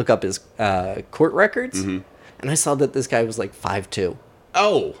up his court records, and I saw that this guy was like 5'2".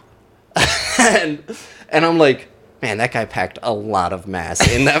 Oh. and I'm like, man, that guy packed a lot of mass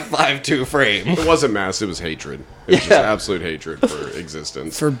in that 5'2" frame. It wasn't mass, it was hatred. It was just absolute hatred for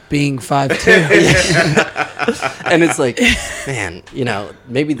existence. For being 5'2". And it's like, man, you know,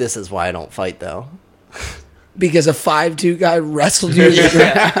 maybe this is why I don't fight, though. Because a 5'2" guy wrestled you.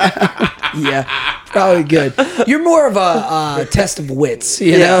 Yeah, probably good. You're more of a test of wits,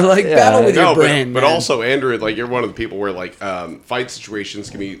 you know, like battle with your brain. But also, Andrew, like, you're one of the people where, like, fight situations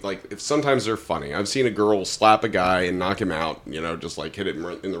can be, like, if sometimes they're funny. I've seen a girl slap a guy and knock him out, you know, just, like, hit it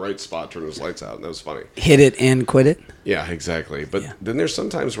in the right spot, turn his lights out, and that was funny. Hit it and quit it? Yeah, exactly. But then there's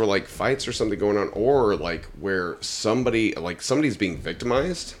sometimes where, like, fights or something going on, or, like, where somebody's being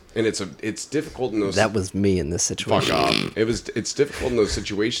victimized, and it's difficult in those... That was me in this situation. Fuck off. It's difficult in those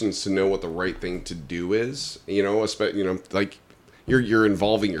situations to know what the right thing to do is, you know, especially, you know, like, you're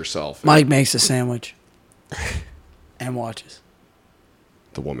involving yourself. Mike makes a sandwich and watches.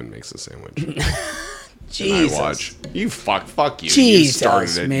 The woman makes a sandwich. Jesus. I watch. You fuck you. Jesus, you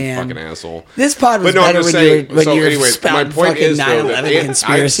started it, man. you fucking asshole. This pod was But no, I'm better just when saying. you were So anyway, spouting my point fucking is though 9/11 that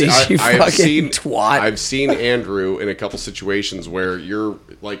conspiracies. You I've fucking seen twat. I've seen Andrew in a couple situations where you're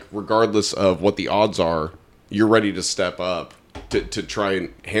like, regardless of what the odds are, you're ready to step up to try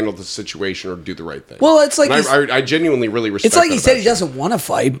and handle the situation or do the right thing. Well, it's like And I genuinely really respect. it's like he that said about he you. doesn't want to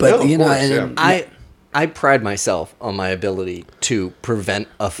fight, but No, of you know, course, and, yeah. I pride myself on my ability to prevent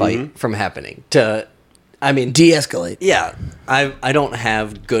a fight from happening. de-escalate. Yeah, I don't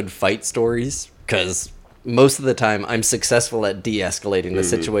have good fight stories because most of the time I'm successful at de-escalating the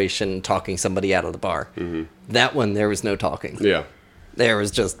situation, talking somebody out of the bar. That one, there was no talking. Yeah. There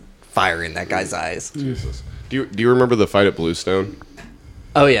was just fire in that guy's eyes. Jesus. Do you remember the fight at Bluestone?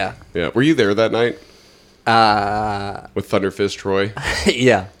 Oh, yeah. Yeah. Were you there that night? With Thunderfist Troy?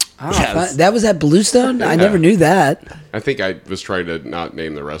 Yeah. Oh, Yes. that was at Bluestone? I never knew that. I think I was trying to not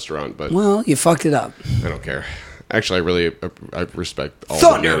name the restaurant, but Well, you fucked it up. I don't care. Actually, I respect all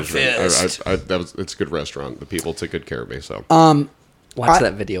Thunderfist. It's a good restaurant. The people took good care of me. So, Watch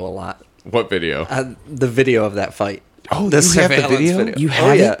that video a lot. what video? The video of that fight. Oh, the you have the surveillance video? You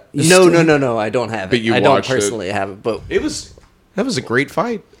have it? You No, still- I don't have But it. you I don't watched it. personally have it, but That was a great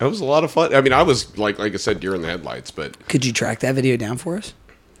fight. That was a lot of fun. I mean, I was like I said, deer in the headlights, but Could you track that video down for us?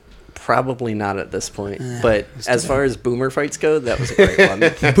 probably not at this point. But as far as boomer fights go, that was a great one.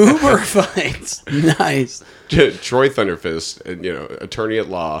 Boomer fights. Nice. Troy Thunderfist, and attorney at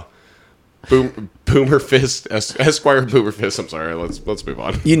law, Boomerfist, Esquire Boomerfist. I'm sorry. Let's move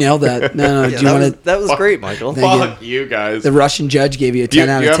on. You nailed that. No, Yeah, do you want to? that was great, Michael. Thank Fuck you guys. The Russian judge gave you a 10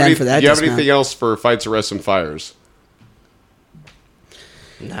 out of 10 for that. Do you have just now. anything else for fights, arrests, and fires?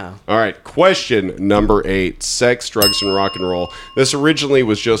 No. All right, question number 8: sex, drugs, and rock and roll. This originally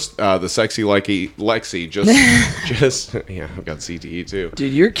was just the sexy Lexi. Just yeah, I've got CTE too.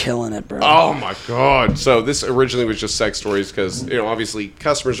 Dude, you're killing it, bro. Oh my god! So this originally was just sex stories because obviously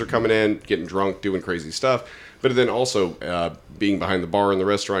customers are coming in, getting drunk, doing crazy stuff. But then also being behind the bar in the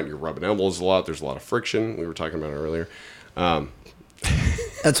restaurant, you're rubbing elbows a lot. There's a lot of friction. We were talking about it earlier.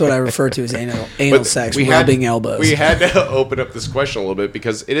 That's what I refer to as anal sex, we rubbing elbows. We had to open up this question a little bit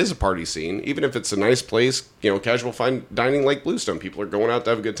because it is a party scene. Even if it's a nice place, casual fine dining like Bluestone, people are going out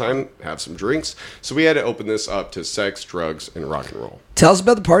to have a good time, have some drinks. So we had to open this up to sex, drugs, and rock and roll. Tell us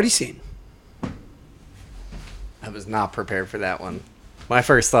about the party scene. I was not prepared for that one. My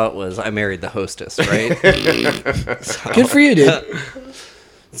first thought was I married the hostess, right? Good for you, dude.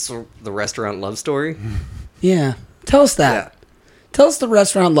 It's the restaurant love story. Yeah. Tell us that. Yeah. Tell us the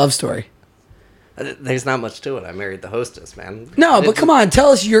restaurant love story. There's not much to it. I married the hostess, man. No, but come on. Tell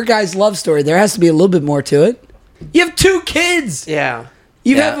us your guys' love story. There has to be a little bit more to it. You have 2 kids. Yeah.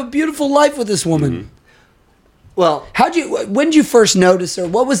 You Yeah. have a beautiful life with this woman. Mm-hmm. Well, When did you first notice her?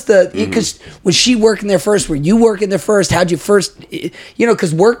 What was because was she working there first? Were you working there first? How'd you first,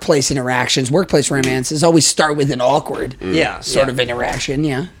 because workplace interactions, workplace romances always start with an awkward sort of interaction.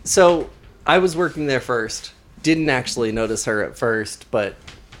 Yeah. so I was working there first. Didn't actually notice her at first, but,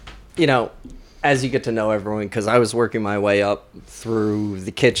 as you get to know everyone, because I was working my way up through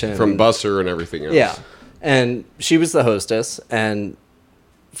the kitchen. From busser and everything else. Yeah. And she was the hostess, and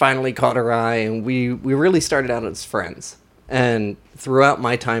finally caught her eye, and we really started out as friends. And throughout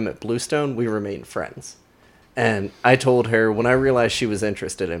my time at Bluestone, we remained friends. And I told her when I realized she was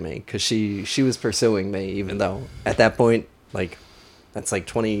interested in me, because she was pursuing me, even though at that point, that's like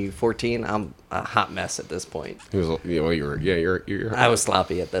 2014, I'm a hot mess at this point. He was, you're. I was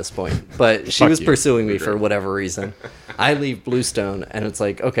sloppy at this point, but she Fuck was you. pursuing me You're for great. whatever reason. I leave Bluestone, and it's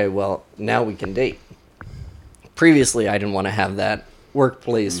like, okay, well, now we can date. Previously, I didn't want to have that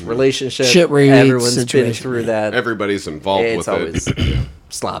workplace relationship. Shit where you eat Everyone's been situation, through yeah. that. Everybody's involved It's with always it.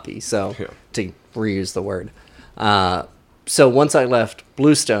 sloppy, so Yeah. to reuse the word. So once I left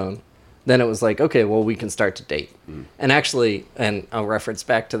Bluestone, then it was like, okay, well, we can start to date. And actually, and I'll reference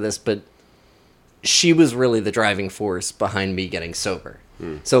back to this, but she was really the driving force behind me getting sober.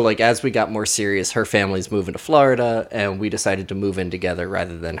 So, as we got more serious, her family's moving to Florida, and we decided to move in together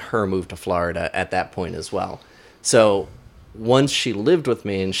rather than her move to Florida at that point as well. So, once she lived with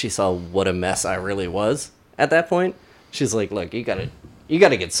me and she saw what a mess I really was at that point, she's like, look, you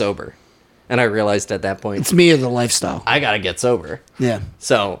gotta get sober. And I realized at that point, It's me or the lifestyle. I gotta get sober. Yeah.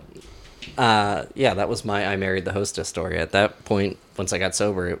 So, that was my I married the hostess story. At that point, once I got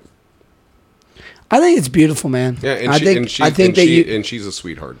sober, I think it's beautiful, man. Yeah, and I think and she's a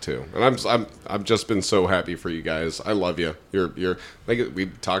sweetheart too. And I've just been so happy for you guys. I love you. You're like we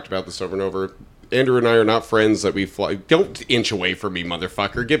talked about this over and over. Andrew and I are not friends that we fly. Don't inch away from me,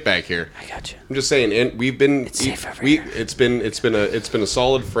 motherfucker. Get back here. I got you. I'm just saying, and we've been It's safe over here. it's been a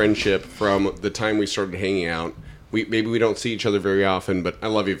solid friendship from the time we started hanging out. Maybe we don't see each other very often, but I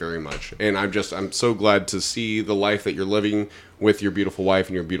love you very much, and I'm so glad to see the life that you're living with your beautiful wife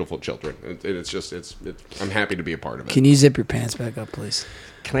and your beautiful children. I'm happy to be a part of it. Can you zip your pants back up, please?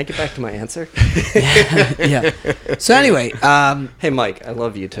 Can I get back to my answer? Yeah. So anyway, Hey, Mike, I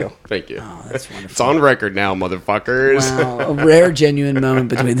love you too. Thank you. oh, that's wonderful. It's on record now, motherfuckers. Wow, a rare, genuine moment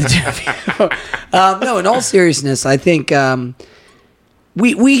between the two of you. No, in all seriousness, I think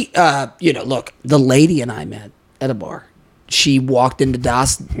we look, the lady and I met at a bar. She walked into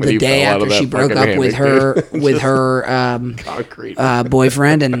Das the you day fell out of after she that broke fucking up with her Concrete.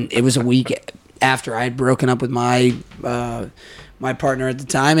 boyfriend, and it was a week after I had broken up with my partner at the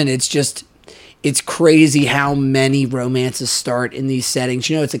time, and it's crazy how many romances start in these settings.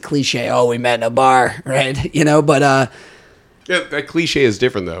 You know, it's a cliche. Oh, we met in a bar, right? You know, but Yeah, that cliche is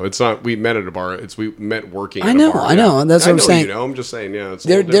different though. It's not we met at a bar. It's we met working. I at know, a bar. I know. That's what I'm saying. You know, I'm just saying. Yeah, it's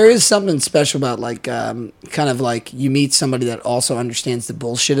there is something special about like kind of like you meet somebody that also understands the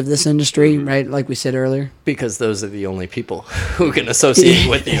bullshit of this industry, right? Like we said earlier. Because those are the only people who can associate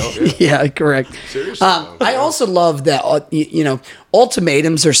with you. Yeah, correct. Seriously, I also love that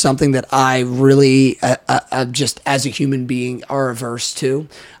ultimatums are something that I really just as a human being are averse to.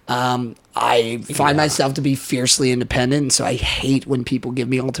 I find myself to be fiercely independent, and so I hate when people give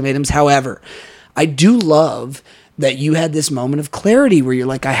me ultimatums. However, I do love that you had this moment of clarity where you're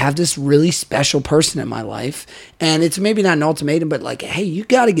like, I have this really special person in my life, and it's maybe not an ultimatum, but like, hey, you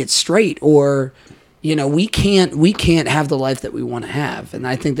got to get straight, or we can't have the life that we want to have. And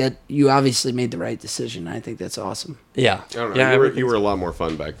I think that you obviously made the right decision. I think that's awesome. Yeah. I don't know. Yeah, You were a lot more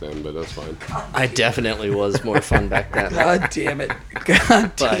fun back then, but that's fine. I definitely was more fun back then. God damn it.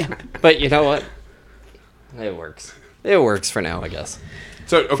 God damn it. But you know what? It works. It works for now, I guess.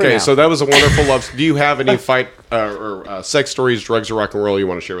 So now. okay, so that was a wonderful love. Do you have any fight or sex stories, drugs, or rock and roll you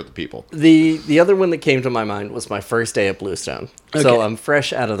want to share with the people? The other one that came to my mind was my first day at Bluestone. Okay. So I'm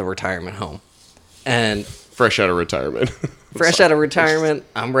fresh out of the retirement home. And Fresh out of retirement. out of retirement,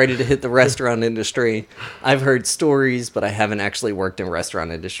 I'm ready to hit the restaurant industry. I've heard stories, but I haven't actually worked in the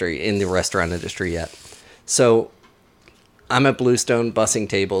restaurant industry yet. So I'm at Bluestone bussing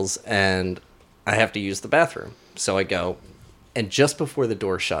tables, and I have to use the bathroom. So I go, and just before the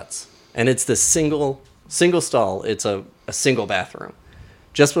door shuts, and it's this single stall, it's a single bathroom.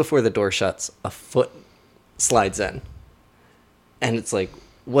 Just before the door shuts, a foot slides in. And it's like,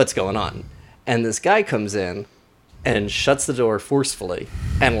 what's going on? And this guy comes in and shuts the door forcefully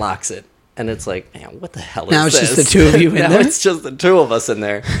and locks it. And it's like, man, what the hell is this? Now it's just the two of you in now there? It's just the two of us in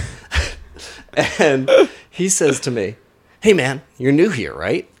there. And he says to me, hey, man, you're new here,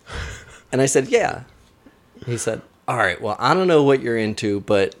 right? And I said, yeah. He said, all right, well, I don't know what you're into,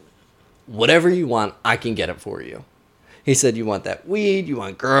 but whatever you want, I can get it for you. He said, you want that weed, you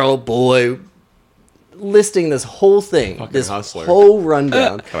want girl, boy, listing this whole thing, this hustler. whole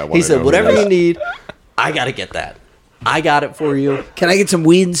rundown. I wanna He said, know whatever who it you need, I got to get that. I got it for you. Can I get some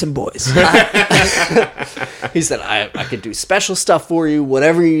weed and some boys? He said, I could do special stuff for you,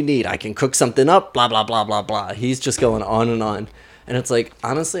 whatever you need. I can cook something up, blah, blah, blah, blah, blah. He's just going on and on. And it's like,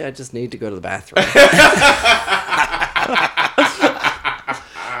 honestly, I just need to go to the bathroom.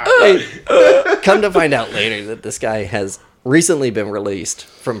 Hey, come to find out later that this guy has recently been released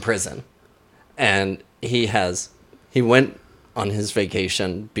from prison. And he went on his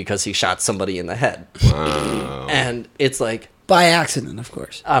vacation because he shot somebody in the head. Wow. And it's like, By accident, of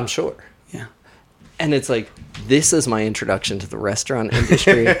course. I'm sure. Yeah. And it's like, this is my introduction to the restaurant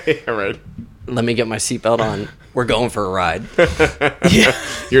industry. All right. Let me get my seatbelt on. We're going for a ride. Yeah.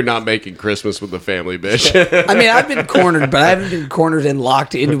 You're not making Christmas with the family, bitch. I mean, I've been cornered, but I haven't been cornered and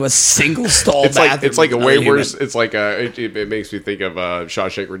locked into a single stall bathroom. It's like a with way another human. worse. It's like it makes me think of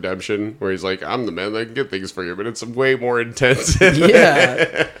Shawshank Redemption, where he's like, "I'm the man that can get things for you," but it's way more intense.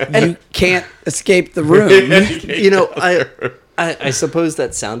 Yeah. And you can't escape the room. You know, I suppose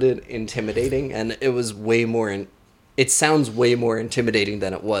that sounded intimidating, and it was way more. It sounds way more intimidating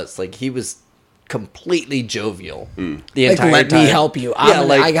than it was. Like, he was completely jovial the Like, entire let time. me help you. Yeah,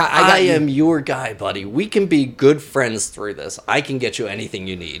 like, I got I you. am your guy, buddy. We can be good friends through this. I can get you anything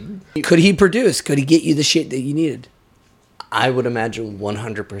you need. Could he produce? Could he get you the shit that you needed? I would imagine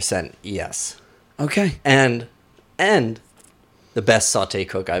 100% yes. Okay. And the best saute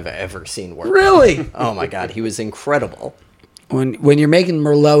cook I've ever seen work. Really? Oh my God, he was incredible. When you're making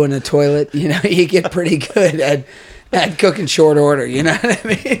Merlot in a toilet, you know, you get pretty good at cooking short order. You know what I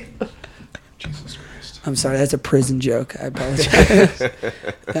mean? Jesus Christ. I'm sorry, that's a prison joke. I apologize.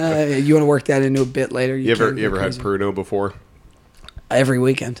 You want to work that into a bit later? You ever had Pruno before? Every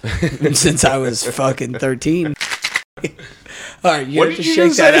weekend since I was fucking 13. All right, you have to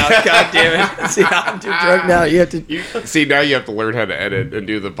shake that out. God damn it! See, I'm too drunk now. You have to see now. You have to learn how to edit and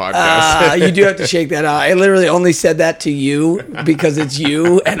do the podcast. You do have to shake that out. I literally only said that to you because it's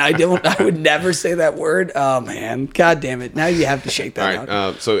you, and I would never say that word. Oh man, God damn it! Now you have to shake that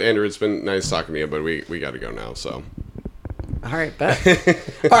out. So Andrew, it's been nice talking to you, but we got to go now. So. All right, bet.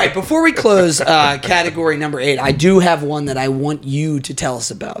 All right, before we close category number 8, I do have one that I want you to tell us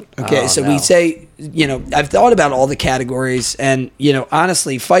about. Okay, we say, I've thought about all the categories, and,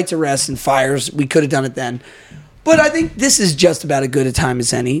 honestly, fights, arrests, and fires, we could have done it then. But I think this is just about as good a time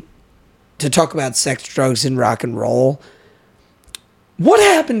as any to talk about sex, drugs, and rock and roll. What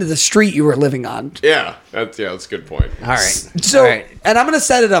happened to the street you were living on? Yeah, that's a good point. All right. So, and I'm going to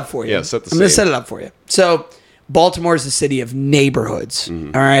set it up for you. Yeah, set the I'm going to scene. set it up for you. So, Baltimore is a city of neighborhoods.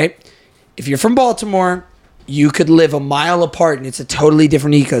 Mm-hmm. All right. If you're from Baltimore, you could live a mile apart, and it's a totally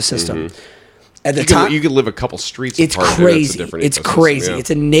different ecosystem. Mm-hmm. At the time, you could live a couple streets it's apart. crazy. And It's ecosystem, crazy. yeah. It's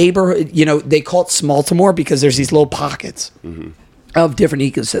a neighborhood. They call it Smaltimore because there's these little pockets of different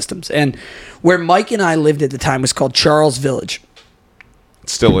ecosystems. And where Mike and I lived at the time was called Charles Village. It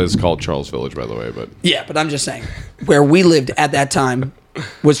still is called Charles Village, by the way. But Yeah, but I'm just saying, where we lived at that time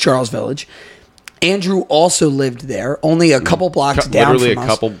was Charles Village. Andrew also lived there, only a couple blocks down literally from us.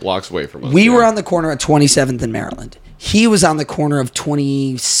 a couple blocks away from us. We were on the corner of 27th and Maryland. He was on the corner of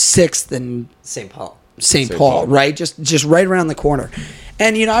 26th and St. Paul. St. Paul, right? Just right around the corner.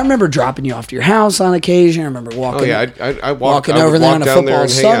 And, I remember dropping you off to your house on occasion. I remember walking, I walking over there on a football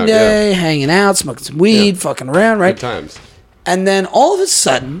Sunday, hanging out, smoking some weed, fucking around, right? Good times. And then all of a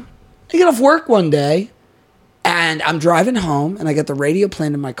sudden, I get off work one day, and I'm driving home, and I got the radio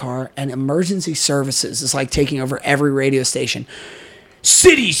playing in my car, and emergency services is like taking over every radio station.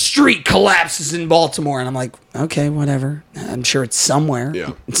 City street collapses in Baltimore. And I'm like, okay, whatever. I'm sure it's somewhere.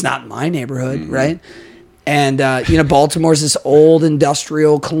 Yeah. It's not in my neighborhood, right? And, Baltimore's this old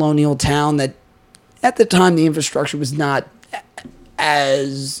industrial colonial town that at the time the infrastructure was not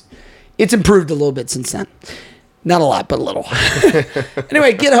as... It's improved a little bit since then. Not a lot, but a little.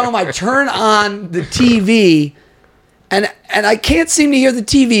 Anyway, get home. I turn on the TV, and I can't seem to hear the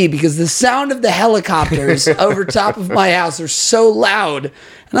TV because the sound of the helicopters over top of my house are so loud.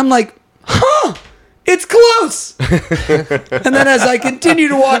 And I'm like, it's close. And then as I continue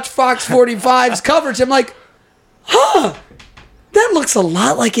to watch Fox 45's coverage, I'm like, that looks a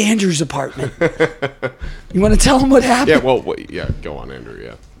lot like Andrew's apartment. You want to tell him what happened? Yeah, go on, Andrew,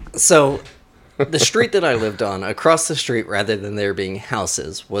 yeah. So, the street that I lived on, across the street, rather than there being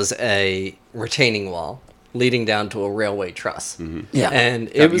houses, was a retaining wall leading down to a railway truss. Mm-hmm. Yeah. And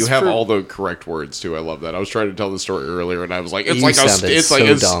it was You have all the correct words, too. I love that. I was trying to tell the story earlier, and I was like, it's You like sounded a so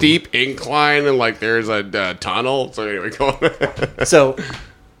dumb. steep incline, and like there's a tunnel. So anyway, go on. So,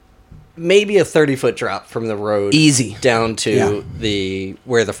 maybe a 30-foot drop from the road. Easy. Down to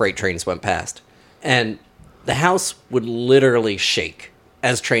where the freight trains went past. And the house would literally shake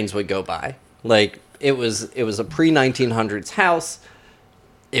as trains would go by. Like, it was a pre-1900s house.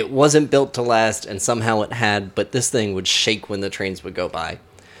 It wasn't built to last, and somehow it had, but this thing would shake when the trains would go by.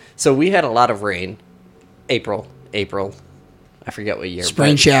 So we had a lot of rain. April. I forget what year.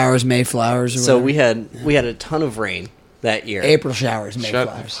 Spring showers, Mayflowers. Or So whatever. we had a ton of rain that year. April showers, Shut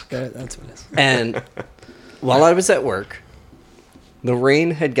Mayflowers. That's what it is. And while I was at work, the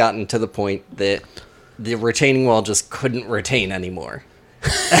rain had gotten to the point that the retaining wall just couldn't retain anymore.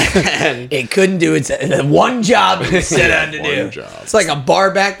 And It couldn't do its one job it was set out to do. One job. It's like a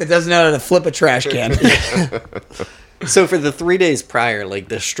bar back that doesn't know how to flip a trash can. so for the 3 days prior, like,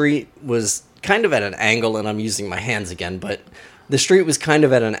 the street was kind of at an angle, and I'm using my hands again, but the street was kind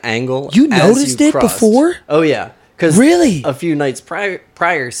of at an angle. You as noticed you it crossed. before? Oh, yeah. Because Really? a few nights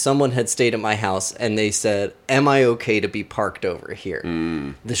prior, someone had stayed at my house, and they said, am I okay to be parked over here?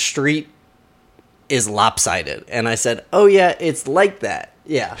 The street is lopsided. And I said, oh, yeah, it's like that.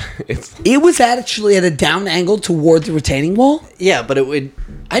 Yeah. It was actually at a down angle toward the retaining wall? Yeah, but it would...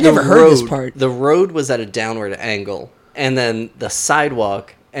 I the never heard this part. The road was at a downward angle, and then the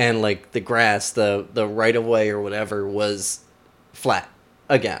sidewalk and, like, the grass, the right-of-way or whatever was flat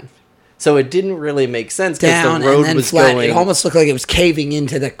again. So it didn't really make sense because Down the road and then was flat. going... It almost looked like it was caving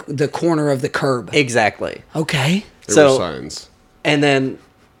into the corner of the curb. Exactly. Okay. There were signs. And then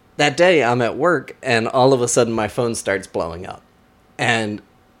that day I'm at work, and all of a sudden my phone starts blowing up. And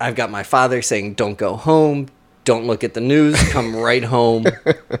I've got my father saying, don't go home, don't look at the news, come right home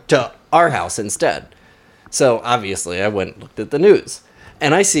to our house instead. So obviously I went and looked at the news.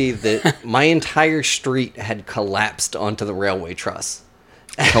 And I see that my entire street had collapsed onto the railway truss.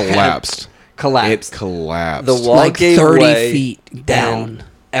 Collapsed. Collapsed. It collapsed. The wall Like gave 30 way, feet down. and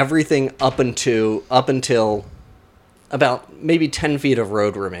everything up until about maybe 10 feet of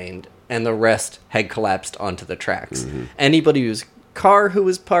road remained, and the rest had collapsed onto the tracks. Anybody whose car who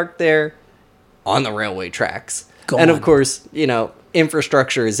was parked there on the railway tracks. Gone. And of course,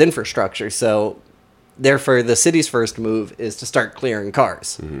 infrastructure is infrastructure, so therefore the city's first move is to start clearing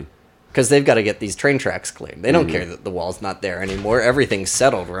cars. Because they've got to get these train tracks cleared. They don't care that the wall's not there anymore. Everything's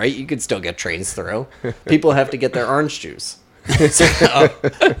settled, right? You could still get trains through. People have to get their orange juice.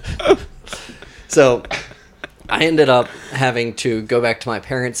 So I ended up having to go back to my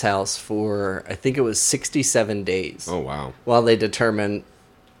parents' house for, I think it was 67 days. Oh, wow. While they determined...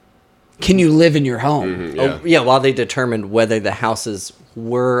 Can you live in your home? While they determined whether the houses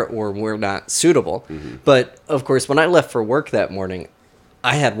were or were not suitable. But, of course, when I left for work that morning,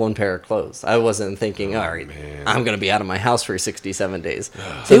 I had one pair of clothes. I wasn't thinking, all right, I'm going to be out of my house for 67 days.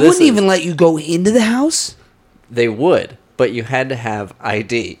 They wouldn't even let you go into the house? They would, but you had to have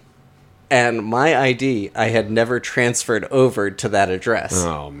ID. And my ID, I had never transferred over to that address.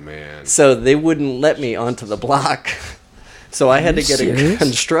 Oh, man. So they wouldn't let me onto the block. So I had to get serious? a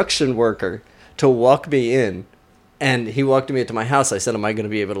construction worker to walk me in. And he walked me into my house. I said, am I going to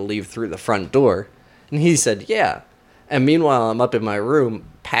be able to leave through the front door? And he said, yeah. And meanwhile, I'm up in my room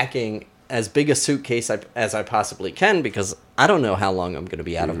packing as big a suitcase as I possibly can because I don't know how long I'm going to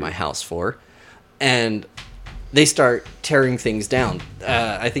be out of my house for. And they start tearing things down.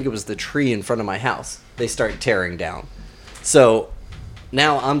 I think it was the tree in front of my house. They start tearing down. So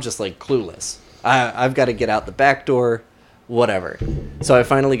now I'm just like clueless. I've got to get out the back door, whatever. So I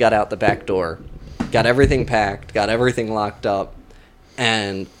finally got out the back door, got everything packed, got everything locked up,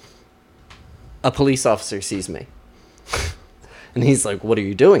 and a police officer sees me. And he's like, what are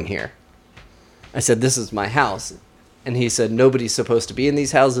you doing here? I said, this is my house. And he said, nobody's supposed to be in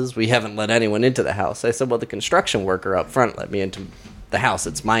these houses. We haven't let anyone into the house. I said, well, the construction worker up front let me into the house.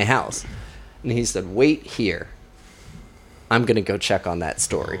 It's my house. And he said, wait here. I'm going to go check on that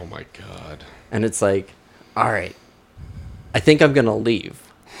story. Oh, my God. And it's like, all right, I think I'm going to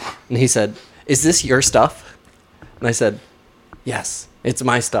leave. And he said, is this your stuff? And I said, yes, it's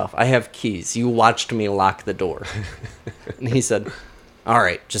my stuff. I have keys. You watched me lock the door. And he said, all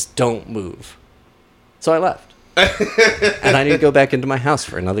right, just don't move. So I left. And I didn't go back into my house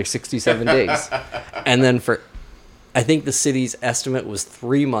for another 67 days. And then I think the city's estimate was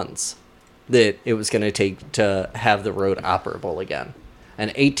 3 months that it was going to take to have the road operable again.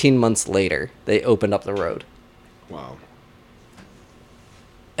 And 18 months later, they opened up the road. Wow.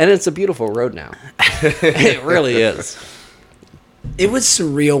 And it's a beautiful road now. It really is. It was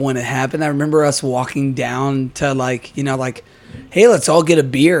surreal when it happened. I remember us walking down to hey, let's all get a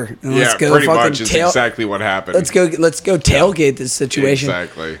beer and let's go pretty fucking much is exactly what happened. Let's go tailgate this situation.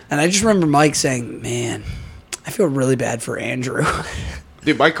 Exactly. And I just remember Mike saying, "Man, I feel really bad for Andrew."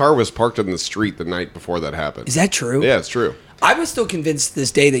 Dude, my car was parked on the street the night before that happened. Is that true? Yeah, it's true. I was still convinced to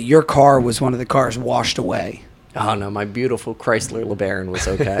this day that your car was one of the cars washed away. Oh, no, my beautiful Chrysler LeBaron was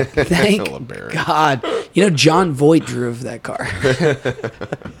okay. Thank LeBaron. God. John Voight drove that car.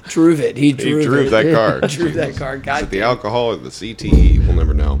 Drove it. He drove that car. Drove that car. God. The alcohol or the CTE, we'll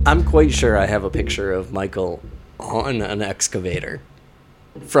never know. I'm quite sure I have a picture of Michael on an excavator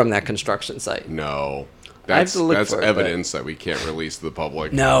from that construction site. No. I have That's to look for it, evidence that we can't release to the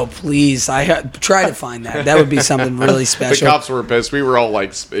public. No, please. Try to find that. That would be something really The special. cops were pissed. We were all like,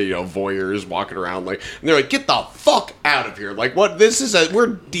 voyeurs walking around, and they're like, "Get the fuck out of here!" Like, what? We're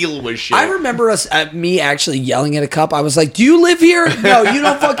dealing with shit. I remember me actually yelling at a cop. I was like, "Do you live here? No, you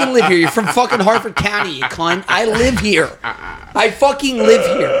don't fucking live here. You're from fucking Harford County, you cunt. I live here. I fucking live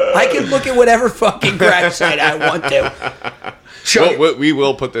here. I can look at whatever fucking crash site I want to." Well, we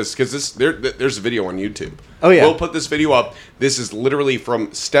will put this because there's a video on YouTube. Oh yeah, we'll put this video up. This is literally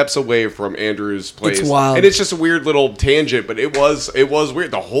from steps away from Andrew's place. It's wild, and it's just a weird little tangent, but it was weird.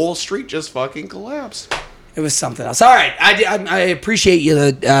 The whole street just fucking collapsed. It was something else. All right, I appreciate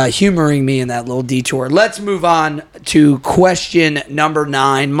you humoring me in that little detour. Let's move on to question number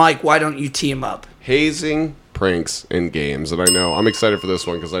 9. Mike, why don't you team up? Hazing, pranks, and games. And I know I'm excited for this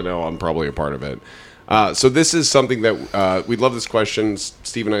one because I know I'm probably a part of it. So this is something that we love this question.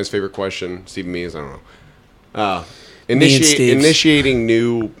 Steve and I's favorite question. Steve and me is, I don't know. Initiating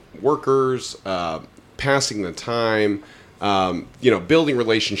new workers, passing the time, building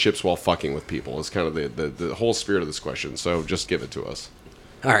relationships while fucking with people is kind of the whole spirit of this question. So just give it to us.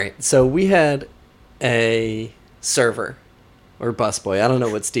 All right. So we had a server or busboy. I don't know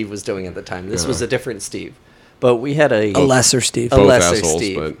what Steve was doing at the time. This was a different Steve. But we had a lesser Steve. a Both lesser assholes,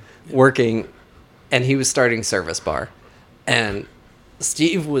 Steve but- working, and he was starting Service Bar. And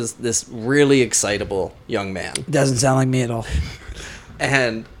Steve was this really excitable young man. Doesn't sound like me at all.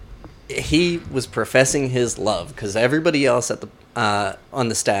 And he was professing his love because everybody else at the on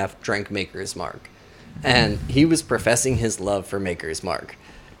the staff drank Maker's Mark, and he was professing his love for Maker's Mark.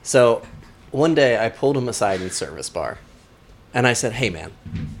 So one day I pulled him aside in Service Bar, and I said, "Hey man,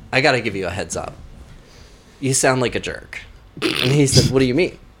 I got to give you a heads up. You sound like a jerk." And he said, "What do you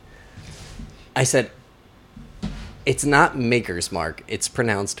mean?" I said, "It's not Maker's Mark. It's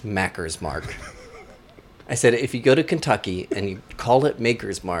pronounced Macker's Mark." I said, if you go to Kentucky and you call it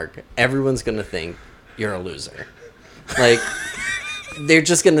Maker's Mark, everyone's going to think you're a loser. Like, they're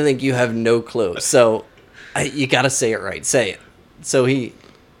just going to think you have no clue. So, you got to say it right. Say it. So, he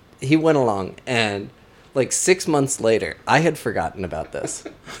went along, and like 6 months later, I had forgotten about this.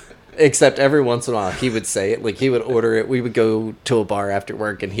 Except every once in a while, he would say it. Like, he would order it. We would go to a bar after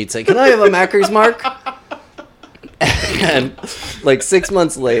work, and he'd say, "Can I have a Macker's Mark?" And like 6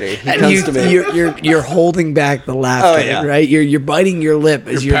 months later, he comes to me. You're holding back the laughter, Oh, yeah. right? You're biting your lip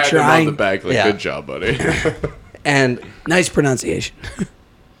as you're patting him trying. on the back, like, Yeah. good job, buddy. And Nice pronunciation.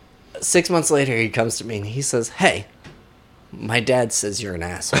 6 months later, he comes to me and he says, "Hey, my dad says you're an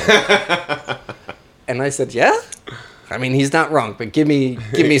asshole." And I said, "Yeah? I mean, he's not wrong, but give me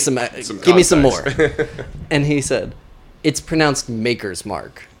some give me some more." context. And he said, "It's pronounced Maker's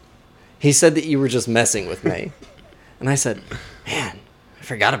Mark. He said that you were just messing with me." And I said, "Man, I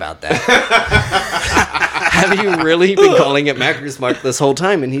forgot about that. Have you really been calling it Macker's Mark this whole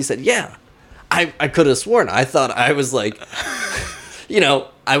time?" And he said, "Yeah. I could have sworn. I thought I was like,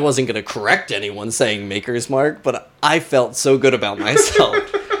 I wasn't going to correct anyone saying Maker's Mark, but I felt so good about myself."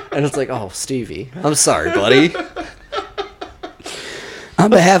 And it's like, "Oh, Stevie, I'm sorry, buddy." On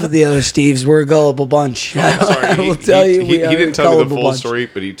behalf of the other Steves, we're a gullible bunch. I'm sorry. I will tell you, he we are didn't a tell me the gullible full bunch. story,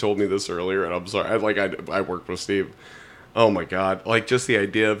 but he told me this earlier, and I'm sorry. I worked with Steve. Oh my god! Like, just the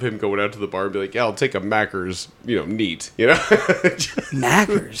idea of him going out to the bar and be like, "Yeah, I'll take a Macker's, neat,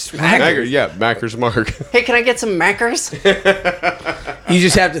 Mackers. Macker, yeah, Macker's Mark." Hey, can I get some Mackers? You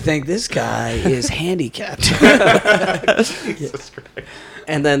just have to think this guy is handicapped. Jesus Christ.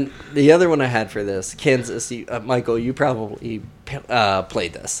 And then the other one I had for this, Kansas, Michael, you probably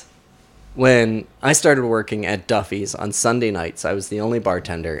played this. When I started working at Duffy's on Sunday nights, I was the only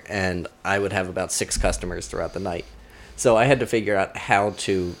bartender, and I would have about 6 customers throughout the night. So I had to figure out how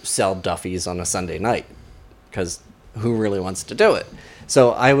to sell Duffy's on a Sunday night, because who really wants to do it?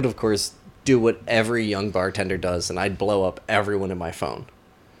 So I would, of course, do what every young bartender does, and I'd blow up everyone in my phone,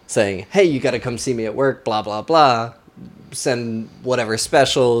 saying, "Hey, you got to come see me at work, blah, blah, blah." Send whatever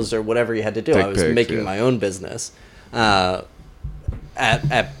specials or whatever you had to do. Dick I was pics, making yeah. my own business.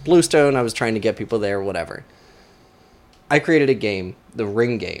 At Bluestone, I was trying to get people there, whatever. I created a game, the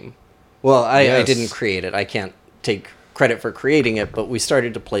Ring Game. Well, I Yes. didn't create it. I can't take credit for creating it, but we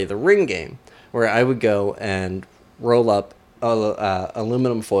started to play the Ring Game, where I would go and roll up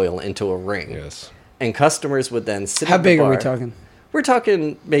aluminum foil into a ring. Yes. And customers would then sit How at the big are we bar. talking? We're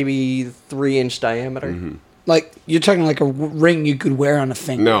talking maybe 3-inch diameter. Mm-hmm. Like, you're talking like a ring you could wear on a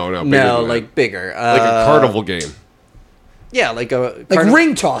finger. No, bigger No, than that. like bigger. like a carnival game. Yeah, like a Like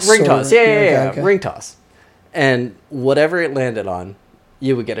ring toss. Ring sort toss. of. Yeah, okay. ring toss. And whatever it landed on,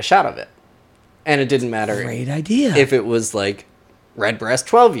 you would get a shot of it. And it didn't matter Great idea. if it was like Redbreast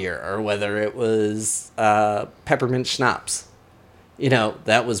 12 year or whether it was peppermint schnapps.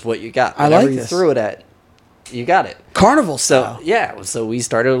 That was what you got. I Whatever like you this. threw it at, you got it. Carnival So style. yeah, so we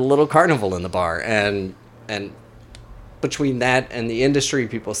started a little carnival in the bar, and between that and the industry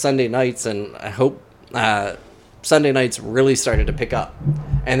people, Sunday nights, and I hope Sunday nights really started to pick up,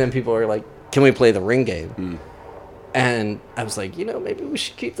 and then people were like, "Can we play the Ring Game?" And I was like, maybe we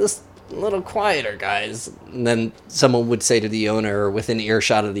should keep this a little quieter, guys. And then someone would say to the owner, or within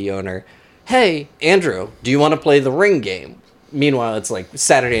earshot of the owner, "Hey, Andrew, do you want to play the Ring Game?" Meanwhile, it's like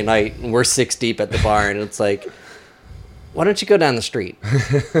Saturday night, and we're 6 deep at the bar, and it's like, "Why don't you go down the street?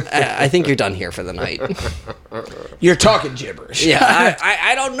 I think you're done here for the night." You're talking gibberish. Yeah,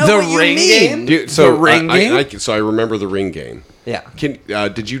 I don't know The what you Ring mean. Game? Dude, so The Ring Game? so I remember the Ring Game. Yeah,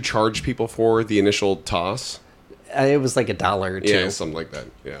 Did you charge people for the initial toss? it was like $1 or $2. Yeah, something like that.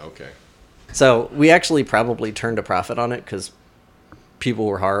 Yeah, okay. So we actually probably turned a profit on it because people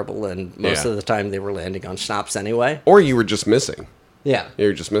were horrible, and most Yeah. of the time they were landing on schnapps anyway. Or you were just missing. Yeah, You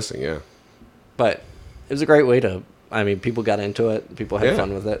were just missing, yeah. but it was a great way to. I mean, people got into it. People had Yeah.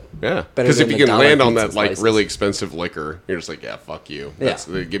 fun with it. Yeah. Better Because if than you the can $1 land on pizza that, like, slices. really expensive liquor, you're just like, yeah, fuck you. Yeah.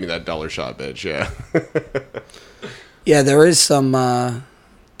 Give me that $1 shot, bitch, yeah. Yeah, there is some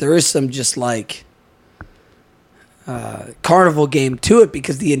just like carnival game to it,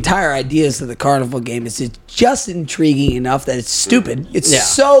 because the entire ideas of the carnival game is it's just intriguing enough that it's stupid. It's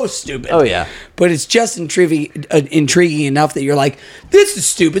so stupid. Oh, yeah. But it's just intriguing enough that you're like, this is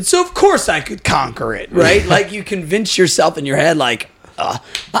stupid, so of course I could conquer it, right? Like, you convince yourself in your head, like,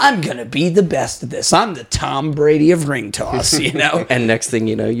 I'm going to be the best of this. I'm the Tom Brady of ring toss, you know? And next thing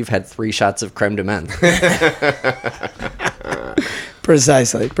you know, you've had 3 shots of creme de menthe.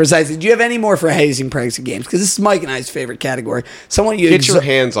 Precisely. Do you have any more for hazing, pranks, and games? Because this is Mike and I's favorite category. Get your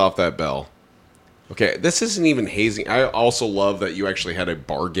hands off that bell. Okay, this isn't even hazing. I also love that you actually had a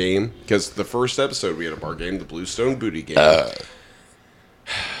bar game, because the first episode we had a bar game, the Bluestone Booty game.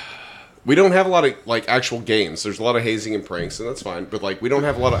 We don't have a lot of like actual games. There's a lot of hazing and pranks, and that's fine. But like, we don't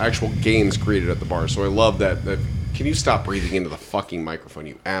have a lot of actual games created at the bar. So I love that. Can you stop breathing into the fucking microphone,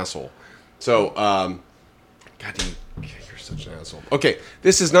 you asshole? So, God, you're such an asshole. Okay,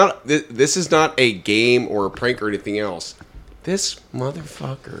 this is not a game or a prank or anything else. This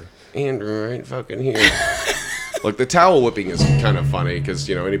motherfucker, Andrew, right fucking here. Look, the towel whipping is kind of funny because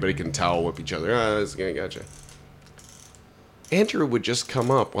anybody can towel whip each other. I gotcha. Andrew would just come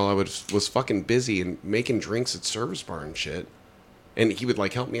up while I was fucking busy and making drinks at Service Bar and shit. And he would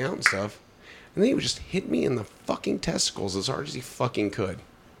like help me out and stuff. And then he would just hit me in the fucking testicles as hard as he fucking could.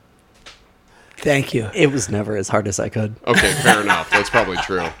 Thank you. It was never as hard as I could. Okay, fair enough. That's probably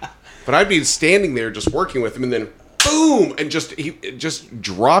true. But I'd be standing there just working with him and then boom! And just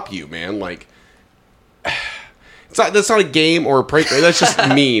drop you, man. Like, that's not a game or a prank. That's just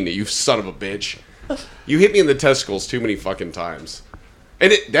mean, you son of a bitch. You hit me in the testicles too many fucking times.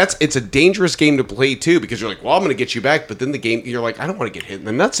 And it's a dangerous game to play too, because you're like, well, I'm going to get you back, but then the game, you're like, I don't want to get hit in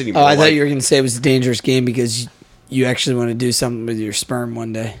the nuts anymore. Oh, I thought you were going to say it was a dangerous game because you actually want to do something with your sperm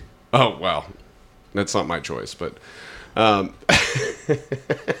one day. Oh, well, that's not my choice, but Andrew's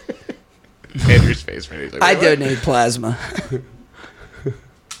face right here. Like, I donate plasma.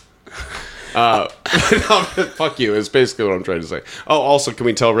 Fuck you is basically what I'm trying to say. Oh, also, can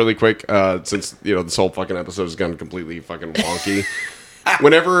we tell really quick, since this whole fucking episode has gone completely fucking wonky.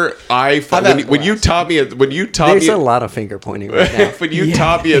 Whenever when you taught me there's a lot of finger pointing right now. When you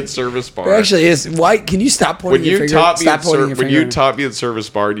taught me at Service Bar, there actually is. Why can you stop pointing your finger? When you taught me at Service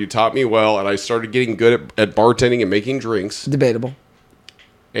Bar, you taught me well, and I started getting good at bartending and making drinks. Debatable.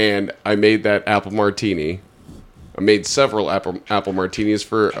 And I made that apple martini. I made several apple martinis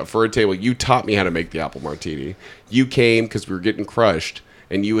for a table. You taught me how to make the apple martini. You came because we were getting crushed,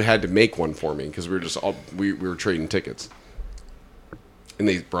 and you had to make one for me because we were just we were trading tickets. And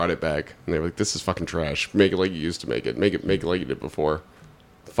they brought it back, and they were like, "This is fucking trash. Make it like you used to make it. Make it like you did before."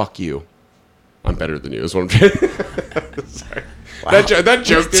 Fuck you. I'm better than you. Is what I'm trying. Sorry. Wow. That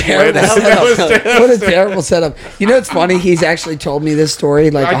joke didn't land. What a terrible setup. You know, it's funny. He's actually told me this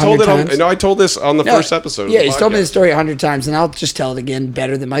story like 100 times. I told this on the first episode. Yeah, he's told me this story 100 times, and I'll just tell it again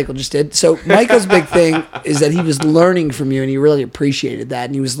better than Michael just did. So Michael's big thing is that he was learning from you, and he really appreciated that,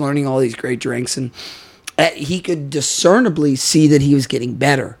 and he was learning all these great drinks, and he could discernibly see that he was getting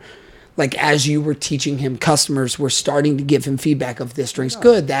better. Like, as you were teaching him, customers were starting to give him feedback of this drink's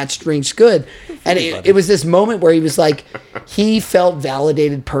good, that drink's good. And it was this moment where he was like, he felt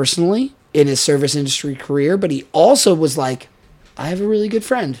validated personally in his service industry career, but he also was like, I have a really good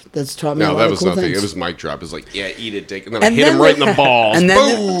friend that's taught me a lot of cool things. It was mic drop. It was like, yeah, eat it, dick. And then I hit him right in the balls. And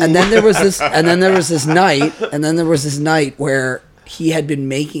then there was this night where he had been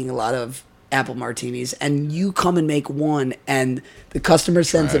making a lot of apple martinis, and you come and make one, and the customer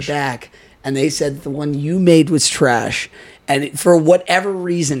sends it back, and they said the one you made was trash. And for whatever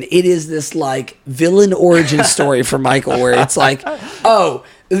reason, it is this like villain origin story for Michael, where it's like, oh,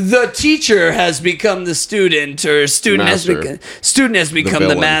 the teacher has become the student, or student has become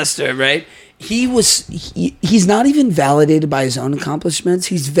the master, right? He's not even validated by his own accomplishments.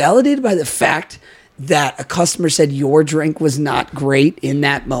 He's validated by the fact that a customer said your drink was not great in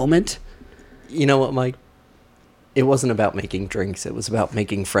that moment. You know what, Mike? It wasn't about making drinks. It was about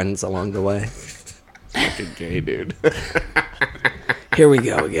making friends along the way. Fucking gay, dude. Here we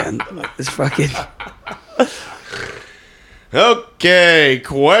go again. This fucking... Okay,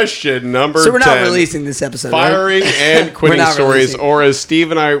 question number 10. So we're not releasing this episode, Firing right? and quitting stories, or as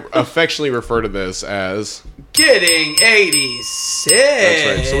Steve and I affectionately refer to this as... Getting 86.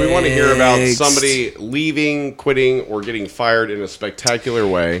 That's right. So we want to hear about somebody leaving, quitting, or getting fired in a spectacular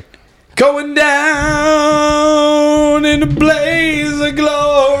way. Going down in a blaze of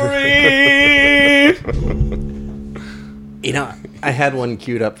glory. You know, I had one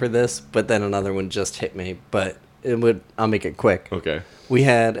queued up for this, but then another one just hit me. But I'll make it quick. Okay. We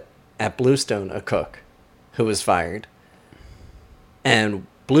had at Bluestone a cook who was fired. And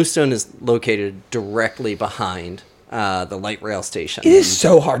Bluestone is located directly behind the light rail station. It is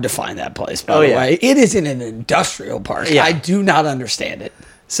so hard to find that place, by the way. It is in an industrial park. Yeah. I do not understand it.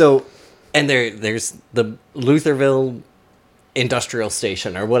 So, and there's the Lutherville Industrial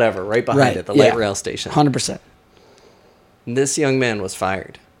Station or whatever right behind it, the light rail station. 100%. This young man was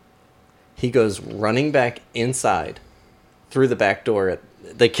fired. He goes running back inside through the back door, at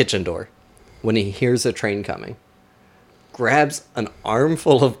the kitchen door, when he hears a train coming, grabs an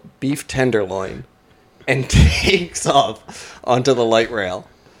armful of beef tenderloin, and takes off onto the light rail.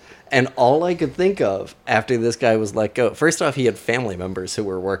 And all I could think of after this guy was let go, first off, he had family members who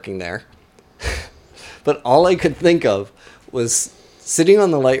were working there. But all I could think of was sitting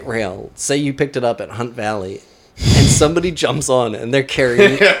on the light rail, say you picked it up at Hunt Valley, and somebody jumps on and they're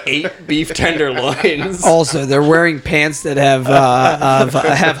carrying 8 beef tenderloins. Also, they're wearing pants that have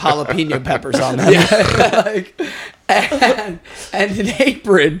jalapeno peppers on them. and an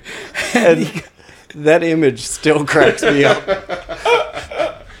apron. And that image still cracks me up.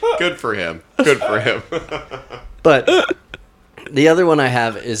 Good for him. Good for him. But the other one I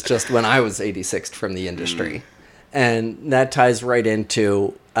have is just when I was 86th from the industry. And that ties right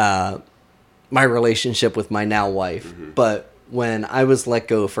into my relationship with my now wife. But when I was let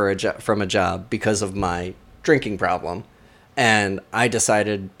go from a job because of my drinking problem, and I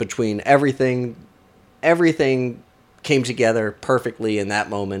decided between everything came together perfectly in that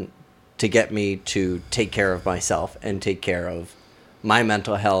moment to get me to take care of myself and take care of my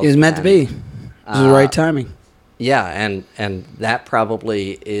mental health. It was meant to be. It was the right timing. Yeah, and that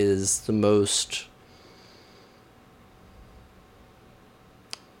probably is the most...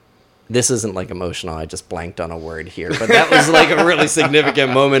 This isn't like emotional, I just blanked on a word here, but that was like a really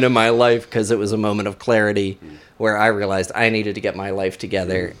significant moment in my life because it was a moment of clarity where I realized I needed to get my life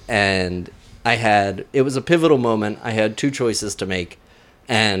together, and it was a pivotal moment. I had 2 choices to make,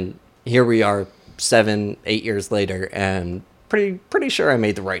 and here we are 7-8 years later, and pretty sure I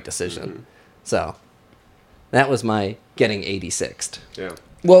made the right decision. So that was my getting 86th. Yeah.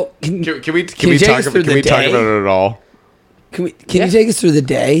 Well, Can we talk about it at all? Can you take us through the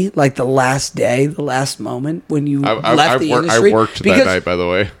day, like the last day, the last moment when you left the industry? I worked that night, by the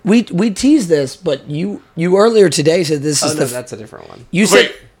way. We teased this, but you earlier today said this is that's a different one. You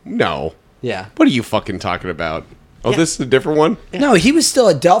said no. Yeah. What are you fucking talking about? Oh, this is a different one? No, he was still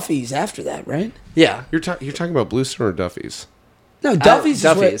at Duffy's after that, right? Yeah. You're talking about Bluestone or Duffy's? No, Duffy's.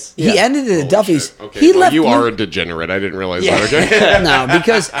 Duffy's. He ended it at Duffy's. Okay. He left. You are a degenerate. I didn't realize that. Okay. No,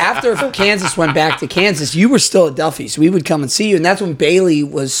 because after Kansas went back to Kansas, you were still at Duffy's. We would come and see you, and that's when Bailey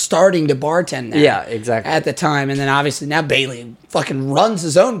was starting to bartend there. Yeah, exactly. At the time, and then obviously now Bailey fucking runs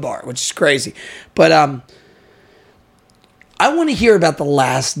his own bar, which is crazy. But I want to hear about the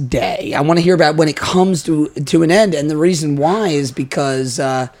last day. I want to hear about when it comes to an end, and the reason why is because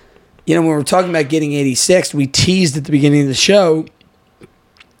when we're talking about getting 86, we teased at the beginning of the show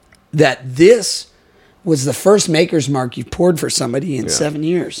that this was the first Maker's Mark you've poured for somebody in 7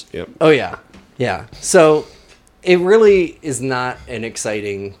 years. Yep. Oh, yeah. Yeah. So it really is not an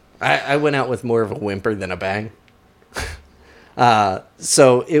exciting... I went out with more of a whimper than a bang.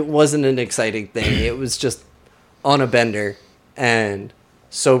 So it wasn't an exciting thing. It was just on a bender and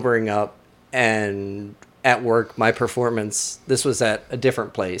sobering up, and at work, my performance... This was at a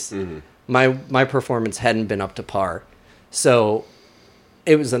different place. Mm-hmm. My performance hadn't been up to par. So...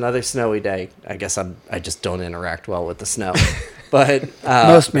 It was another snowy day. I guess I just don't interact well with the snow. But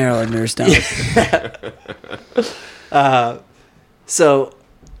most Marylanders don't. So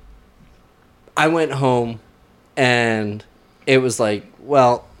I went home, and it was like,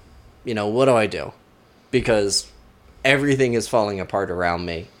 well, what do I do? Because everything is falling apart around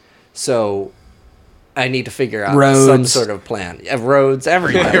me. So I need to figure out some sort of plan. Roads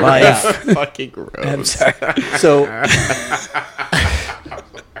everywhere. Life. Fucking roads. I'm sorry. So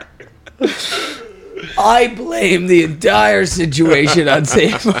I blame the entire situation on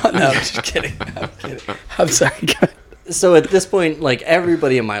Sam. No, I'm just kidding. I'm sorry. So at this point, like,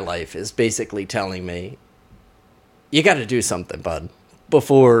 everybody in my life is basically telling me, you got to do something, bud,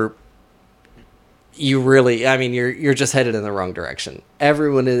 before you really, you're just headed in the wrong direction.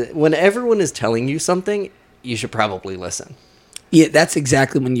 When everyone is telling you something, you should probably listen. Yeah, that's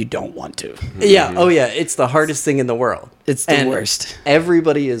exactly when you don't want to. Yeah. Oh, yeah. It's the hardest thing in the world. It's the worst.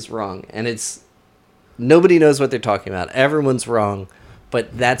 Everybody is wrong, and nobody knows what they're talking about. Everyone's wrong,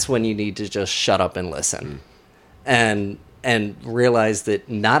 but that's when you need to just shut up and listen, and realize that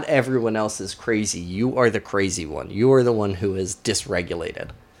not everyone else is crazy. You are the crazy one. You are the one who is dysregulated.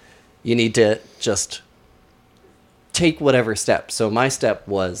 You need to just take whatever step. So my step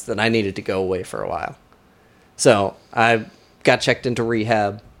was that I needed to go away for a while. So I got checked into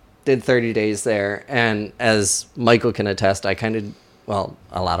rehab, did 30 days there, and as Michael can attest, a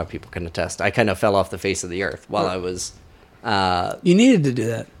lot of people can attest, I kind of fell off the face of the earth while I was You needed to do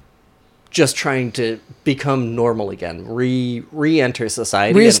that. just trying to become normal again, re-enter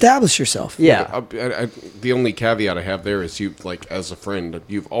society. Reestablish yourself. Yeah. The only caveat I have there is you, like, as a friend,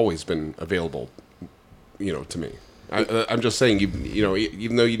 you've always been available, to me. I'm just saying,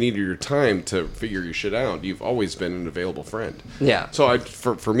 even though you needed your time to figure your shit out, you've always been an available friend. Yeah. So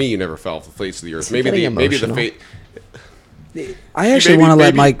for me, you never fell off the face of the earth. Maybe the fate. I actually want to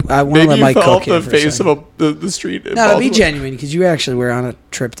let Mike. I want to let Mike cook here the face of the street. No, be genuine, because you actually were on a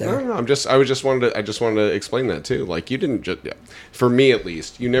trip there. No. I just wanted to explain that too. Like, you didn't just, for me at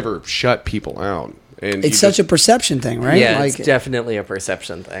least, you never shut people out. And It's such a perception thing, right? Yeah, like, it's definitely a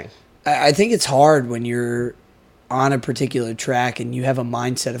perception thing. I think it's hard when you're on a particular track and you have a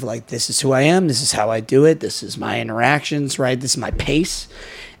mindset of like, this is who I am, this is how I do it, this is my interactions, right? This is my pace.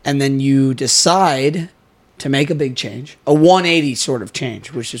 And then you decide to make a big change, a 180 sort of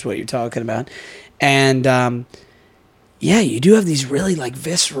change, which is what you're talking about. And you do have these really like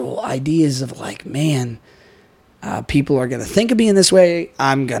visceral ideas of like, man, people are going to think of me in this way.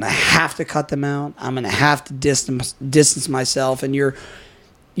 I'm going to have to cut them out. I'm going to have to distance myself. And you're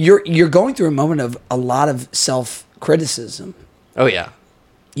going through a moment of a lot of self-criticism. Oh, yeah.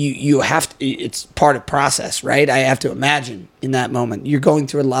 You have to, it's part of process, right? I have to imagine in that moment you're going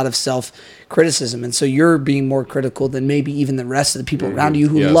through a lot of self-criticism, and so you're being more critical than maybe even the rest of the people around you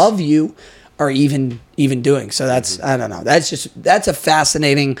who love you are even doing. So that's I don't know. That's a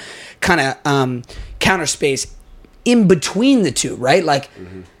fascinating kind of counter space in between the two, right? Like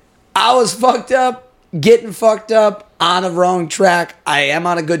I was fucked up, getting fucked up, on a wrong track. I am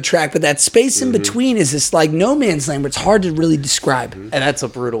on a good track, but that space in between is this like no man's land where it's hard to really describe. And that's a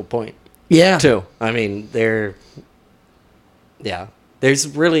brutal point. Yeah. Too. I mean, there's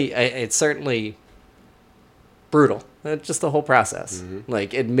really, it's certainly brutal. Just the whole process.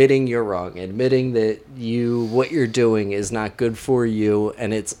 Like admitting you're wrong, admitting that what you're doing is not good for you,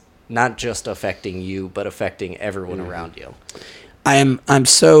 and it's not just affecting you, but affecting everyone around you. I'm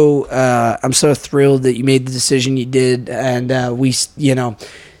so thrilled that you made the decision you did, and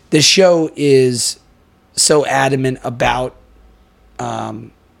this show is so adamant about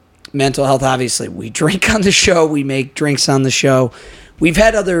mental health. Obviously, we drink on the show, we make drinks on the show. We've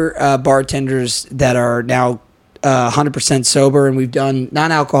had other bartenders that are now 100% sober, and we've done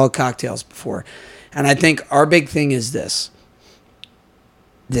non-alcoholic cocktails before. And I think our big thing is this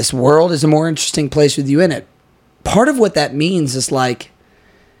world is a more interesting place with you in it. Part of what that means is like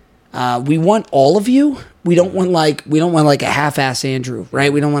we want all of you. We don't want like a half-ass Andrew,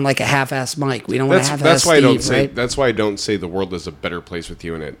 right? We don't want like a half-ass Mike. We don't want a half-ass Steve, right? That's why I don't say the world is a better place with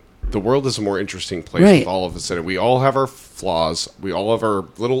you in it. The world is a more interesting place with all of us in it. We all have our flaws. We all have our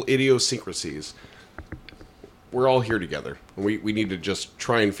little idiosyncrasies. We're all here together. We need to just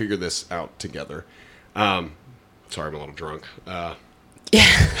try and figure this out together. Sorry, I'm a little drunk.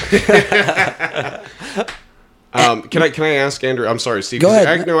 Can I ask Andrew? I'm sorry, Steve. Go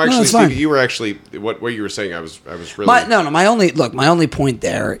ahead. Steve, you were actually what you were saying. I was really. My only point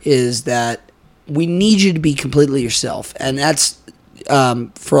there is that we need you to be completely yourself, and that's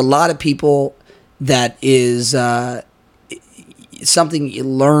for a lot of people that is something you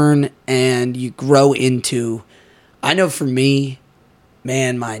learn and you grow into. I know for me,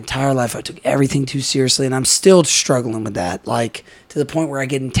 man, my entire life I took everything too seriously, and I'm still struggling with that. Like to the point where I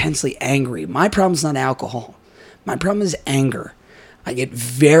get intensely angry. My problem's not alcohol. My problem is anger.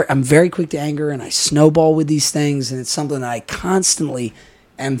 I'm very quick to anger, and I snowball with these things, and it's something that I constantly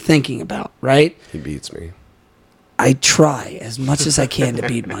am thinking about, right? He beats me. I try as much as I can to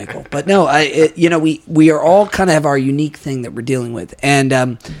beat Michael. But no, we are all kind of have our unique thing that we're dealing with. And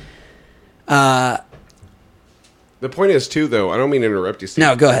the point is, too, though, I don't mean to interrupt you, Steve.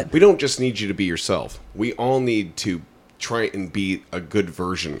 No, go ahead. We don't just need you to be yourself. We all need to try and be a good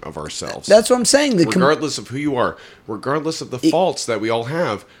version of ourselves. That's what I'm saying. Regardless of who you are, regardless of the faults that we all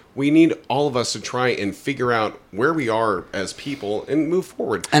have, we need all of us to try and figure out where we are as people and move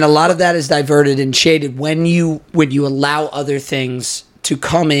forward. And a lot of that is diverted and shaded when you allow other things to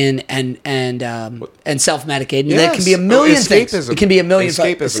come in and self-medicate. And that can be a million things. It can be a million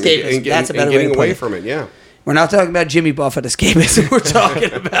escapism. That's a better way to put away it. From it. Yeah. We're not talking about Jimmy Buffett escapism. We're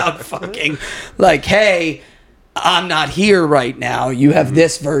talking about fucking like, hey, I'm not here right now. You have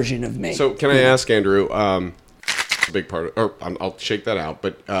this version of me. So can I ask, Andrew, a big part of, I'll shake that out,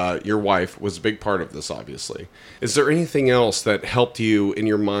 but your wife was a big part of this, obviously. Is there anything else that helped you in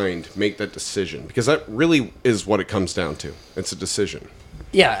your mind make that decision? Because that really is what it comes down to. It's a decision.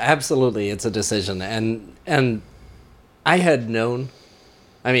 Yeah, absolutely. It's a decision. And I had known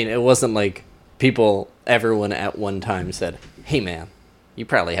I mean, it wasn't like everyone at one time said, "Hey, man, you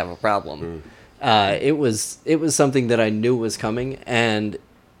probably have a problem." It was something that I knew was coming, and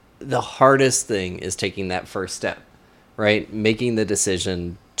the hardest thing is taking that first step, right? Making the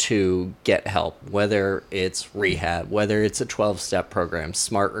decision to get help, whether it's rehab, whether it's a 12-step program,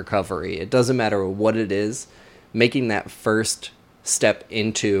 smart recovery. It doesn't matter what it is. Making that first step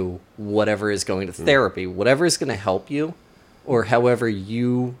into whatever is going to therapy, whatever is going to help you, or however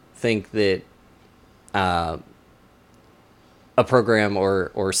you think that a program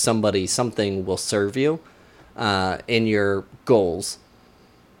or something will serve you in your goals.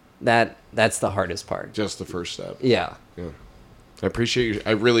 That's the hardest part. Just the first step. Yeah. I appreciate you.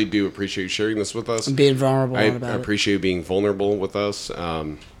 I really do appreciate you sharing this with us. And being vulnerable I about it. appreciate you being vulnerable with us.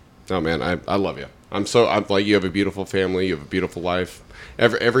 Oh man, I love you. I'm like, you have a beautiful family. You have a beautiful life.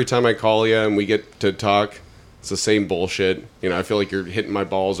 Every time I call you and we get to talk, it's the same bullshit. You know, I feel like you're hitting my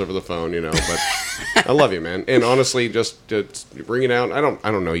balls over the phone. You know, but I love you, man. And honestly, just to bring it out. I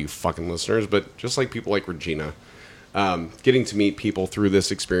don't know you fucking listeners, but just like people like Regina. Getting to meet people through this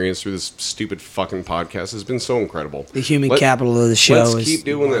experience, through this stupid fucking podcast, has been so incredible. The human capital of the show. Let's keep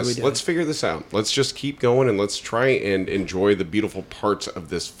doing this. Let's figure this out. Let's just keep going and let's try and enjoy the beautiful parts of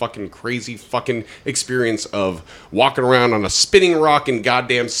this fucking crazy fucking experience of walking around on a spinning rock in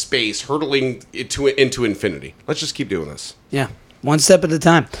goddamn space, hurtling into infinity. Let's just keep doing this. Yeah, one step at a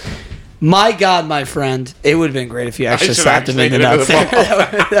time. My God, my friend, it would have been great if you actually slapped him in the nuts.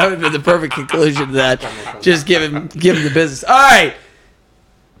 That would have been the perfect conclusion to that. Just give him the business. All right,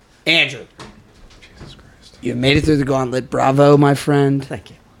 Andrew. Jesus Christ. You made it through the gauntlet. Bravo, my friend. Thank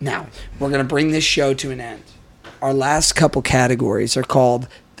you. Now, we're going to bring this show to an end. Our last couple categories are called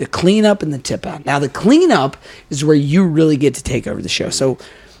the cleanup and the tip out. Now, the cleanup is where you really get to take over the show. So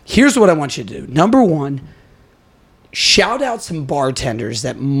here's what I want you to do. Number one, shout out some bartenders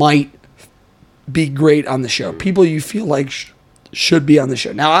that might be great on the show. People you feel like should be on the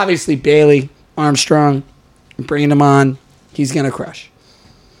show. Now, obviously, Bailey Armstrong, I'm bringing him on. He's going to crush.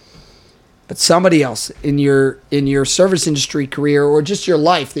 But somebody else in your service industry career or just your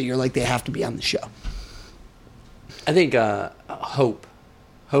life that you're like, they have to be on the show. I think Hope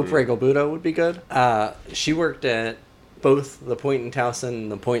Regalbuto would be good. She worked at both the Point in Towson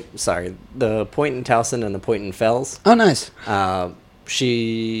and the Point in Towson and the Point in Fells. Oh, nice.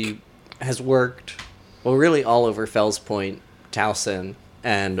 She has worked, well, really all over Fells Point, Towson,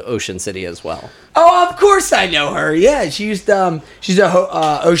 and Ocean City as well. Oh, of course I know her. Yeah, she's a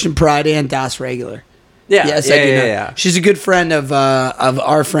Ocean Pride and DOS regular. Yeah, yes, I do know. Yeah. She's a good friend of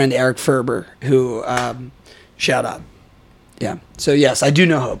our friend Eric Ferber, who shout out. Yeah. So yes, I do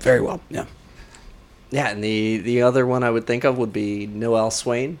know Hope very well. Yeah. Yeah, and the other one I would think of would be Noelle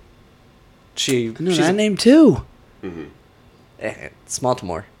Swain. I know that name too. It's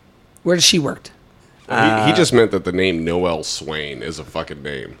Baltimore. Where does she work? He just meant that the name Noelle Swain is a fucking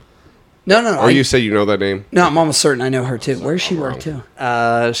name. No. Or you say you know that name? No, I'm almost certain I know her too. Where does she work too?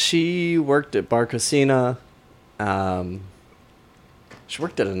 She worked at Bar Casina. She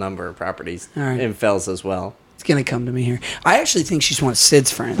worked at a number of properties in Fells as well. It's going to come to me here. I actually think she's one of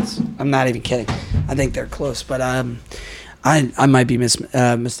Sid's friends. I'm not even kidding. I think they're close, but I might be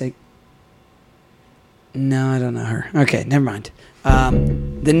mistaken. No, I don't know her. Okay, never mind.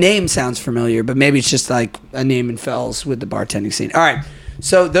 The name sounds familiar, but maybe it's just like a name in Fells with the bartending scene. All right,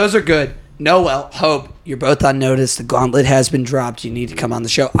 so those are good. Noelle, Hope, you're both on notice. The gauntlet has been dropped. You need to come on the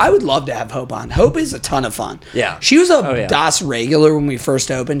show. I would love to have Hope on. Hope is a ton of fun. Yeah. She was a DOS regular when we first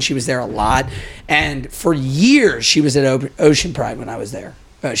opened. She was there a lot. And for years, she was at Ocean Pride when I was there.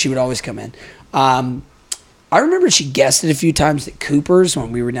 She would always come in. I remember she guested a few times at Cooper's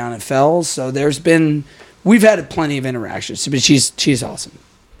when we were down in Fells. So we've had plenty of interactions. But she's awesome.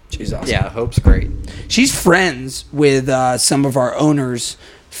 She's awesome. Yeah, Hope's great. She's friends with some of our owners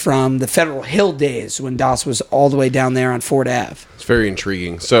from the Federal Hill days when DOS was all the way down there on Ford Ave. It's very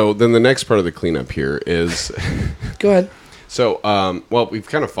intriguing. So then the next part of the cleanup here is... Go ahead. So, we've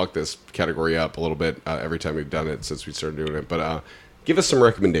kind of fucked this category up a little bit every time we've done it since we started doing it. But give us some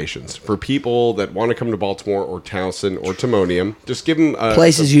recommendations for people that want to come to Baltimore or Towson or Timonium. Just give them...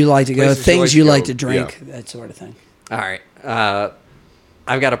 places you like to go, things you like to drink, that sort of thing. All right.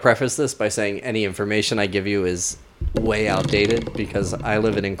 I've got to preface this by saying any information I give you is way outdated because I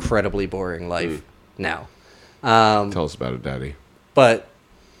live an incredibly boring life now. Tell us about it, Daddy. But,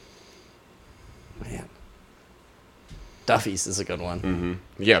 man, Duffy's is a good one. Mm-hmm.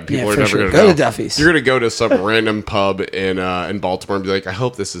 Yeah, people are never going to go to Duffy's. You're going to go to some random pub in Baltimore and be like, I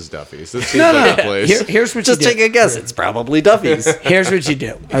hope this is Duffy's. This seems like a place. Here's what Just you do. Take a guess. It's probably Duffy's. Here's what you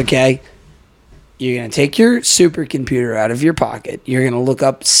do, okay? You're going to take your supercomputer out of your pocket. You're going to look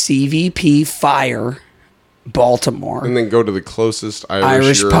up CVP Fire Baltimore. And then go to the closest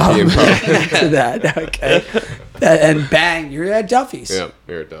Irish European pub pub. to that. Okay. And bang, you're at Duffy's. Yeah,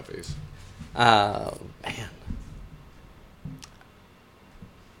 you're at Duffy's. Man.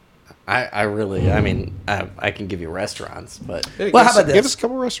 I can give you restaurants, but Yeah, Well, how about Give this? us a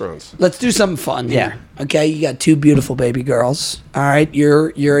couple restaurants. Let's do something fun Yeah. here. Okay, you got 2 beautiful baby girls. All right,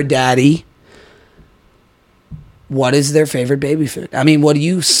 you're a daddy. What is their favorite baby food? I mean, what are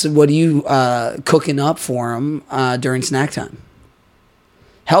you cooking up for them during snack time?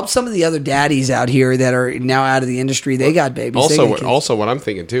 Help some of the other daddies out here that are now out of the industry. They got babies. They got kids. Also, what I'm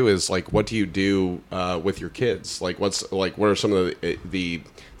thinking too is like, what do you do with your kids? Like, what are some of the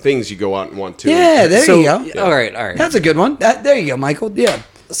things you go out and want to? Yeah, there you go. All right. That's a good one. There you go, Michael. Yeah.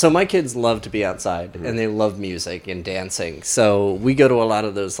 So my kids love to be outside and they love music and dancing. So we go to a lot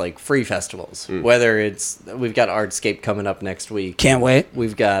of those like free festivals. Whether we've got Artscape coming up next week. Can't wait.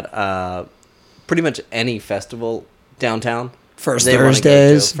 We've got pretty much any festival downtown. First they wanna go to.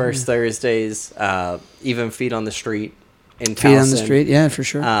 Thursdays. First Thursdays. Even Feet on the Street in Feet on the Towson. street. Yeah, for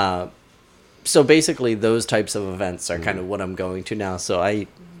sure. So basically, those types of events are kind of what I'm going to now. So I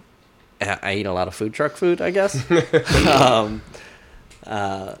eat a lot of food truck food, I guess.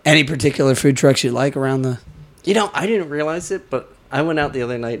 Any particular food trucks you like around the... I didn't realize it, but I went out the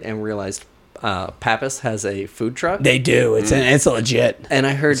other night and realized Pappas has a food truck. They do. It's legit. And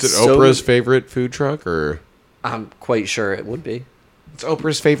I heard Is it Oprah's favorite food truck, or I'm quite sure it would be. it's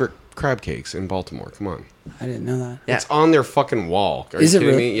Oprah's favorite crab cakes in Baltimore? Come on, I didn't know that. Yeah. it's on their fucking wall. Are Is you it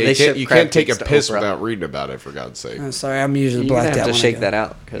kidding really? me? Yeah, They ship you crab can't take a cakes to piss Oprah. without reading about it. For God's sake. Sorry, I'm usually You're gonna blacked have out. to when I shake go. that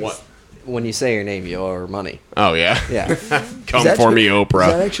out because What? when you say your name, you owe her money. Oh yeah, Yeah, come Is that for true? me, Is that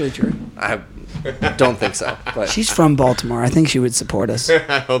Oprah. actually true? I don't think so. But She's from Baltimore. I think she would support us.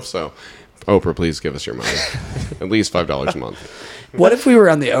 I hope so. Oprah, please give us your money. At least $5 a month. What if we were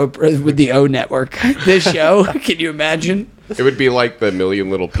on the Oprah with the O Network? This show? Can you imagine? It would be like the Million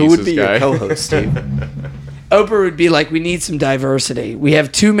Little who Pieces would be guy. your co-host, Steve? Oprah would be like, we need some diversity. We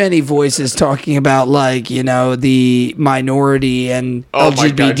have too many voices talking about, like, the minority and Oh my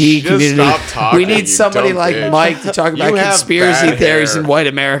God, LGBT just community. stop talking, We need you somebody dumb like bitch. Mike to talk about You have conspiracy bad theories hair. in white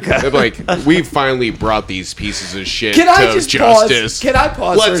America. They're like, we finally brought these pieces of shit Can I to just justice. pause? Can I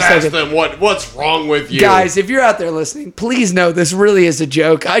pause for a Let's ask second? them what's wrong with you, Guys, if you're out there listening, please know this really is a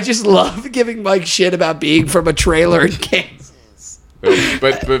joke. I just love giving Mike shit about being from a trailer in Kansas.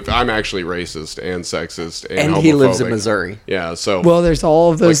 But I'm actually racist and sexist and And he lives in homophobic. Missouri. Yeah, so Well, there's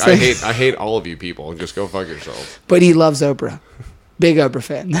all of those like, things. I hate all of you people. Just go fuck yourselves. But he loves Oprah. Big Oprah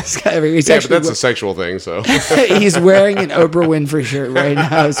fan. This guy, he's Yeah, but actually that's a sexual thing. So he's wearing an Oprah Winfrey shirt right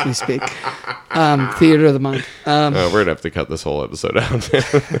now as we speak. Theater of the Mind. we're gonna have to cut this whole episode out.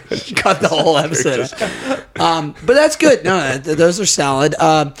 Cut the whole episode. But that's good. No, those are solid.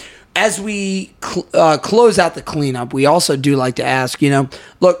 As we close out the cleanup, we also do like to ask,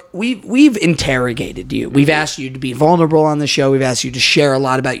 look, we've interrogated you. We've asked you to be vulnerable on the show. We've asked you to share a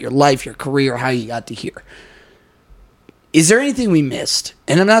lot about your life, your career, how you got to here. Is there anything we missed?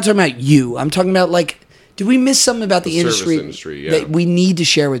 And I'm not talking about you. I'm talking about, like, did we miss something about the service industry, industry, yeah. that we need to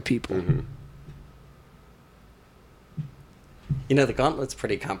share with people? Mm-hmm. The Gauntlet's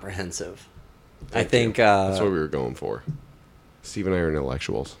pretty comprehensive. I think That's what we were going for. Steve and I are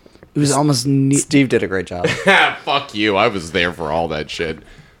intellectuals. It was almost... Steve did a great job. Fuck you. I was there for all that shit.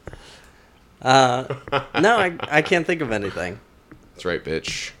 No, I can't think of anything. That's right,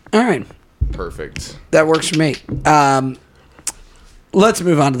 bitch. All right. Perfect. That works for me. Let's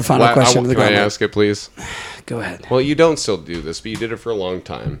move on to the final question of the Can I gauntlet. ask it, please? Go ahead. Well, you don't still do this, but you did it for a long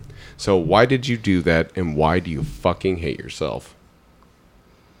time. So why did you do that, and why do you fucking hate yourself?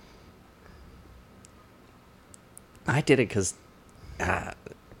 I did it because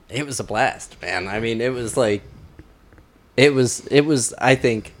it was a blast, man. I mean, it was like, it was, I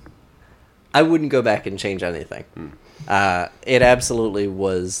think, I wouldn't go back and change anything. It absolutely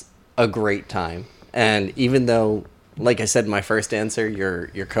was a great time. And even though, like I said in my first answer,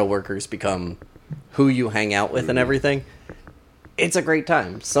 your coworkers become who you hang out with and everything, it's a great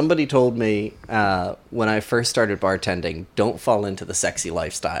time. Somebody told me when I first started bartending, don't fall into the sexy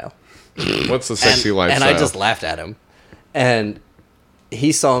lifestyle. What's the sexy lifestyle? And I just laughed at him. And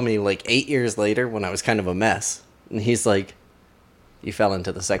he saw me like 8 years later when I was kind of a mess. And he's like, you fell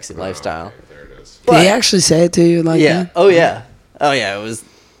into the sexy lifestyle. Okay, there it is. Did he actually say it to you like Yeah. that? Oh, yeah. Oh, yeah. It was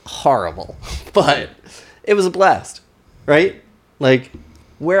horrible. But it was a blast. Right? Like,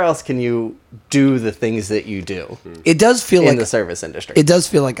 where else can you do the things that you do It does feel in like the service industry? it does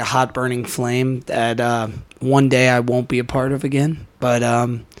feel like a hot burning flame that one day I won't be a part of again.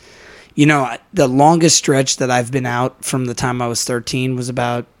 But The longest stretch that I've been out from the time I was 13 was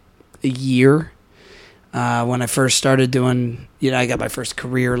about a year. When I first started doing, I got my first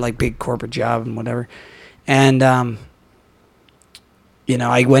career, like big corporate job and whatever. And, I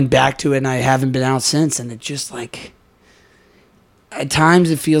went back to it and I haven't been out since. And it just like, at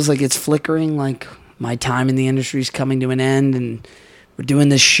times it feels like it's flickering, like my time in the industry is coming to an end and we're doing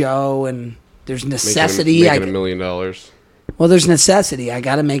this show and there's necessity. Making $1 million. Well, there's necessity. I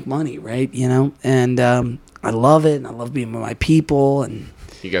got to make money, right? And I love it. And I love being with my people. And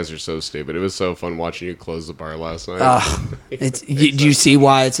you guys are so stupid. It was so fun watching you close the bar last night. Do you see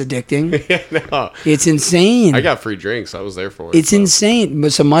why it's addicting? Yeah, no. It's insane. I got free drinks. I was there for it. It's insane.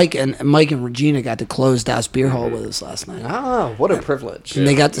 But so Mike and Regina got to close Douse Beer Hall with us last night. Oh, what a privilege. And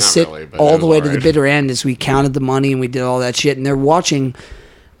they got to sit all the way to the bitter end as we counted the money and we did all that shit. And they're watching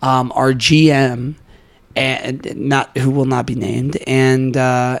our GM, and who will not be named, and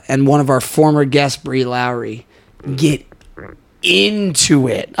one of our former guests, Brie Lowry, get into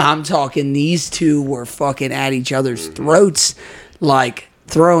it. I'm talking, these two were fucking at each other's throats, like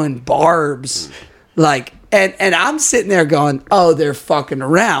throwing barbs, like, and I'm sitting there going, oh, they're fucking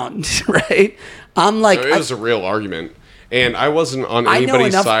around, right? I'm like, it was a real argument. And I wasn't on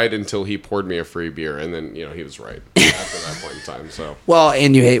anybody's side until he poured me a free beer, and then he was right after that point in time. So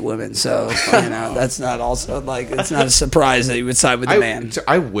and you hate women, so that's not also like it's not a surprise that you would side with the man.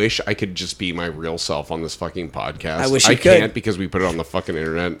 I wish I could just be my real self on this fucking podcast. I wish I could. can't because we put it on the fucking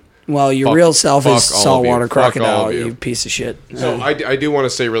internet. Well, your real self is saltwater crocodile, you you piece of shit. So I do want to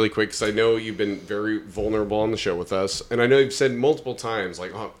say really quick, because I know you've been very vulnerable on the show with us, and I know you've said multiple times,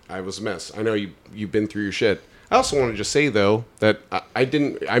 like, oh, I was a mess. I know you've been through your shit. I also want to just say, though, that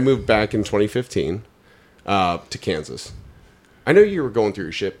I moved back in 2015 to Kansas. I know you were going through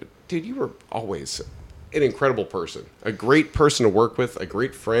your shit, but, dude, you were always an incredible person. A great person to work with, a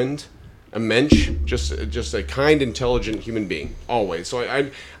great friend, a mensch, just a kind, intelligent human being, always.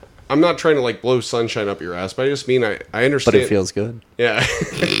 So I'm not trying to, like, blow sunshine up your ass, but I just mean I understand. But it feels good. Yeah.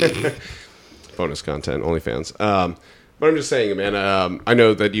 Bonus content, OnlyFans. But I'm just saying, man, I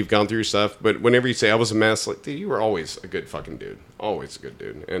know that you've gone through your stuff, but whenever you say I was a mess, like, dude, you were always a good fucking dude. Always a good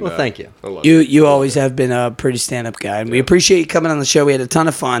dude. And, well, thank you. I love you always have been a pretty stand-up guy, and we appreciate you coming on the show. We had a ton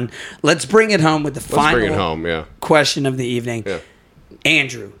of fun. Let's bring it home with the final question of the evening. Yeah.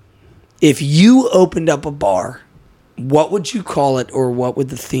 Andrew, if you opened up a bar, what would you call it, or what would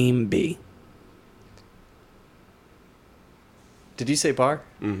the theme be? Did you say bar?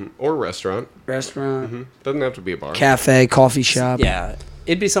 Mm-hmm. Or restaurant. Restaurant. Mm-hmm. Doesn't have to be a bar. Cafe, coffee shop. Yeah,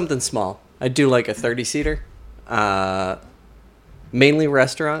 it'd be something small. I'd do like a 30-seater. Mainly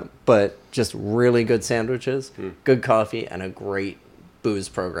restaurant, but just really good sandwiches, good coffee, and a great booze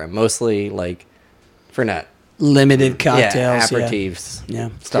program. Mostly like Fernet. Limited cocktails. Yeah, aperitifs. Yeah.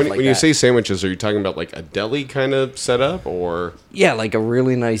 Stuff like that. When you say sandwiches, are you talking about like a deli kind of setup, or? Yeah, like a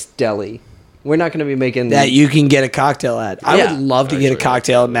really nice deli. We're not going to be making that you can get a cocktail at. I would love to get a Actually,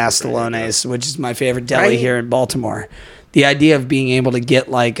 cocktail at Mastelone's, which is my favorite deli here in Baltimore. The idea of being able to get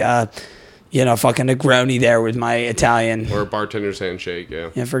like fucking Negroni there with my Italian, or a bartender's handshake,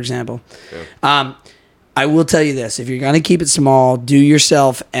 yeah, for example. Yeah. I will tell you this: if you're going to keep it small, do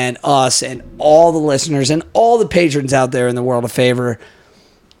yourself and us and all the listeners and all the patrons out there in the world a favor.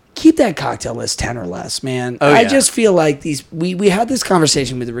 Keep that cocktail list 10 or less, man. I just feel like we had this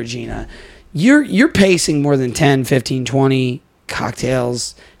conversation with Regina. You're pacing more than 10, 15, 20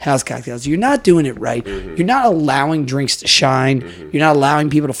 cocktails, house cocktails. You're not doing it right. Mm-hmm. You're not allowing drinks to shine. Mm-hmm. You're not allowing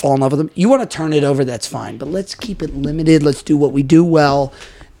people to fall in love with them. You want to turn it over, that's fine. But let's keep it limited. Let's do what we do well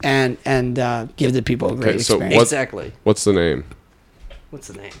and give the people a great experience. Exactly. What's the name? What's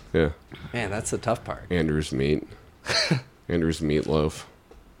the name? Yeah. Man, that's the tough part. Andrew's Meat. Andrew's Meatloaf.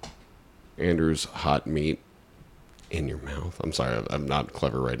 Andrew's Hot Meat. In your mouth. I'm sorry, I'm not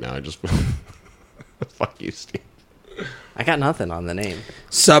clever right now. I just fuck you, Steve. I got nothing on the name.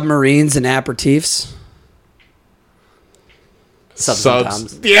 Submarines and aperitifs. Subs and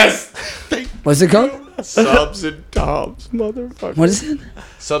Toms. Yes. What's it called? Subs and Toms, motherfucker. What is it?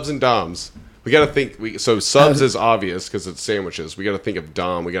 Subs and Doms. We got to think. So subs is obvious because it's sandwiches. We got to think of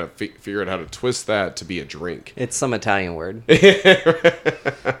dom. We got to figure out how to twist that to be a drink. It's some Italian word.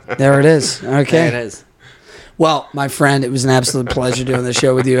 There it is. Okay. There it is. Well, my friend, it was an absolute pleasure doing the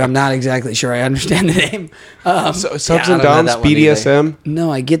show with you. I'm not exactly sure I understand the name. Subs and Doms, BDSM?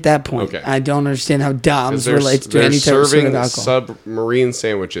 No, I get that point. Okay. I don't understand how Doms relates to any type serving of sort of alcohol. submarine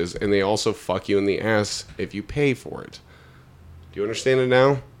sandwiches, and they also fuck you in the ass if you pay for it. Do you understand it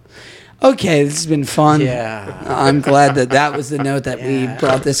now? Okay, this has been fun. Yeah. I'm glad that was the note that we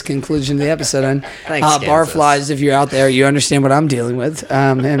brought this conclusion to the episode on. Thanks, Barflies, if you're out there, you understand what I'm dealing with.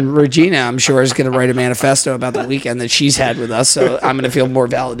 And Regina, I'm sure, is going to write a manifesto about the weekend that she's had with us, so I'm going to feel more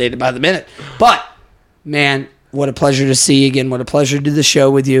validated by the minute. But, man, what a pleasure to see you again. What a pleasure to do the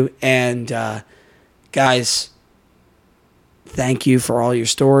show with you. And, guys, thank you for all your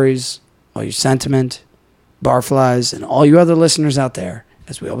stories, all your sentiment, Barflies, and all you other listeners out there.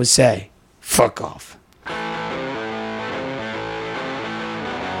 As we always say, fuck off.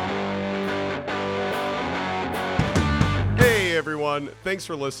 Hey everyone, thanks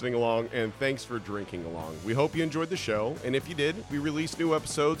for listening along and thanks for drinking along. We hope you enjoyed the show, and if you did, we release new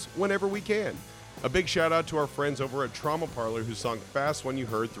episodes whenever we can. A big shout out to our friends over at Trauma Parlor who sung Fast When You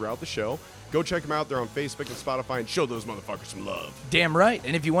Heard throughout the show. Go check them out. They're on Facebook and Spotify and show those motherfuckers some love. Damn right.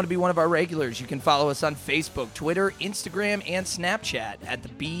 And if you want to be one of our regulars, you can follow us on Facebook, Twitter, Instagram, and Snapchat at the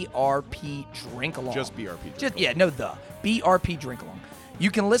BRP Drink Along. Just BRP Drink The BRP Drink Along. You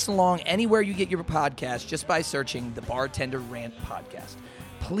can listen along anywhere you get your podcast just by searching the Bartender Rant Podcast.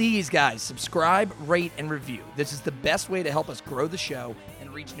 Please, guys, subscribe, rate, and review. This is the best way to help us grow the show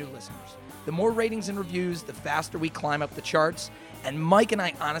and reach new listeners. The more ratings and reviews, the faster we climb up the charts. And Mike and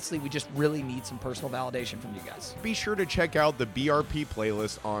I, honestly, we just really need some personal validation from you guys. Be sure to check out the BRP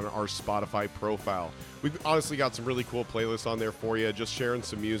playlist on our Spotify profile. We've honestly got some really cool playlists on there for you, just sharing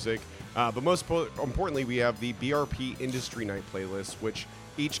some music. But most importantly, we have the BRP Industry Night playlist, which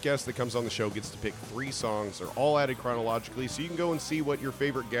each guest that comes on the show gets to pick 3 songs. They're all added chronologically, so you can go and see what your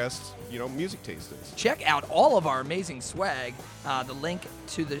favorite guest's, music taste is. Check out all of our amazing swag. The link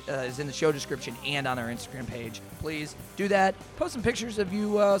to is in the show description and on our Instagram page. Please do that. Post some pictures of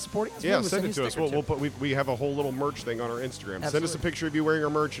you supporting us. Yeah, send it to us. We have a whole little merch thing on our Instagram. Absolutely. Send us a picture of you wearing our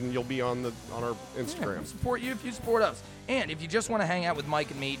merch, and you'll be on our Instagram. Yeah, we'll support you if you support us. And if you just want to hang out with Mike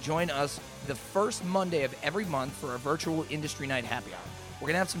and me, join us the first Monday of every month for our virtual Industry Night happy hour. We're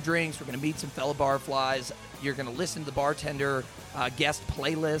going to have some drinks. We're going to meet some fellow barflies. You're going to listen to the bartender guest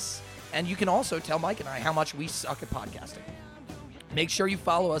playlists. And you can also tell Mike and I how much we suck at podcasting. Make sure you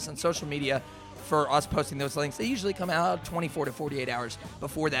follow us on social media for us posting those links. They usually come out 24 to 48 hours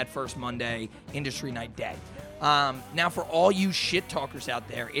before that first Monday Industry Night day. Now, for all you shit talkers out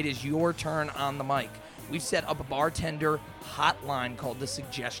there, it is your turn on the mic. We've set up a bartender hotline called the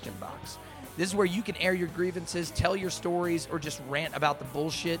Suggestion Box. This is where you can air your grievances, tell your stories, or just rant about the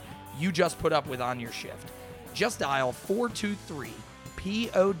bullshit you just put up with on your shift. Just dial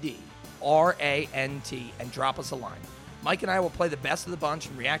 423-POD-RANT and drop us a line. Mike and I will play the best of the bunch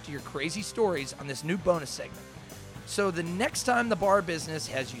and react to your crazy stories on this new bonus segment. So the next time the bar business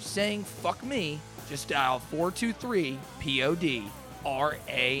has you saying, fuck me, just dial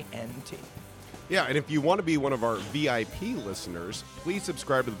 423-POD-RANT. Yeah, and if you want to be one of our VIP listeners, please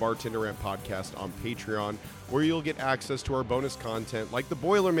subscribe to the Bartender Rant podcast on Patreon, where you'll get access to our bonus content like the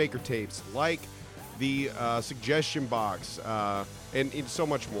Boilermaker tapes, like the suggestion box, and so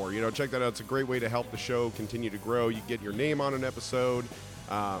much more. Check that out. It's a great way to help the show continue to grow. You get your name on an episode,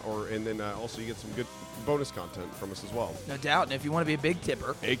 and then also you get some good bonus content from us as well. No doubt. And if you want to be a big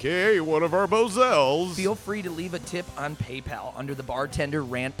tipper, AKA one of our Bozels, feel free to leave a tip on PayPal under the Bartender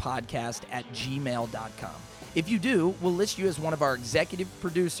Rant Podcast at gmail.com. If you do, we'll list you as one of our executive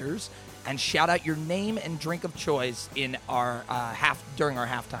producers and shout out your name and drink of choice in our during our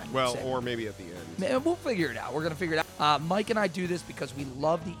halftime. Well, segment. or maybe at the end. We'll figure it out. We're going to figure it out. Mike and I do this because we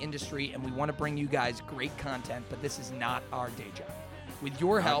love the industry and we want to bring you guys great content, but this is not our day job. With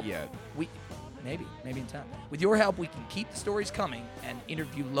your help, yet. Maybe in time. With your help, we can keep the stories coming and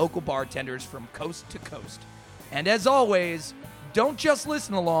interview local bartenders from coast to coast. And as always, don't just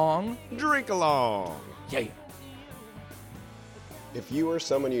listen along. Drink along. Yeah. If you or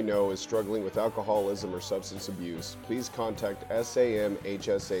someone you know is struggling with alcoholism or substance abuse, please contact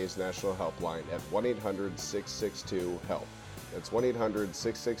SAMHSA's National Helpline at 1-800-662-HELP. That's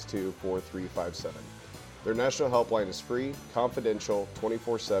 1-800-662-4357. Their national helpline is free, confidential,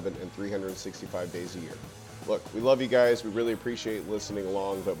 24/7, and 365 days a year. Look, we love you guys. We really appreciate listening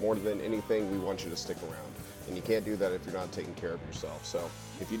along, but more than anything, we want you to stick around. And you can't do that if you're not taking care of yourself. So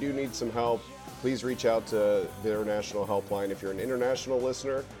if you do need some help, please reach out to their national helpline. If you're an international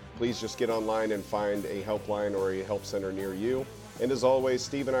listener, please just get online and find a helpline or a help center near you. And as always,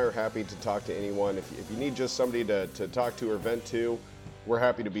 Steve and I are happy to talk to anyone. If you need just somebody to talk to or vent to, we're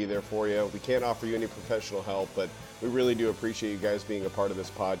happy to be there for you. We can't offer you any professional help, but we really do appreciate you guys being a part of this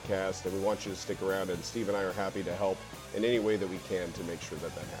podcast, and we want you to stick around, and Steve and I are happy to help in any way that we can to make sure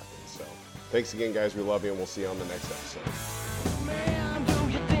that happens. So thanks again, guys. We love you, and we'll see you on the next episode. Man, do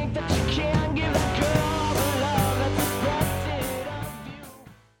you think that you can give a girl the love that's expected of you?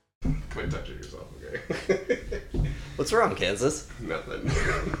 What's wrong, Kansas? Nothing.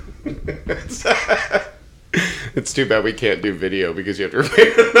 It's too bad we can't do video because you have to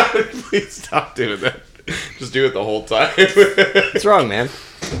remember. Please stop doing that. Just do it the whole time. What's wrong, man?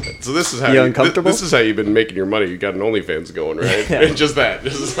 So this is how You uncomfortable? This is how you've been making your money. You got an OnlyFans going, right? And just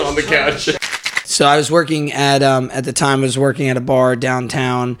on the couch. So I was working at the time I was working at a bar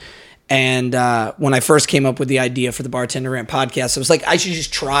downtown, and when I first came up with the idea for the Bartender Rant podcast, I was like, I should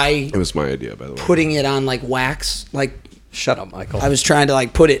just try It was my idea, by the way. putting it on like wax. Like Shut up, Michael. I was trying to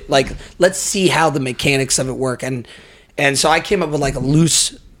like put it like, let's see how the mechanics of it work, and so I came up with like a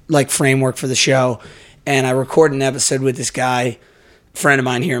loose like framework for the show, and I recorded an episode with this guy, friend of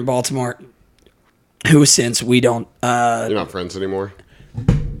mine here in Baltimore, who since we don't You're not friends anymore?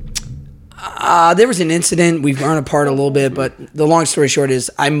 there was an incident. We've grown apart a little bit, but the long story short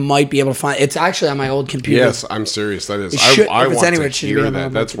is I might be able to find it's actually on my old computer. Yes, I'm serious. That is. It should- I if it's want anywhere, to it should be hear on my that.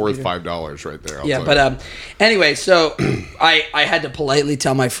 old That's worth computer. $5 right there. I'll Yeah, tell you. but anyway, so I had to politely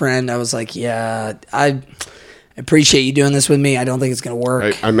tell my friend, I was like, yeah, I appreciate you doing this with me. I don't think it's going to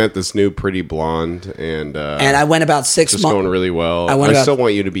work. I met this new pretty blonde, and I went about 6 just months. going really well. I I, went about- still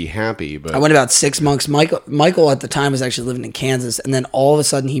want you to be happy, but I went about 6 months. Michael at the time was actually living in Kansas, and then all of a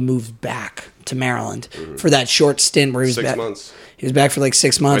sudden he moved back to Maryland for that short stint where he was 6 back. months. He was back for like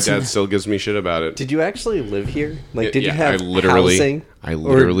 6 My months. dad and- still gives me shit about it. Did you actually live here? Like, did you Yeah, have I literally housing?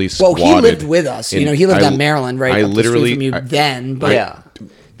 well, squatted. he lived with us. You know, he lived I- on Maryland, right? I up the street literally from you then, but Yeah.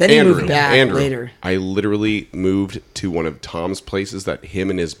 then he Andrew, moved back Andrew, later I literally moved to one of Tom's places that him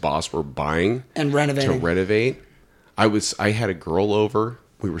and his boss were buying and to renovated. renovate. I had a girl over.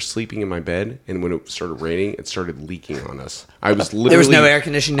 We were sleeping in my bed, and when it started raining, it started leaking on us. I was literally There was no air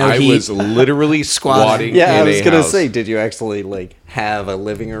conditioning, no I heat. was literally squatting. Yeah, I in was a gonna house. say, did you actually like have a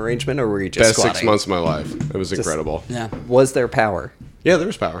living arrangement, or were you just Best squatting? 6 months of my life. It was incredible. Yeah. Was there power? Yeah, there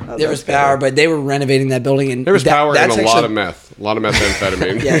was power. There was power, but they were renovating that building, and There was power and that's a lot actually- of meth. A lot of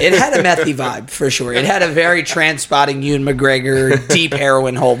methamphetamine. Yeah, it had a methy vibe for sure. It had a very Transpotting Ewan McGregor deep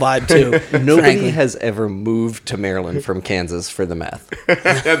heroin hole vibe too. Nobody frankly. has ever moved to Maryland from Kansas for the meth.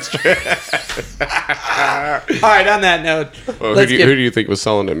 That's true. All right, on that note, Well, let's who do you think was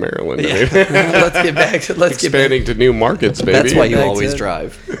selling in Maryland? I mean, let's get back to expanding to new markets, baby. That's why you That's always it.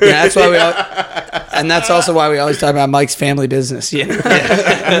 drive. Yeah, that's why and that's also why we always talk about Mike's family business. You know?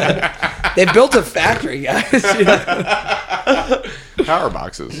 They built a factory, guys. You know? Power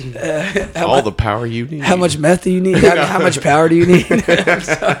boxes. All the power you need. How much meth do you need? How much power do you need? I'm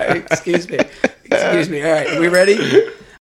sorry. Excuse me. All right, we ready?